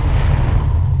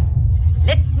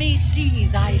 Let me see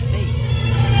thy face.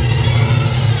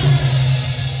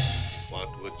 What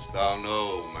wouldst thou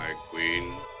know, my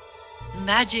queen?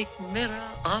 Magic mirror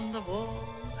on the wall,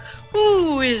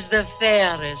 who is the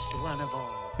fairest one of all?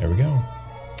 There we go.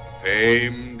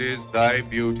 Famed is thy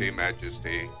beauty,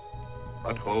 majesty,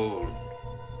 but hold.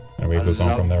 And we goes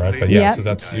on from there, right? But yeah, so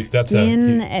that's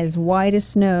skin as white as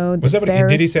snow. Was that what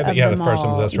did he say that? Yeah, the first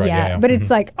one. That's right. Yeah. But it's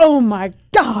like, oh my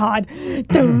God,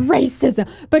 the racism.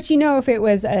 But you know, if it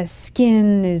was a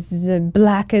skin as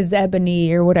black as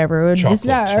ebony or whatever, it would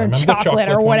chocolate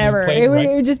or whatever, it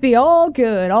would just be all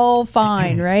good, all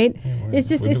fine, right? We've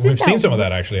seen some of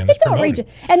that actually. In this it's outrageous.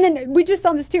 And then we just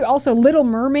saw this too. Also, Little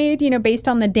Mermaid, based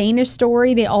on the Danish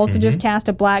story, they also just cast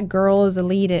a black girl as a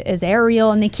lead as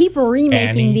Ariel, and they keep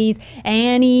remaking these.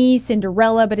 Annie,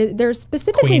 Cinderella, but they're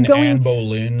specifically Queen going Anne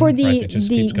Boleyn, for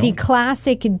the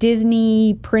classic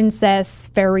Disney princess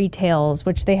fairy tales,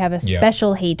 which they have a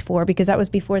special hate for because that was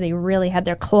before they really had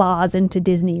their claws into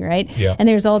Disney, right? Yeah. And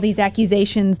there's all these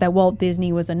accusations that Walt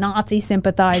Disney was a Nazi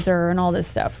sympathizer and all this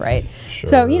stuff, right? Sure.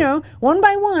 So, one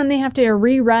by one, they have to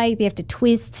rewrite, they have to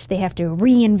twist, they have to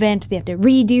reinvent, they have to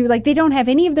redo. Like, they don't have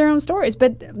any of their own stories,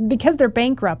 but because they're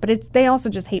bankrupt, but they also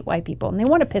just hate white people and they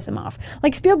want to piss them off.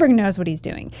 Like, Spielberg knows what he's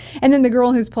doing. And then the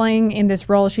girl who's playing in this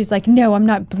role, she's like, no, I'm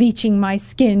not bleaching my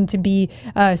skin to be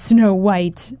Snow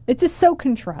White. It's just so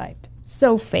contrived,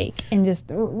 so fake, and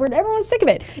just everyone's sick of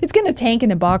it. It's going to tank in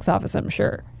the box office, I'm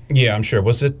sure. Yeah, I'm sure.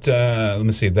 Was it? Let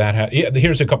me see.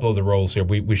 Here's a couple of the roles here.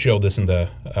 We showed this in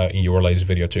in your latest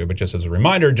video too, but just as a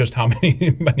reminder, just how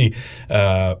many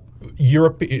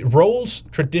roles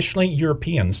traditionally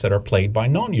Europeans that are played by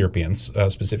non-Europeans,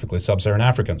 specifically Sub-Saharan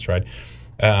Africans, right?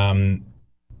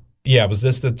 Yeah, was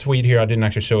this the tweet here? I didn't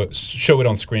actually show it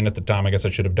on screen at the time. I guess I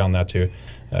should have done that too.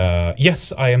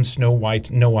 Yes, I am Snow White.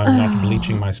 No, I'm not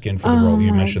bleaching my skin for the role.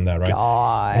 You mentioned that, right?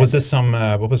 God. Was this some?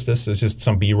 What was this? It's just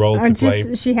some B-roll to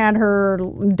play. She had her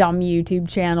dumb YouTube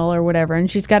channel or whatever,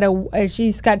 and she's got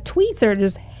tweets that are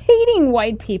just hating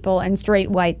white people and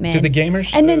straight white men. Did the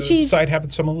gamers and then side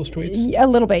have some of those tweets? A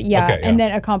little bit, yeah. Okay, yeah. And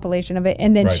then a compilation of it,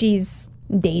 and then she's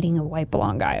dating a white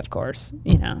blonde guy, of course.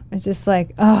 It's just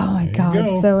like, oh my God,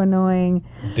 it's so annoying.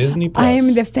 Disney Plus. I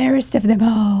am the fairest of them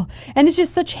all. And it's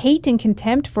just such hate and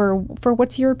contempt for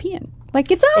what's European.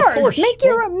 Like, it's ours. Of course. Make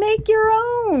your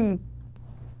own.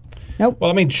 Nope.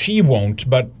 Well, I mean, she won't,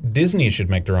 but Disney should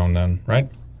make their own then, right?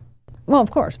 Well,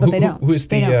 of course, but they don't. Who's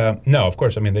the? No, of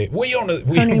course. I mean, we own it.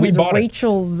 Her name is bought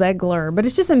Rachel Zegler, but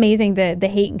it's just amazing the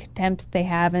hate and contempt they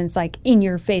have, and it's like in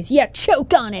your face. Yeah,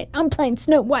 choke on it. I'm playing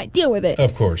Snow White. Deal with it.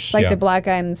 Of course, it's like the black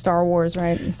guy in Star Wars,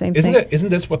 right? Same thing. Isn't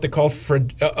this what they call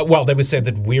well, they would say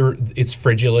that it's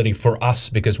fragility for us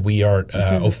because we are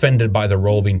offended by the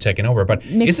role being taken over. But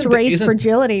mixed race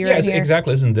fragility, right? Yeah,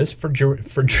 exactly. Isn't this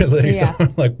fragility? Yeah.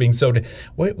 Like being so?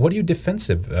 What are you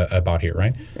defensive about here,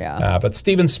 right? Yeah. But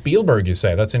Steven Spielberg, you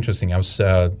say that's interesting. I was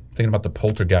thinking about the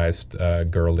Poltergeist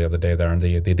girl the other day there, and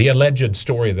the alleged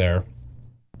story there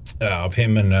of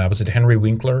him and was it Henry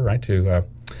Winkler, right, who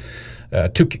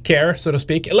took care, so to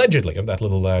speak, allegedly, of that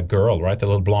little girl, right, the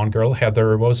little blonde girl,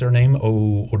 Heather. What was her name?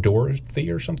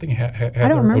 Dorothy or something? Heather, I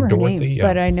don't remember Dorothy, her name,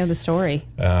 but I know the story.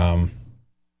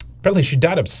 apparently she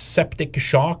died of septic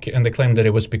shock, and they claimed that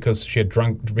it was because she had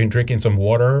been drinking some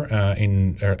water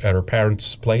at her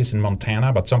parents' place in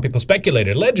Montana. But some people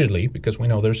speculated, allegedly, because we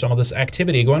know there's some of this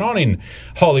activity going on in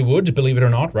Hollywood, believe it or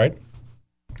not, right?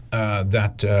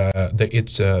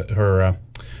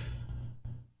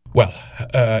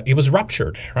 It was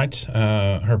ruptured, right?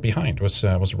 Her behind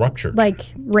was ruptured, like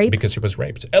rape, because she was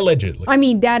raped, allegedly. I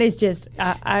mean, that is just.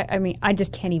 I mean, I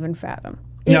just can't even fathom.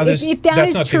 Now, if that that's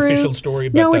is not true, the official story,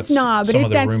 but no, that's it's not. But some if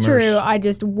of the that's rumors. true, I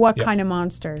just what kind of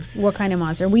monster? What kind of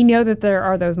monster? We know that there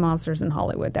are those monsters in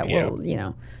Hollywood that will,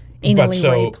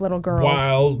 anally rape little girls.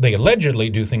 While they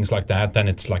allegedly do things like that, then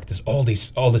it's like this. All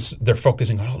this. They're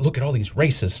focusing on. Oh, look at all these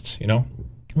racists,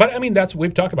 But I mean,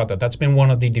 we've talked about that. That's been one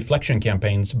of the deflection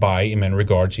campaigns by, in many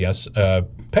regards, yes,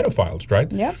 pedophiles,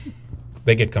 right? Yep.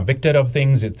 They get convicted of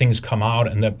things. Things come out,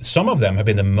 and some of them have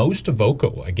been the most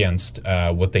vocal against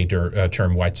what they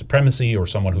term white supremacy or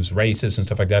someone who's racist and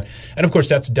stuff like that. And of course,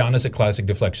 that's done as a classic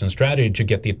deflection strategy to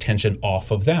get the attention off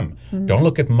of them. Mm-hmm. Don't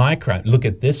look at my crime. Look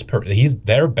at this person.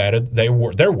 They're better.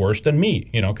 They're worse than me.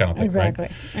 Kind of thing. Exactly.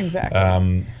 Right?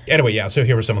 Exactly. Anyway, yeah. So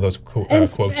here were some of those quotes. And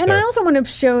there. I also want to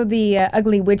show the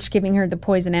ugly witch giving her the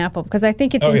poison apple, because I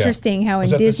think it's interesting how in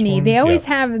Disney they always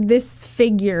have this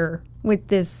figure with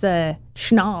this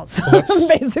schnoz,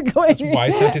 basically. That's why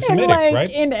it's anti-Semitic, right?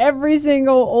 In every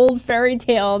single old fairy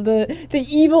tale, the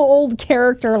evil old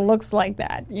character looks like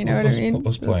that. You know what I mean?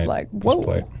 Let's play it. Like, whoa. Let's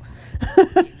play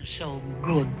it. So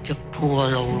good to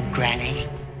poor old Granny.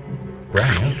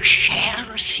 Granny? I'll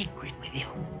share a secret with you.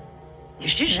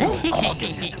 This isn't an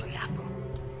ordinary apple.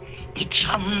 It's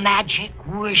a magic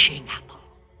wishing apple.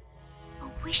 A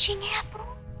wishing apple?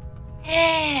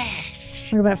 Yes.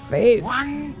 Look at that face.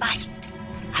 One bite,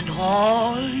 and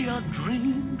all your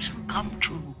dreams will come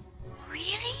true.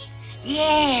 Really?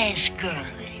 Yes,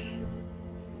 girlie.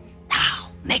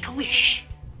 Now, make a wish.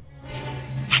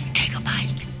 And take a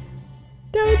bite.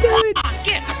 Don't do it.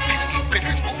 Get this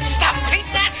bitters won't stop. Take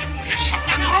that.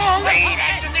 Oh, wait.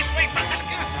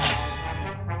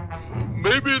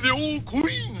 Maybe the old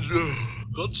queen's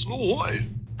got Snow White.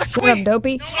 Shut up,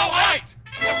 Dopey. Snow White!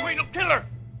 The queen will kill her.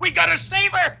 We gotta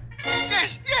save her.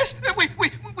 Yes,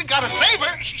 we gotta save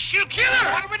her. She'll kill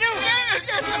her. What do we do?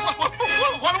 Yes.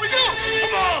 What do we do?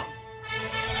 Come on.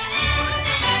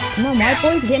 Come on, white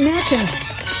boys, get in action.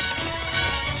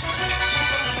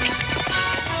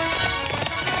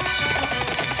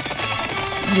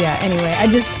 Yeah. Anyway,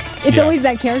 it's always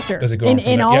that character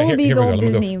in all of these old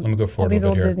Disney. Let me go forward. All these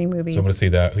old here. Disney movies. So I'm going to see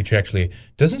that. Which actually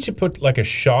doesn't she put like a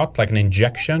shot, like an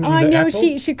injection? I in the know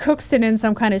apple? she cooks it in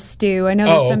some kind of stew. I know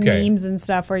there's some memes and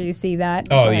stuff where you see that.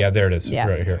 Oh yeah, there it is,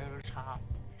 right here.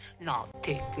 Now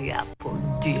take the apple,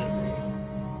 dearly,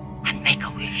 and make a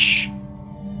wish.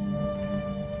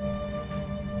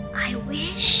 I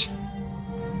wish.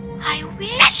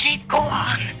 That's it. Go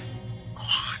on.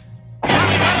 All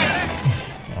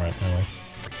right, anyway.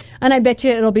 And I bet you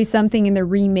it'll be something in the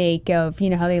remake of,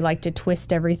 how they like to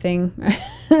twist everything,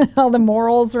 all the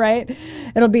morals, right?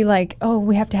 It'll be like, oh,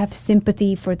 we have to have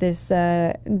sympathy for this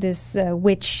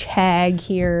witch hag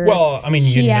here. Well, I mean,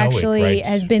 she it, actually right?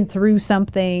 has been through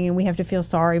something, and we have to feel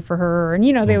sorry for her. And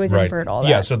they always invert all that.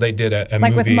 Yeah, so they did a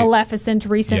like movie. with Maleficent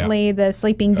recently, the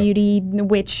Sleeping Beauty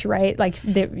witch, right? Like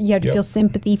you have to feel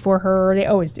sympathy for her. They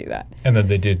always do that. And then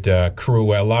they did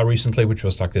Cruella recently, which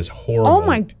was like this horrible. Oh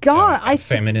my God!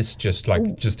 Feminist, just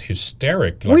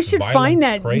hysteric. Like we should find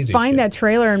that that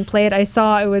trailer and play it. I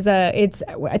saw it was I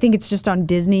think it's just on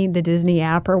Disney, the Disney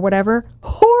app or whatever.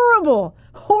 Horrible.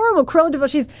 Cruella de Vil.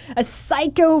 She's a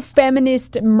psycho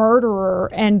feminist murderer,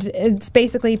 and it's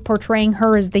basically portraying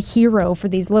her as the hero for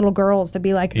these little girls to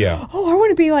be like, oh, I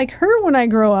want to be like her when I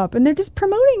grow up, and they're just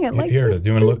promoting it like this. Do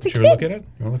you want to look? Should we look at it?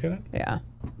 You want to look at it? Yeah.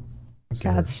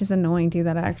 God, she's annoying too,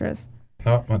 that actress.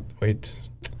 Oh, wait.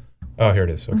 Oh, here it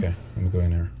is. Okay, let me go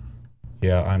in there.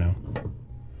 Yeah, I know.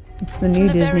 It's the new Disney.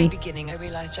 From the very beginning, I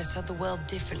realized I saw the world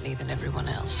differently than everyone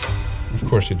else. Of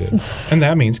course you did. And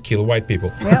that means kill white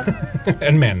people. Yep.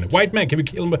 And men. White men. Can we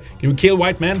kill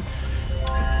white men?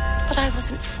 But I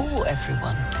wasn't for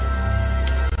everyone.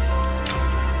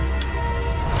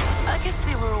 I guess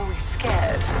they were always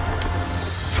scared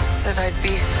that I'd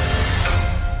be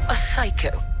a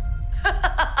psycho.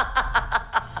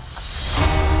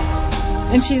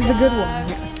 And she's the good one.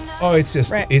 Oh, it's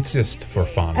just for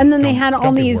fun. And then they had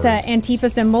all these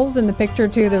Antifa symbols in the picture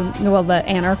too. The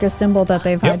anarchist symbol that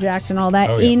they've hijacked and all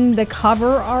that in the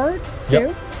cover art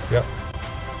too. Yep.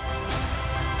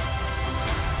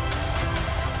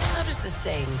 How does the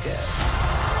saying go?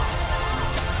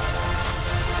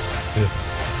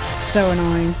 So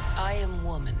annoying. I am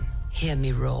woman. hear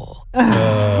me roar.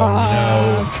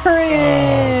 No.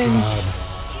 Cringe.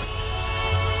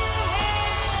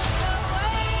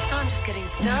 I'm just getting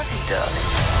started, darling.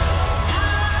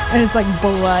 And it's like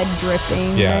blood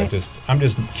dripping. Yeah, right? I'm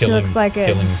just killing, looks like a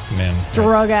killing men.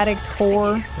 drug addict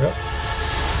whore. Yep.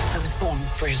 I was born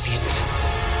brilliant.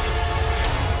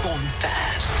 Born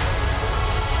bad.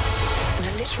 And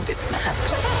a little bit mad.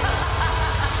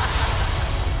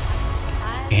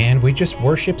 And we just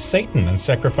worship Satan and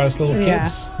sacrifice little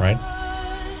kids, right?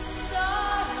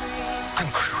 I'm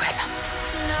cruel.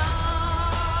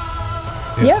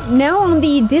 Yep, now on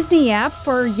the Disney app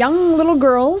for young little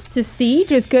girls to see.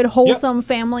 Just good, wholesome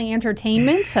family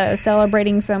entertainment.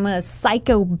 Celebrating some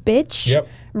psycho bitch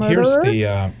murderer. Here's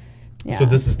the. So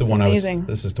this is the one amazing.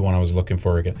 This is the one I was looking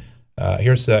for again.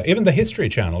 Here's even the History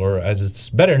Channel, or as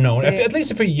it's better known, at least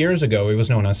a few years ago, it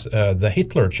was known as the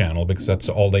Hitler Channel, because that's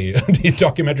all the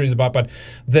documentaries about. But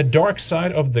the dark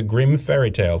side of the grim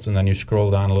fairy tales, and then you scroll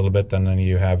down a little bit, and then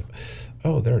you have,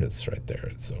 there it is, right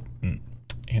there. So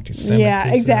anti-Semitism.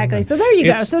 Yeah, exactly. So there you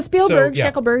go. So Spielberg,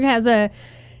 Scheckelberg has a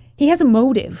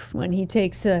motive when he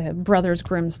takes Brothers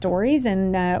Grimm stories,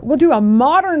 and we'll do a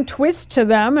modern twist to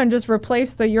them and just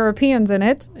replace the Europeans in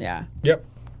it. Yeah. Yep.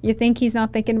 You think he's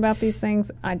not thinking about these things?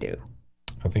 I do.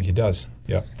 I think he does.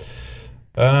 Yeah.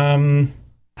 Oh man.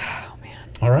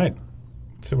 All right.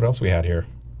 Let's see what else we had here.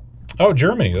 Oh,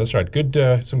 Germany. That's right. Good.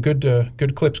 Some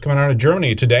good clips coming out of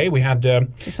Germany today. We had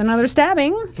just another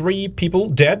stabbing. 3 people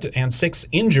dead and 6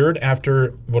 injured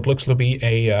after what looks to be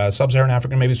a sub-Saharan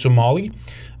African, maybe Somali,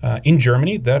 in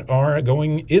Germany that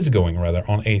is going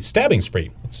on a stabbing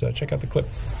spree. Let's check out the clip.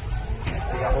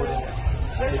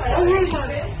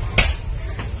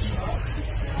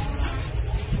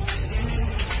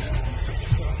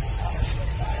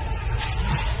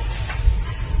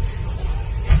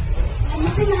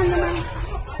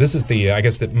 This is the, I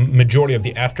guess, the majority of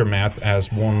the aftermath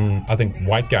as one, I think,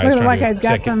 white guy is trying to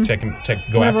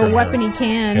go after him. Whatever weapon he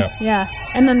can. Yep. Yeah.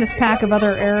 And then this pack of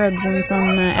other Arabs and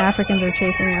some Africans are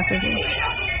chasing after him.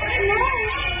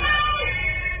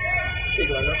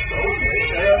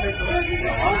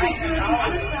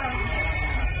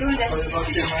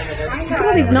 Look at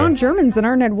all these non-Germans that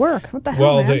aren't at work. What the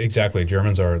hell, man? Exactly.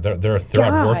 Germans are, they're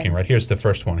out working, right? Here's the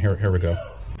first one. Here we go.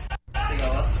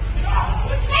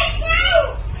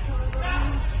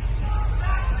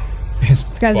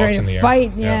 This guy's ready to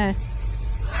fight, yeah.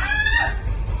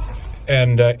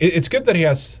 And it's good that he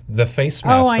has the face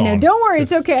mask on. Oh, I know. Don't worry,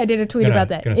 it's okay. I did a tweet about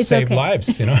that. It's going to save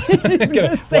lives, you know.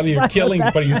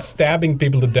 While you're stabbing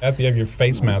people to death, you have your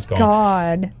face mask on.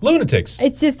 God. Lunatics.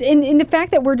 It's just, in the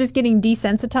fact that we're just getting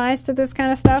desensitized to this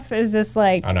kind of stuff is just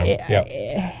like... I know,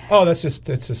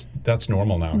 that's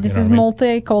normal now. This is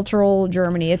multicultural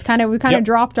Germany. It's kind of, we kind of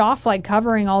dropped off like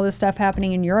covering all this stuff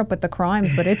happening in Europe with the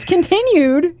crimes, but it's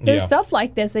continued. There's stuff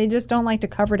like this. They just don't like to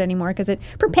cover it anymore because it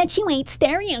perpetuates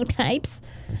stereotypes.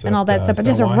 And all that stuff, but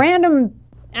just a random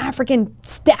African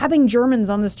stabbing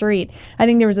Germans on the street. I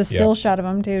think there was a still shot of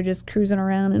him too, just cruising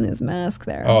around in his mask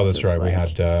there. Oh, that's right. We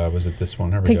had, was it this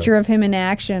one? Picture of him in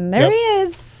action. There he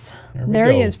is.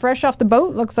 There he is, fresh off the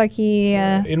boat. Looks like he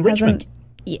in Richmond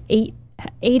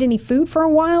ate any food for a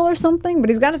while or something, but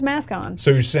he's got his mask on.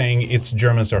 So you're saying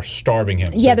Germans are starving him?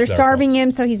 Yeah, they're starving him,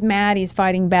 so he's mad. He's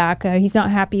fighting back. He's not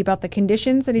happy about the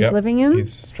conditions that he's living in.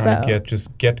 He's trying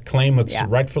to claim what's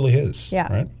rightfully his.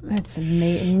 Yeah, right? That's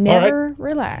amazing. Never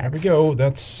relax. There we go.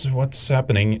 That's what's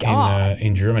happening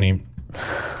in Germany.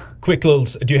 Quick little.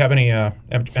 Do you have any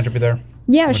entropy there?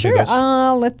 Yeah, sure.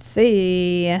 Let's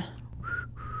see.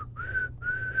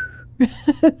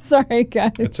 Sorry,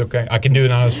 guys. It's okay. I can do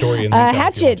another story in the meantime.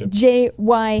 Hatchet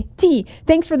JYT.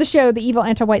 Thanks for the show. The evil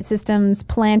anti-white systems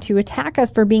plan to attack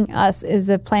us for being us is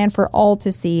a plan for all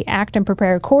to see. Act and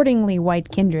prepare accordingly,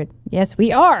 white kindred. Yes,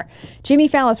 we are. Jimmy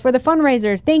Fallis for the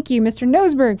fundraiser. Thank you. Mr.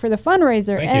 Nosberg for the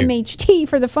fundraiser. MHT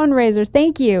for the fundraiser.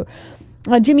 Thank you.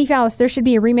 Jimmy Fallis, there should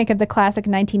be a remake of the classic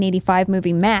 1985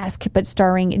 movie Mask, but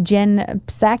starring Jen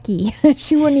Psaki.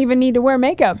 She wouldn't even need to wear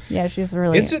makeup. Yeah, she's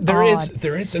really There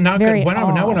is. Now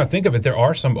when I think of it, there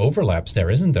are some overlaps there,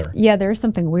 isn't there? Yeah, there is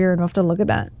something weird. We'll have to look at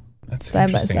that. That's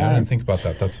interesting. I didn't think about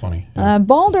that. That's funny.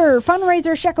 Balder,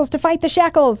 fundraiser, shekels to fight the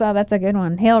shackles. Oh, that's a good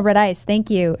one. Hail Red Ice. Thank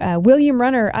you. William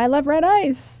Runner, I love Red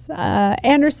Ice.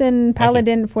 Anderson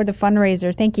Paladin for the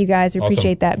fundraiser. Thank you, guys. We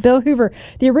appreciate that. Bill Hoover,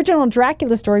 the original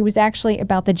Dracula story was actually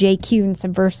about the JQ and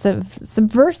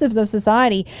subversives of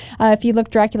society. If you look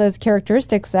Dracula's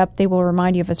characteristics up, they will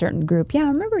remind you of a certain group. Yeah, I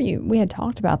remember we had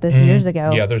talked about this years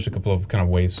ago. Yeah, there's a couple of kind of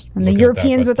ways. And the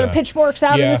Europeans with their pitchforks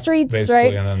out in the streets, basically,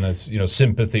 right? And then there's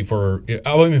sympathy for for.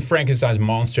 I mean, Frankenstein's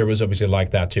monster was obviously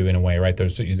like that too, in a way, right?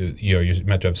 There's you're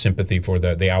meant to have sympathy for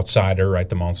the outsider, right?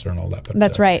 The monster and all that. But,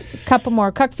 that's right. A couple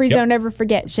more. Cuck Free Zone. Never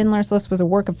forget. Schindler's List was a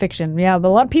work of fiction. Yeah, but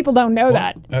a lot of people don't know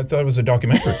that. I thought it was a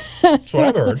documentary. That's what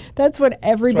I've heard. That's what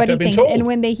everybody thinks. Told. And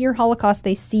when they hear Holocaust,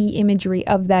 they see imagery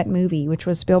of that movie, which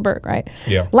was Spielberg, right?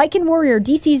 Yeah. Lycan Warrior,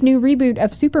 DC's new reboot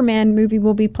of Superman movie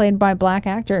will be played by black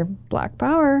actor. Black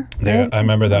power. Yeah, right? I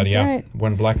remember that. That's right.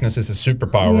 When blackness is a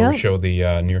superpower, Yep. we show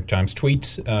the New York Times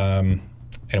tweet.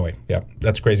 Anyway, yeah,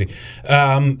 that's crazy.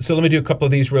 So let me do a couple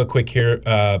of these real quick here.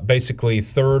 Basically,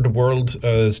 third world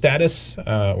status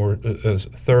or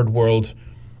third world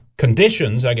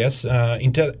conditions, I guess,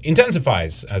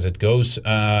 intensifies as it goes.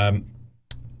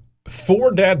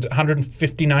 4 dead,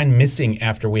 159 missing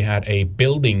after we had a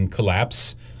building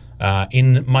collapse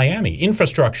in Miami.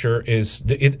 Infrastructure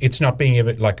it's not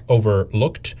being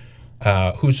overlooked.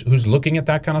 Who's looking at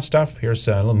that kind of stuff? Here's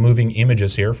little moving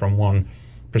images here from one,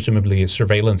 presumably a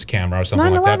surveillance camera or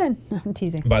something like that. 9/11. I'm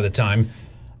teasing. By the time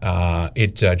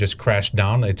it just crashed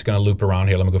down, it's going to loop around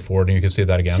here. Let me go forward and you can see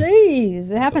that again.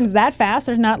 Jeez, it happens that fast.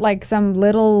 There's not like some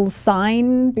little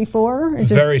sign before. It's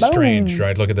just Very boom. strange,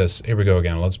 right? Look at this. Here we go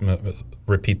again. Let's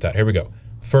repeat that. Here we go.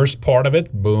 First part of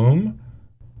it, boom.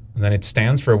 And then it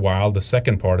stands for a while, the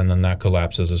second part, and then that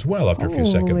collapses as well after a few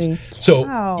seconds. So,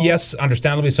 yes,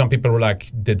 understandably, some people were like,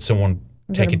 did someone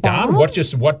take it down? What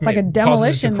causes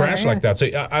it to crash like that? So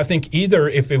I think either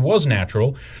if it was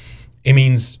natural, it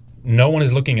means no one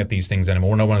is looking at these things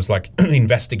anymore. No one is like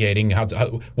investigating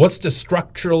what's the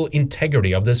structural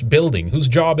integrity of this building? Whose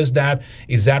job is that?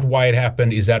 Is that why it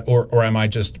happened? Is that or am I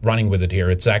just running with it here?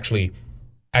 It's actually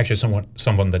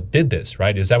someone that did this,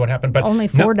 right? Is that what happened? But only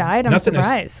 4 died. I'm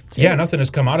surprised. Nothing has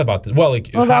come out about this. Well,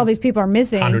 all these people are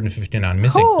missing. 159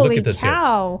 missing. Holy Look at this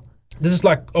cow. Here. This is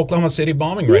like Oklahoma City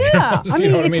bombing right now. I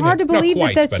mean, it's hard to believe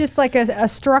that's just like a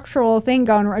structural thing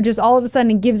going on. Just all of a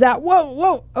sudden it gives out,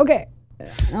 whoa, okay.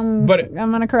 I'm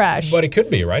going to crash. But it could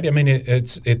be, right? I mean,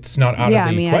 it's not out of the question. Yeah,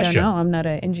 I mean, I don't know. I'm not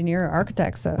an engineer or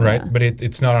architect, so. Right, but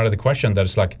it's not out of the question that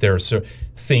it's like there are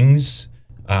things.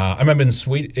 I remember in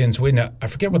Sweden, I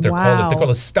forget what they're called. They call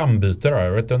it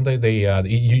stambytare, right? Don't they?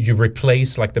 You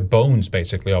replace like the bones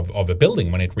basically of a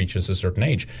building when it reaches a certain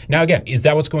age. Now again, is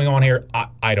that what's going on here?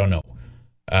 I don't know.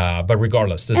 But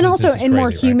regardless, this is crazy, more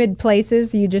humid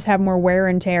places, you just have more wear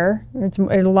and tear. It's a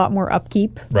lot more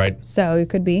upkeep. Right. So it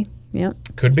could be. Yeah.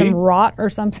 Could be some rot or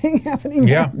something happening.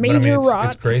 Yeah, major rot.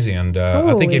 It's crazy, and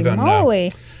I think even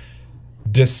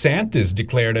DeSantis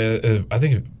declared I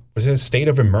think. Was it a state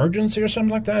of emergency or something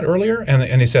like that earlier?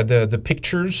 And he said the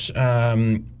pictures,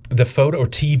 the photo or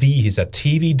TV, he said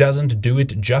TV doesn't do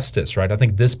it justice, right? I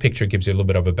think this picture gives you a little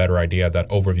bit of a better idea, that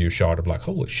overview shot of like,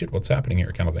 holy shit, what's happening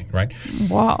here kind of thing, right?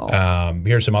 Wow.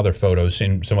 Here's some other photos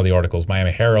in some of the articles.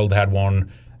 Miami Herald had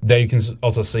one. There you can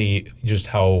also see just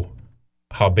how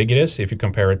big it is if you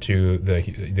compare it to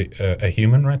a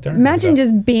human right there. Imagine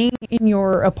just being in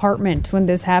your apartment when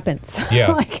this happens.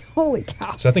 Yeah. Like, holy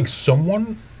cow. So I think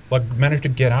someone managed to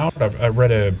get out. I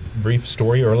read a brief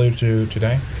story earlier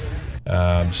today.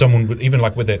 Someone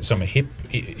with some hip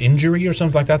injury or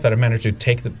something like that had managed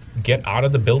to get out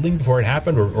of the building before it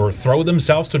happened, or throw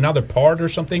themselves to another part or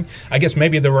something. I guess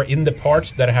maybe they were in the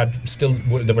part that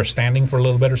they were standing for a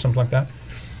little bit or something like that.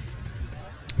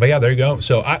 But yeah, there you go.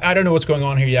 So I don't know what's going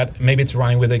on here yet. Maybe it's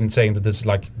running with it and saying that this is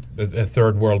like a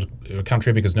third world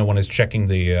country because no one is checking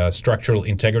the structural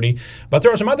integrity. But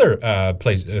there are some other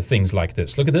things like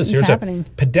this. Look at this. Here's happening.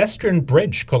 A pedestrian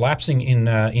bridge collapsing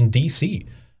in D.C.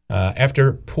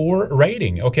 After poor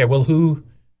rating. Okay, well,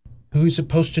 who's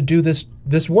supposed to do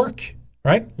this work?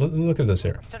 Right? Look at this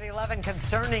here. Study 11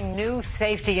 concerning new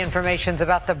safety information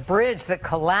about the bridge that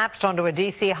collapsed onto a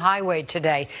D.C. highway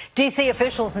today. D.C.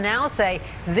 officials now say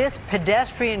this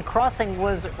pedestrian crossing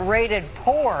was rated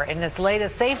poor in its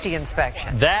latest safety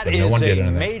inspection. That is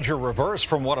a major reverse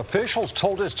from what officials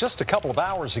told us just a couple of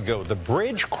hours ago. The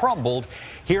bridge crumbled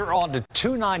here onto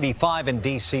 295 in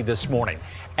D.C. this morning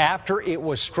after it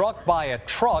was struck by a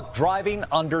truck driving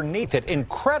underneath it.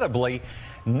 Incredibly,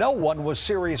 no one was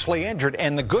seriously injured.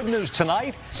 And the good news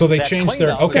tonight. So they changed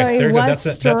their. Okay, so there you go. That's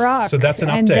an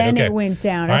update. And then it went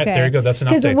down. All right, there you go. That's an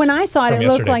update. Because when I saw it, it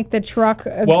looked like the truck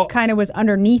kind of was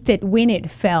underneath it when it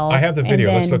fell. I have the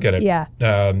video. Let's look at it. Yeah.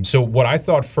 So what I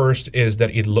thought first is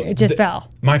that it just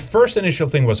fell. My first initial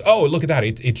thing was, oh, look at that.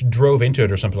 It drove into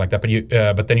it or something like that.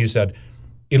 But then you said,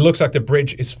 it looks like the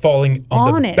bridge is falling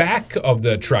on the back of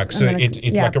the truck. So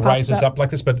it like rises up like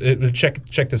this. But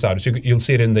check this out. So you'll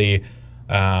see it in the.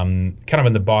 Kind of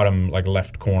in the bottom, like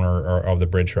left corner of the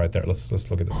bridge right there. Let's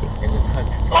look at this here.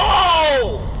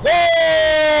 Oh! Whoa!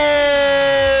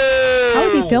 How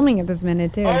is he filming at this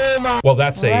minute, too? Well,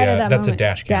 that's Right at that that's a moment.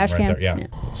 dash cam Dash right cam. there. Yeah.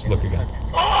 Let's look again.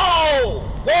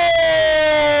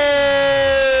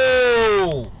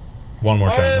 One more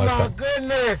time. Last time.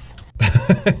 Goodness.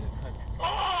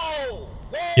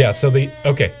 Yeah, so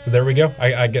there we go.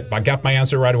 I got my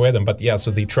answer right away then. But yeah,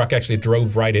 so the truck actually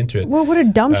drove right into it. Well, what a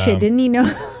dumb shit. Didn't he know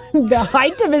the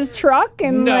height of his truck?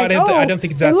 And No, like, I don't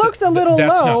think that's it looks a little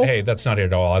that's low. That's not it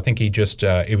at all. I think he just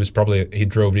he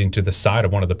drove into the side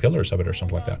of one of the pillars of it or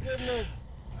something like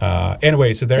that.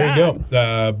 Anyway, so there you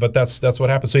go. But that's what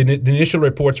happened. So the initial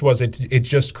reports was it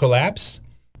just collapsed.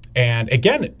 And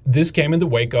again, this came in the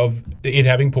wake of it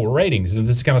having poor ratings. And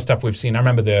this is kind of stuff we've seen. I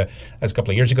remember that's a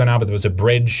couple of years ago now, but there was a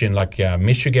bridge in like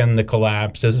Michigan that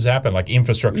collapsed. This has happened, like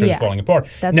infrastructure is falling apart.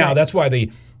 That's why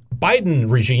the Biden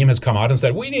regime has come out and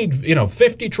said, we need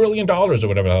 $50 trillion or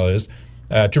whatever the hell it is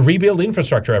to rebuild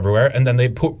infrastructure everywhere. And then they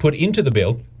put into the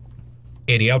bill,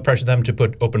 ADL pressured them to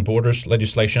put open borders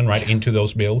legislation right into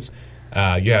those bills.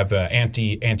 You have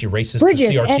anti-racist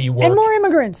Bridges CRT work. and more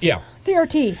immigrants. Yeah.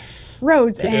 CRT.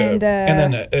 Roads and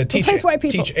then teach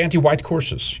anti-white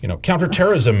courses,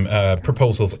 counterterrorism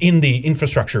proposals in the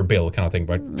infrastructure bill kind of thing.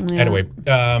 But anyway,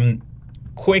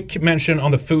 quick mention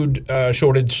on the food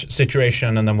shortage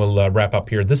situation, and then we'll wrap up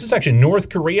here. This is actually North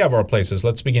Korea of our places.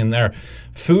 Let's begin there.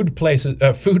 Food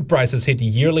prices hit a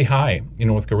yearly high in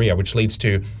North Korea, which leads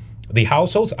to the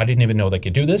households. I didn't even know they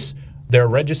could do this. They're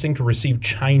registering to receive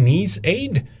Chinese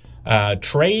aid.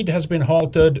 Trade has been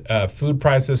halted, food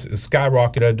prices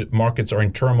skyrocketed, markets are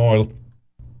in turmoil,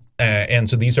 and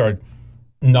so these are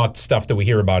not stuff that we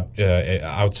hear about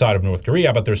outside of North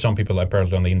Korea, but there's some people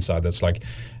apparently on the inside that's like,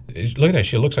 look at that,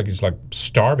 she looks like she's like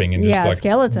starving and just like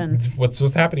skeleton.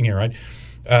 What's happening here, right?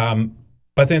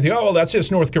 But then think, oh, well, that's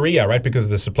just North Korea, right? Because of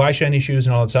the supply chain issues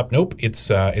and all that stuff. Nope, it's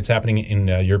happening in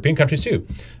European countries too.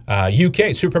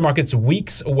 UK supermarkets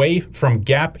weeks away from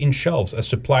gap in shelves as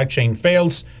supply chain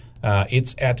fails.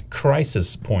 It's at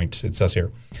crisis point, it says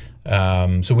here.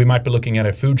 So we might be looking at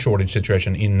a food shortage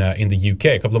situation in the UK.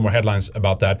 A couple of more headlines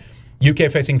about that.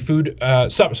 UK facing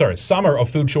summer of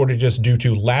food shortages due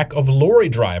to lack of lorry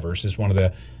drivers is one of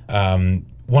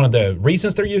the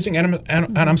reasons they're using.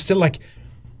 And I'm still like,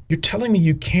 you're telling me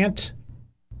you can't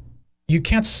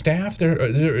staff?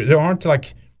 There aren't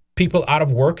like people out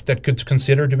of work that could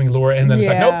consider doing lorry, and then it's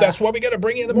like, nope, that's why we got to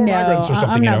bring in the more migrants or something.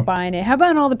 I'm not buying it. How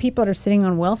about all the people that are sitting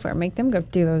on welfare? Make them go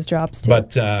do those jobs too.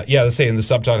 But let's say in the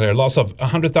subtitle here, loss of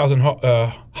 100,000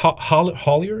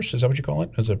 hauliers, is that what you call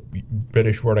it? As a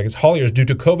British word, I guess. Hauliers due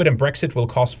to COVID and Brexit will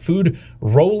cause food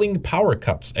rolling power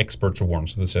cuts, experts warn.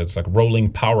 So this is like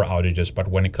rolling power outages, but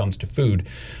when it comes to food.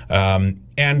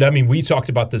 And I mean, we talked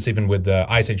about this even with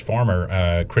Ice Age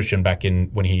Farmer, Christian, back in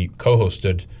when he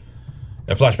co-hosted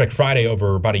a Flashback Friday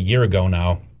over about a year ago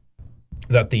now,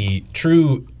 that the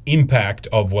true impact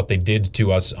of what they did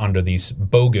to us under these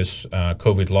bogus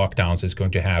COVID lockdowns is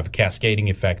going to have cascading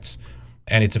effects,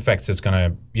 and its effects is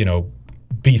going to,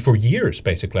 be for years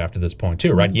basically after this point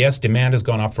too, right? Yes, demand has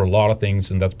gone up for a lot of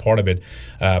things, and that's part of it.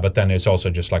 But then it's also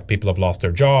just like people have lost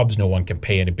their jobs, no one can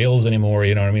pay any bills anymore.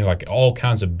 You know what I mean? Like all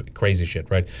kinds of crazy shit,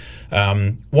 right?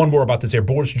 One more about this here.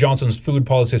 Boris Johnson's food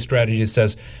policy strategy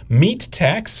says meat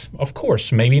tax, of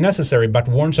course, may be necessary, but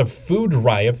warns of food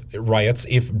riots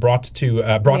if brought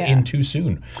in too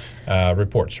soon.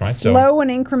 Reports, right? Slow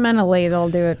and incrementally, they'll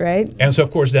do it, right? And so,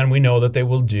 of course, then we know that they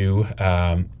will do.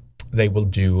 They will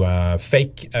do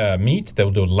fake meat. They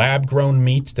will do lab-grown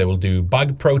meat. They will do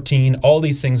bug protein. All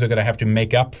these things are going to have to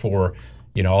make up for,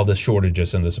 all the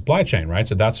shortages in the supply chain, right?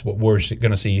 So that's what we're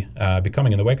going to see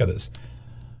becoming in the wake of this.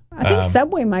 I think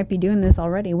Subway might be doing this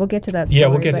already. We'll get to that story. Yeah,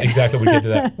 we'll get to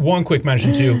that. One quick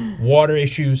mention too: water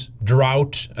issues,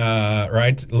 drought.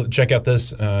 Right? Check out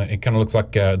this. It kind of looks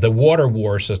like the water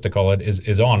wars, as they call it,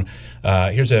 is on.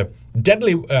 Here's a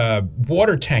deadly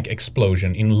water tank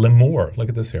explosion in Lemoore. Look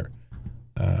at this here.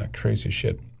 Crazy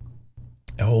shit.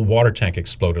 A whole water tank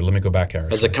exploded. Let me go back here.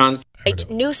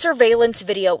 New surveillance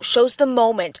video shows the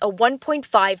moment a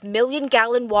 1.5 million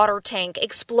gallon water tank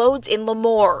explodes in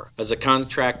Lemoore. As a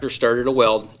contractor started a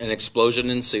weld, an explosion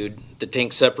ensued. The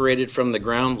tank separated from the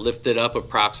ground, lifted up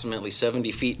approximately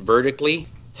 70 feet vertically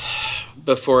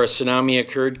before a tsunami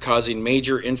occurred, causing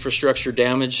major infrastructure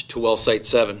damage to well site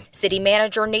 7. City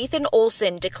Manager Nathan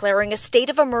Olson declaring a state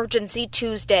of emergency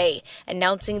Tuesday,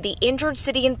 announcing the injured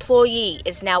city employee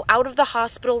is now out of the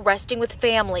hospital resting with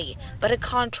family, but a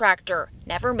contractor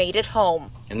never made it home.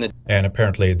 And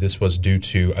apparently this was due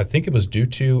to,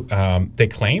 they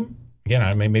claim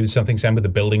again, maybe something same with the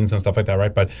buildings and stuff like that,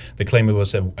 right? But they claim it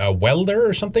was a welder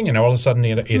or something, and all of a sudden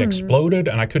it exploded,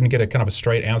 and I couldn't get a kind of a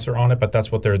straight answer on it, but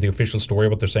that's what the official story,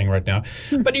 what they're saying right now.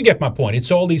 But you get my point.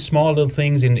 It's all these small little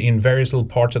things in various little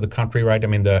parts of the country, right? I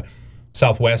mean, the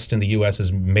Southwest in the U.S.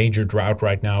 is major drought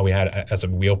right now. We had, as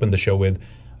we opened the show with,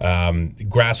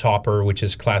 grasshopper, which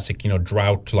is classic,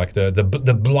 drought, like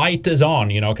the blight is on,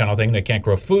 kind of thing. They can't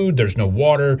grow food. There's no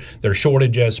water. There's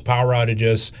shortages, power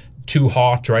outages, too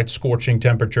hot, right? Scorching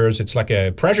temperatures. It's like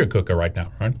a pressure cooker right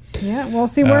now, right? Yeah, we'll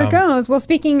see where it goes. Well,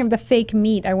 speaking of the fake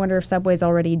meat, I wonder if Subway's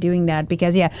already doing that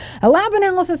because, a lab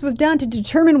analysis was done to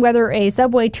determine whether a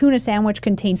Subway tuna sandwich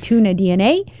contained tuna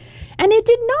DNA. And it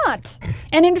did not.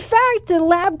 And in fact, the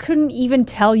lab couldn't even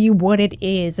tell you what it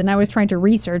is. And I was trying to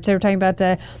research. They were talking about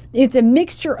it's a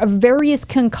mixture of various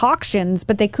concoctions,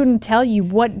 but they couldn't tell you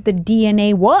what the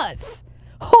DNA was.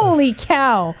 Holy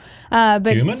cow. But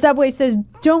Human? Subway says,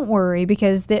 don't worry,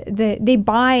 because they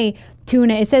buy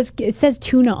tuna. It says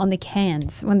tuna on the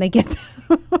cans when they get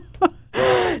them.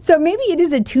 So maybe it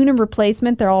is a tuna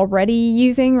replacement they're already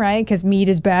using, right? Because meat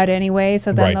is bad anyway.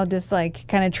 So then they'll just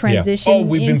kind of transition into that.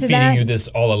 We've been feeding you this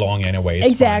all along anyway.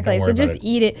 It's exactly. So just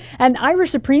eat it. And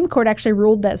Irish Supreme Court actually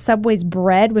ruled that Subway's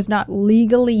bread was not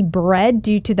legally bread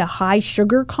due to the high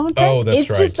sugar content. Oh, that's right.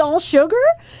 It's just all sugar.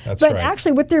 That's right. But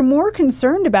actually what they're more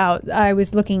concerned about, I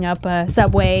was looking up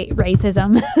Subway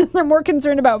racism. They're more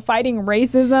concerned about fighting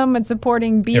racism and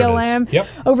supporting BLM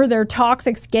over their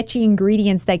toxic, sketchy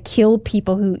ingredients that kill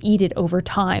people who eat it over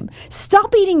time.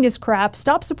 Stop eating this crap.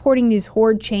 Stop supporting these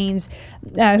horde chains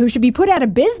who should be put out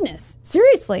of business.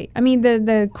 Seriously. I mean,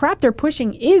 the crap they're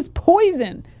pushing is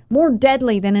poison. More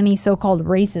deadly than any so-called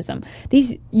racism.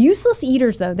 These useless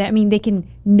eaters, though, they can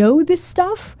know this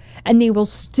stuff and they will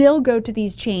still go to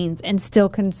these chains and still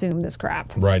consume this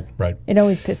crap. Right. It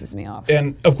always pisses me off.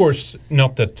 And, of course,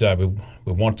 not that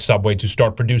we want Subway to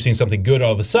start producing something good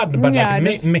all of a sudden, but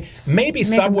maybe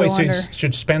Subway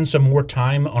should spend some more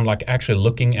time on actually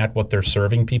looking at what they're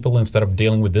serving people instead of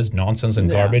dealing with this nonsense and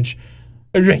garbage.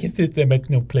 Racism has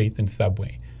no place in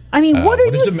Subway. I mean, what are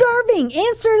you serving?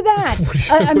 Answer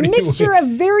that. A mixture of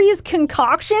various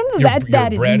concoctions? That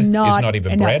bread is not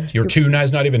even bread. Your tuna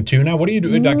is not even tuna. What are you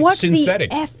doing? What synthetic.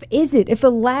 the F is it? If a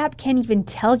lab can't even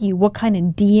tell you what kind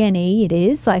of DNA it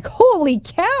is, holy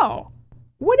cow.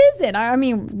 What is it? I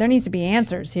mean, there needs to be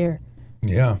answers here.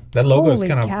 Yeah, that logo is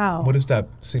kind of, cow. What does that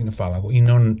signify? In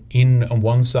on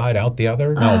one side, out the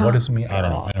other? No, what does it mean? I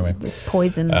don't know. Anyway. It's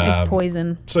poison. It's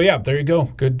poison. So yeah, there you go.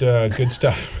 Good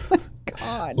stuff.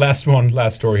 God.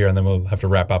 Last story here, and then we'll have to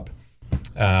wrap up.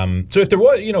 So if there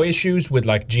were, issues with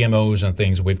GMOs and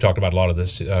things, we've talked about a lot of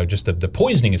this, just the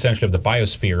poisoning essentially of the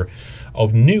biosphere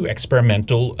of new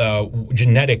experimental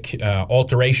genetic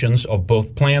alterations of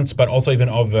both plants, but also even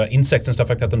of insects and stuff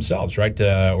like that themselves, right?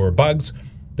 Or bugs.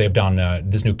 They've done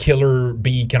this new killer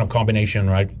bee kind of combination,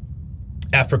 right?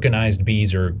 Africanized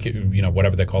bees, or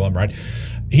whatever they call them, right?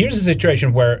 Here's a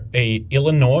situation where a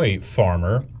Illinois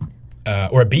farmer,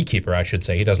 or a beekeeper, I should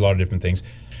say, he does a lot of different things.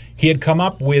 He had come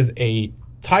up with a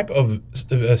type of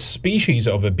a species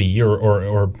of a bee,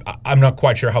 or I'm not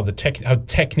quite sure how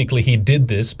technically he did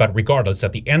this, but regardless,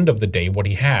 at the end of the day, what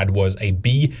he had was a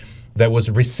bee that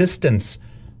was resistant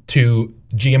to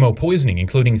GMO poisoning,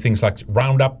 including things like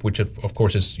Roundup, which of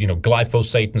course is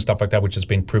glyphosate and stuff like that, which has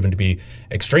been proven to be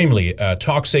extremely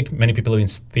toxic. Many people have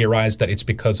theorized that it's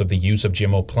because of the use of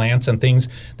GMO plants and things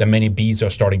that many bees are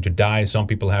starting to die. Some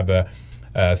people have a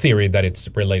theory that it's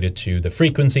related to the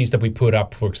frequencies that we put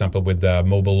up, for example, with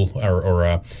mobile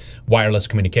or wireless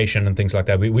communication and things like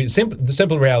that. The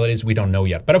simple reality is we don't know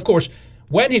yet. But of course,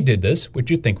 when he did this, which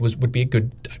you think would be a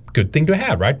good thing to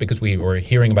have, right? Because we were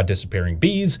hearing about disappearing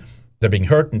bees, they're being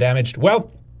hurt and damaged. Well,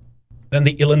 then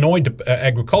the Illinois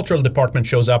Agricultural Department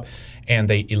shows up and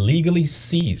they illegally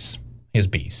seize his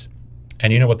bees.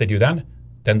 And you know what they do then?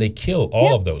 Then they kill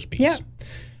all of those bees. Yeah.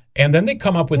 And then they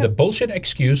come up with the bullshit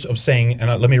excuse of saying,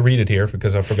 and let me read it here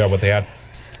because I forgot what they had.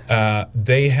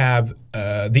 They have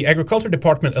the Agriculture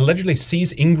Department allegedly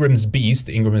seized Ingram's bees.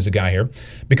 Ingram is a guy here,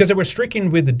 because they were stricken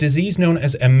with the disease known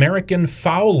as American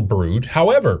foul brood.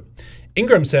 However,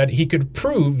 Ingram said he could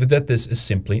prove that this is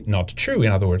simply not true.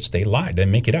 In other words, they lied. They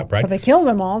make it up, right? But they killed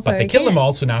them all. But they killed them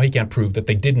all, so now he can't prove that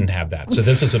they didn't have that. So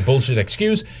this is a bullshit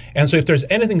excuse. And so if there's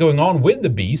anything going on with the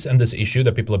bees and this issue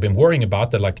that people have been worrying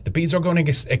about, that the bees are going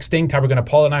to extinct, how we're going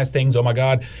to pollinize things, oh my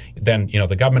God, then,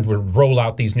 the government will roll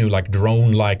out these new,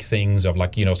 drone-like things of,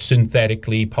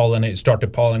 synthetically start to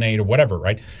pollinate or whatever,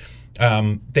 right?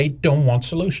 They don't want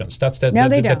solutions. That's the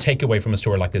takeaway from a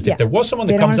story like this. Yeah. If there was someone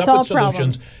that comes up with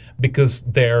solutions because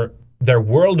their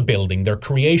world building, their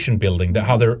creation building,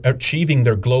 how they're achieving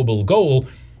their global goal,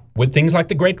 with things like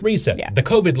the Great Reset, the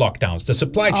COVID lockdowns, the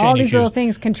supply chain All these issues. little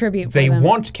things contribute. They for them.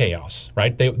 want chaos,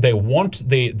 right? They want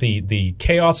the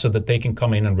chaos so that they can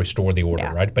come in and restore the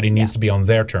order, right? But it needs to be on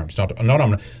their terms, not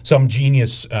on some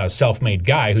genius self-made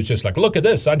guy who's just like, look at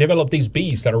this, I developed these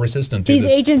bees that are resistant to These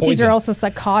this agencies poison. are also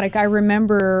psychotic. I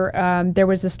remember there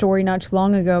was a story not too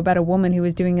long ago about a woman who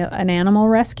was doing an animal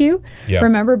rescue. Yeah.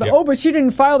 Remember? But Yep. but she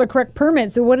didn't file the correct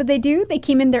permit. So what did they do? They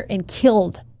came in there and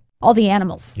killed all the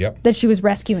animals that she was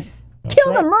rescuing.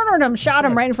 Killed them, murdered them, shot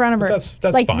them right in front of her. That's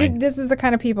like, fine. This is the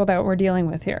kind of people that we're dealing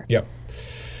with here. Yep.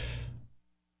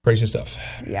 Crazy stuff.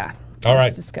 Yeah. All right.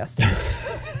 It's disgusting.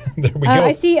 There we go.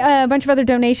 I see a bunch of other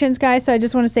donations, guys, so I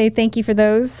just want to say thank you for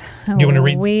those. Do you want to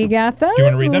read? We got those. Do you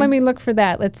want to read them? Let me look for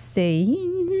that. Let's see.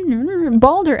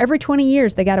 Balder, every 20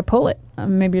 years, they got to pull it.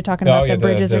 Maybe you're talking about the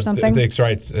bridges or something. That's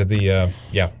right.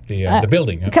 The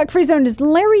building. Yeah. Cuck Free Zone is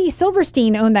Larry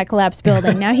Silverstein owned that collapsed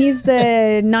building. Now he's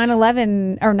the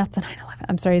 9/11, or not the 9/11.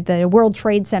 I'm sorry, the World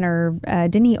Trade Center.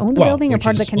 Didn't he own the building or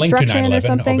part of the construction or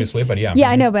something? Obviously, but yeah. Yeah,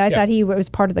 I know, but I thought he was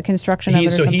part of the construction of it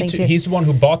or something too. He's the one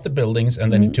who bought the buildings,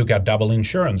 and then he took out double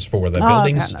insurance for the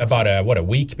buildings about a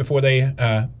week before they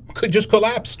just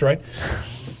collapsed, right?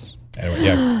 Anyway,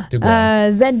 yeah. Do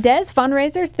go Zed Des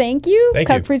fundraiser, thank you. Thank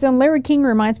Cuck you. Free Zone Larry King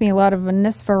reminds me a lot of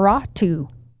Nosferatu.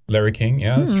 Larry King,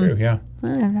 yeah, that's true, yeah.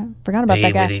 I forgot about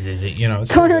that guy. You know,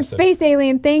 Cornered Space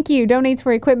Alien, thank you. Donates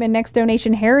for equipment. Next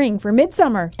donation, Herring for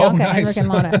Midsummer. Oh, Delka, nice. Henrik and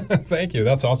Lana. Thank you.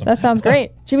 That's awesome. That sounds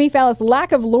great. Jimmy Fallis,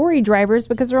 lack of lorry drivers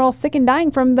because they're all sick and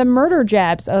dying from the murder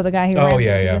jabs. Oh, the guy who ran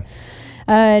into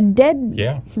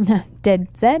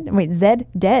Zed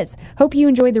Des. Hope you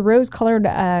enjoyed the rose-colored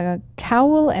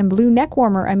cowl and blue neck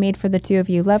warmer I made for the two of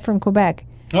you. Love from Quebec.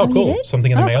 Oh, cool.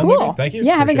 Something in the mail, cool. maybe? Thank you.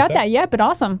 Yeah, I haven't Appreciate got that yet, but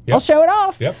awesome. Yep. I'll show it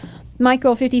off. Yep.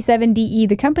 Michael 57DE,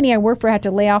 the company I work for had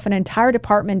to lay off an entire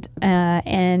department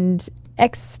and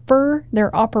exfer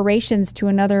their operations to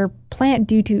another plant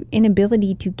due to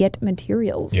inability to get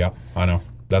materials. Yeah, I know.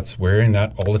 We're in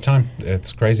that all the time.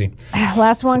 It's crazy.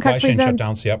 Last one, Supply Cuck Free chain Zone.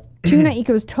 shutdowns, yep. Tuna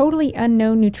Eco's totally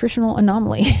unknown nutritional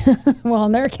anomaly. Well,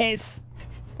 in their case,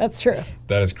 that's true.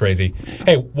 That is crazy.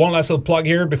 Hey, one last little plug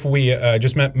here before we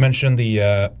just mention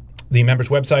the members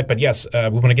website. But yes, we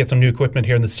want to get some new equipment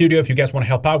here in the studio. If you guys want to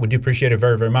help out, we do appreciate it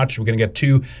very, very much. We're going to get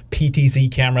 2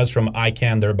 PTZ cameras from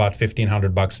ICANN. They're about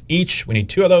 $1,500 each. We need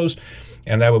 2 of those.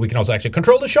 And that way we can also actually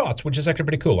control the shots, which is actually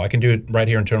pretty cool. I can do it right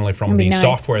here internally from the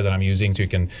software that I'm using, so you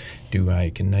can do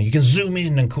you can zoom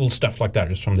in and cool stuff like that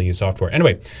just from the software.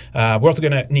 Anyway, we're also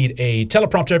going to need a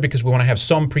teleprompter because we want to have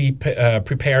some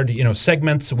prepared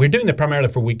segments. We're doing that primarily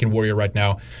for Weekend Warrior right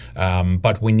now,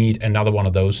 but we need another one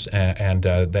of those, and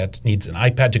that needs an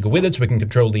iPad to go with it, so we can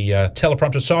control the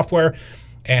teleprompter software.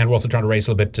 And we're also trying to raise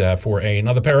a little bit for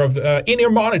another pair of in-ear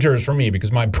monitors for me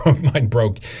because mine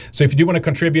broke. So if you do want to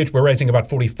contribute, we're raising about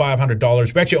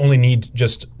 $4,500. We actually only need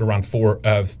just around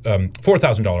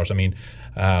 $4,000. I mean,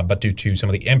 but due to some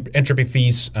of the entropy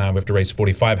fees, we have to raise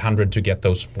 $4,500 to get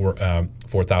those for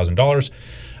 $4,000.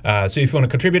 So if you want to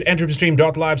contribute,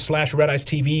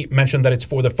 entropystream.live/RedEyeTV, mention that it's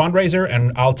for the fundraiser,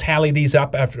 and I'll tally these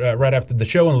up right after the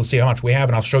show, and we'll see how much we have,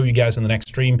 and I'll show you guys in the next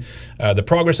stream the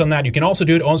progress on that. You can also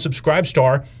do it on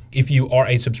Subscribestar if you are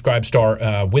a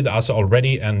Subscribestar with us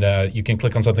already, and you can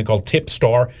click on something called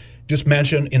Tipstar. Just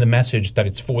mention in the message that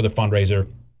it's for the fundraiser,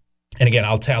 and again,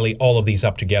 I'll tally all of these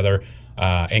up together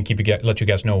and let you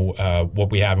guys know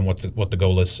what we have and what the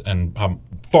goal is and how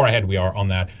far ahead we are on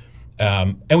that.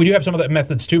 And we do have some of the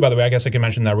methods too, by the way. I guess I can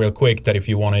mention that real quick, that if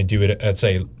you want to do it at,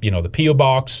 say, the P.O.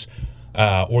 Box,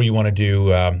 or you want to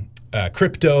do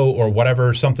crypto or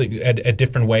whatever, something a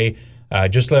different way,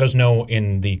 just let us know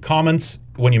in the comments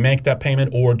when you make that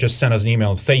payment, or just send us an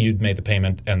email and say you'd made the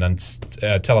payment, and then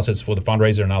tell us it's for the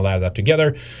fundraiser, and I'll add that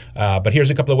together. But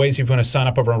here's a couple of ways if you want to sign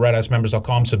up over on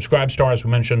redicemembers.com. Subscribestar, as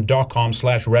we mentioned,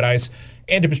 .com/redice,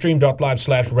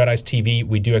 entropystream.live/RedEyeTV.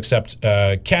 We do accept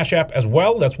Cash App as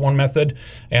well. That's one method,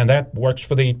 and that works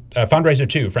for the fundraiser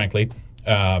too, frankly.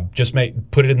 Just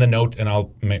put it in the note, and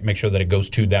I'll make sure that it goes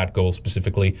to that goal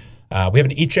specifically. We have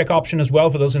an e-check option as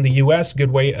well for those in the U.S. Good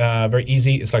way, very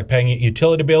easy. It's like paying a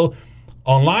utility bill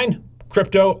online.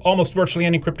 Crypto, almost virtually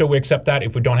any crypto, we accept that.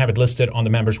 If we don't have it listed on the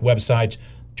members' website,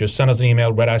 just send us an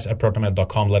email,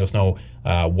 redice@protonmail.com. Let us know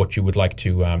what you would like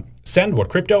to send, what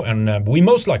crypto, and we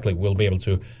most likely will be able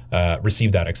to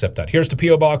receive that, accept that. Here's the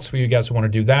P.O. Box for you guys who want to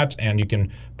do that, and you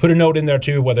can put a note in there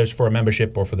too, whether it's for a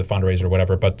membership or for the fundraiser or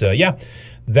whatever. But yeah,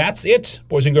 that's it,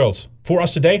 boys and girls, for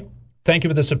us today. Thank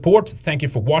you for the support. Thank you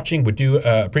for watching. We do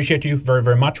appreciate you very,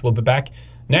 very much. We'll be back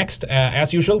next,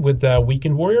 as usual, with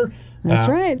Weekend Warrior. That's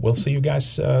right. We'll see you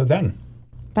guys then.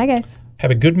 Bye, guys. Have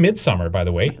a good Midsummer, by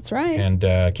the way. That's right.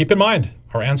 And keep in mind,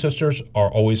 our ancestors are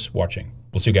always watching.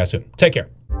 We'll see you guys soon. Take care.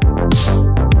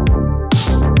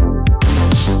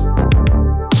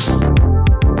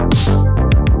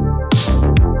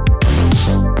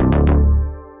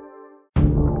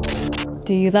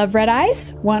 Do you love Red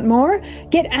Ice? Want more?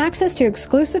 Get access to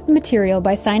exclusive material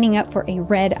by signing up for a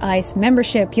Red Ice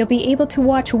membership. You'll be able to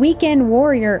watch Weekend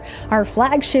Warrior, our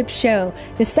flagship show,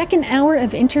 the second hour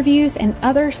of interviews, and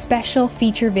other special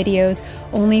feature videos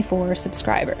only for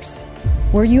subscribers.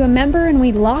 Were you a member and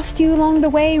we lost you along the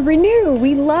way? Renew!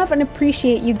 We love and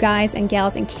appreciate you guys and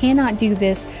gals and cannot do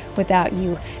this without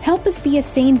you. Help us be a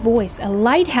sane voice, a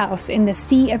lighthouse in the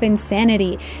sea of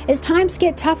insanity. As times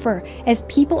get tougher, as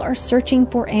people are searching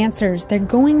for answers, they're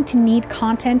going to need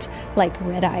content like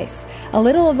Red Ice. A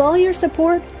little of all your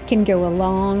support can go a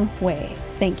long way.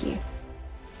 Thank you.